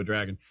turning into a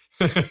dragon.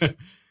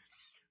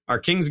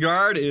 Our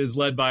Kingsguard is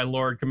led by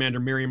Lord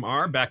Commander Miriam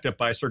R., backed up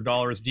by Sir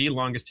Dolorous D.,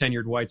 longest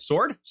tenured White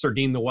Sword, Sir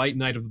Dean the White,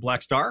 Knight of the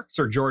Black Star,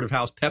 Sir Jord of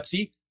House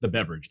Pepsi, the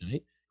Beverage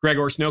Knight,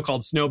 Gregor Snow,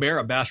 called Snowbear,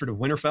 a Bastard of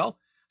Winterfell,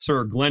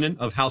 Sir Glennon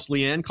of House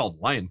Leanne, called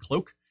Lion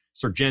Cloak,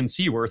 Sir Jen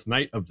Seaworth,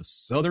 Knight of the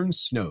Southern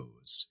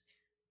Snows.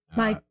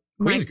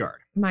 Queensguard.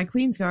 My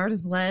Queensguard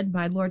is led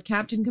by Lord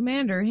Captain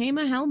Commander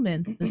Haema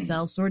Helminth, the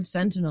Sellsword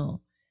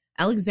Sentinel.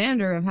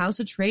 Alexander of House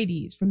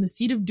Atreides, from the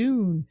seat of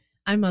Dune.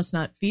 I must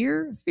not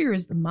fear. Fear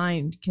is the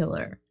mind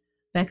killer.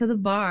 Becca the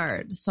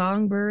Bard,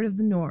 Songbird of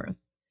the North.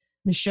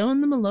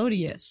 Michonne the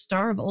Melodious,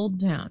 Star of Old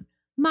Town.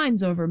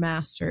 Minds over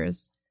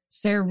Masters.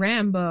 Ser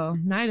Rambo,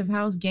 Knight of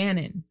House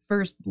Gannon,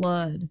 First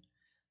Blood.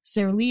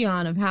 Ser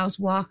Leon of House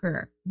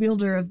Walker,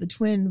 wielder of the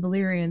twin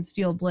Valyrian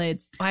steel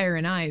blades Fire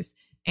and Ice,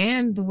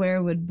 and the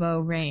Werewood Bow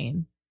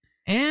Rain.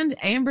 And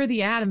Amber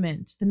the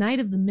Adamant, the Knight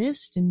of the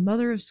Mist and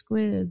Mother of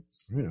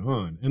Squids. Right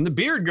on. And the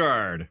Beard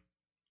Guard.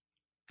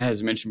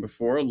 As mentioned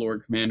before,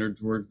 Lord Commander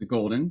George the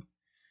Golden,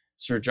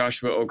 Sir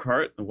Joshua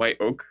Oakhart, the White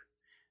Oak,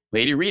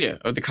 Lady Rita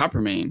of the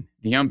Coppermane,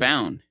 the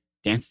Unbound,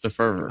 Dance the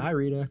Fervor. Hi,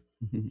 Rita.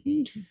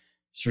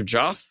 Sir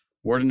Joff,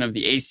 Warden of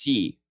the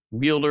AC,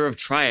 wielder of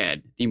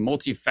Triad, the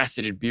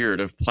multifaceted beard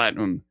of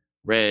Platinum,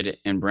 Red,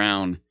 and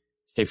Brown,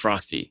 Stay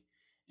Frosty.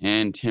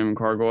 And Tim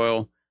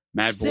Cargoyle,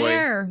 Mad Boy.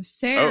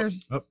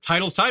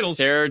 Titles.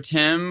 Sir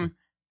Tim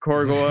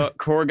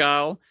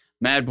Corgyle,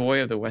 Mad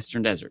Boy of the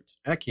Western Desert.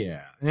 Heck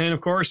yeah. And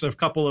of course, a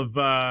couple of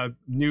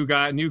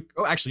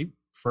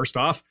first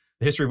off,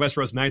 the History of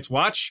Westeros Night's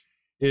Watch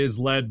is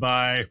led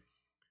by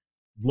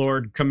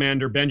Lord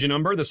Commander Benjen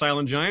Umber, the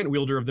Silent Giant,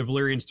 wielder of the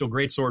Valyrian Steel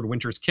Greatsword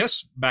Winter's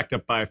Kiss, backed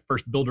up by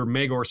First Builder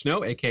Maegor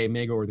Snow, a.k.a.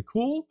 Maegor the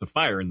Cool, the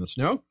Fire in the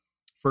Snow.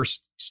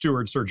 First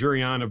Steward Sir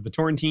Jurion of the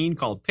Torrentine,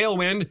 called Pale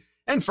Wind,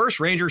 and First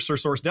Ranger Sir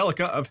Source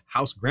Delica of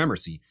House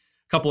Gramercy.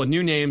 A couple of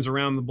new names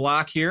around the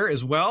block here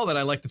as well that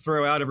I like to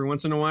throw out every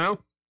once in a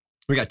while.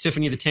 We got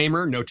Tiffany the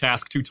Tamer, no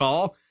task too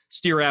tall.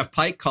 Steerav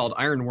Pike, called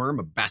Ironworm,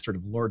 a bastard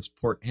of Lord's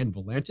Port and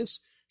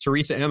Volantis.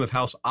 Teresa M. of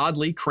House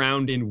Audley,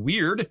 crowned in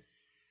Weird.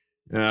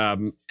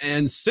 And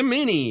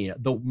Simini,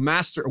 the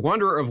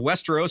wanderer of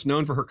Westeros,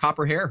 known for her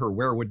copper hair, her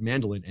werewood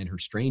mandolin, and her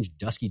strange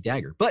dusky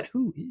dagger. But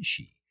who is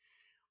she?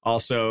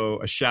 Also,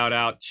 a shout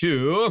out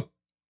to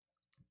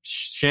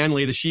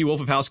Shanley, the she-wolf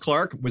of House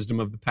Clark, wisdom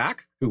of the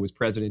pack, who was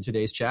present in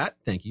today's chat.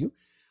 Thank you.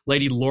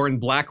 Lady Lauren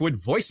Blackwood,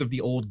 voice of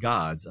the old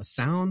gods, a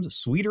sound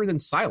sweeter than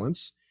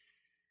silence.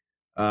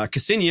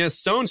 Ksenia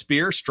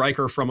Stonespear,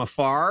 striker from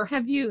afar.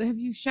 Have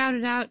you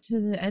shouted out to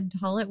the Ed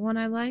Tollett one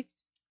I liked?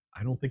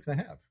 I don't think I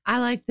have. I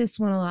like this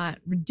one a lot.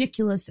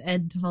 Ridiculous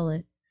Ed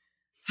Tollett.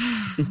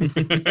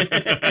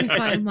 If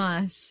I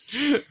must.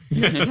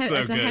 That's so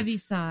It's a good. heavy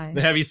sigh.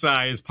 The heavy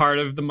sigh is part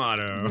of the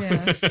motto.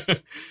 Yes.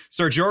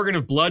 Sir Jorgen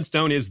of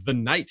Bloodstone is the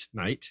Night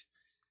Knight.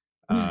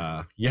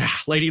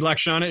 Lady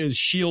Lakshana is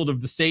Shield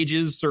of the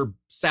Sages. Sir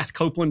Seth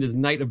Copeland is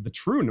Knight of the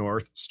True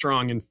North,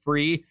 strong and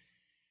free.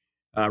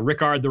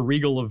 Rickard the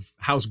Regal of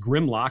House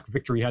Grimlock.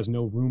 Victory has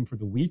no room for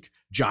the weak.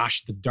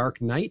 Josh the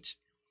Dark Knight.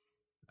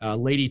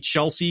 Lady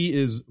Chelsea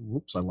is...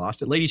 Whoops, I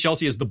lost it. Lady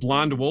Chelsea is the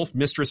Blonde Wolf,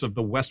 Mistress of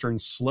the Western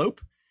Slope.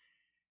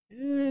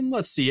 And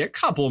let's see, a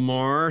couple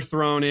more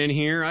thrown in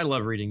here. I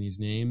love reading these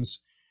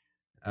names.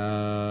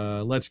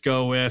 Let's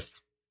go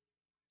with...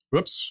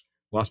 Whoops,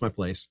 lost my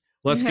place.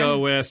 Let's go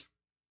with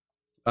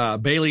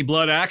Bailey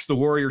Bloodaxe, the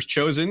Warrior's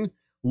Chosen.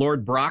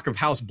 Lord Brock of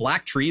House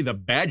Blacktree, the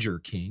Badger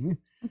King.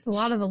 That's a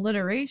lot of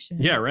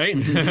alliteration. Yeah, right?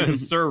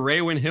 Sir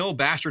Raywin Hill,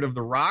 Bastard of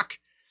the Rock.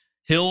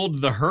 Hild,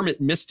 the Hermit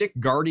Mystic,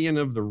 Guardian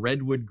of the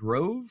Redwood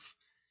Grove.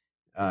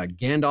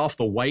 Gandalf,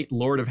 the White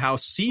Lord of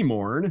House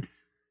Seamorn.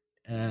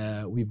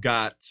 We've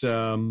got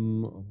at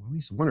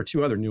least one or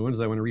two other new ones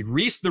I want to read.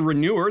 Reese, the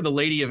Renewer, the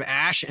Lady of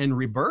Ash and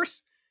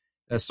Rebirth.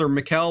 Sir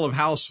Mikkel of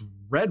House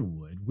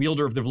Redwood,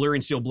 wielder of the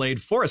Valyrian Steel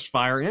Blade, Forest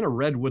Fire, and a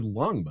Redwood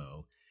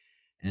Longbow.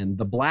 And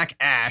the Black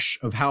Ash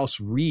of House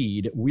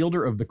Reed,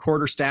 wielder of the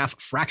Quarterstaff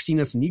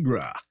Fraxinus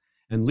Nigra.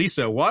 And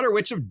Lisa, Water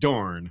Witch of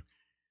Dorne.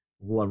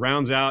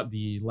 Rounds out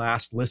the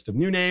last list of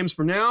new names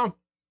for now.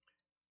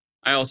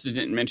 I also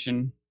didn't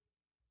mention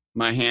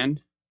my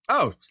hand,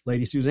 Oh,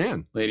 Lady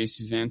Suzanne. Lady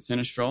Suzanne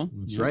Sinistral.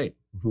 That's Yeah. right.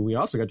 Who we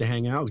also got to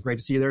hang out. It was great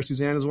to see you there,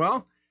 Suzanne, as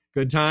well.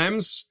 Good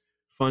times,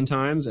 fun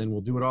times, and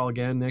we'll do it all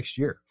again next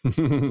year.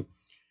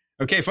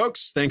 Okay,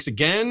 folks, thanks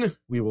again.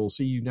 We will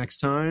see you next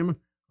time.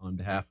 On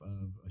behalf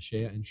of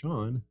Ashea and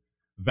Sean,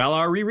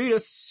 Valar Reread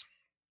us.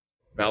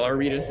 Valar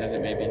Reedus, as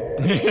it may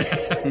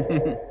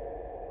be.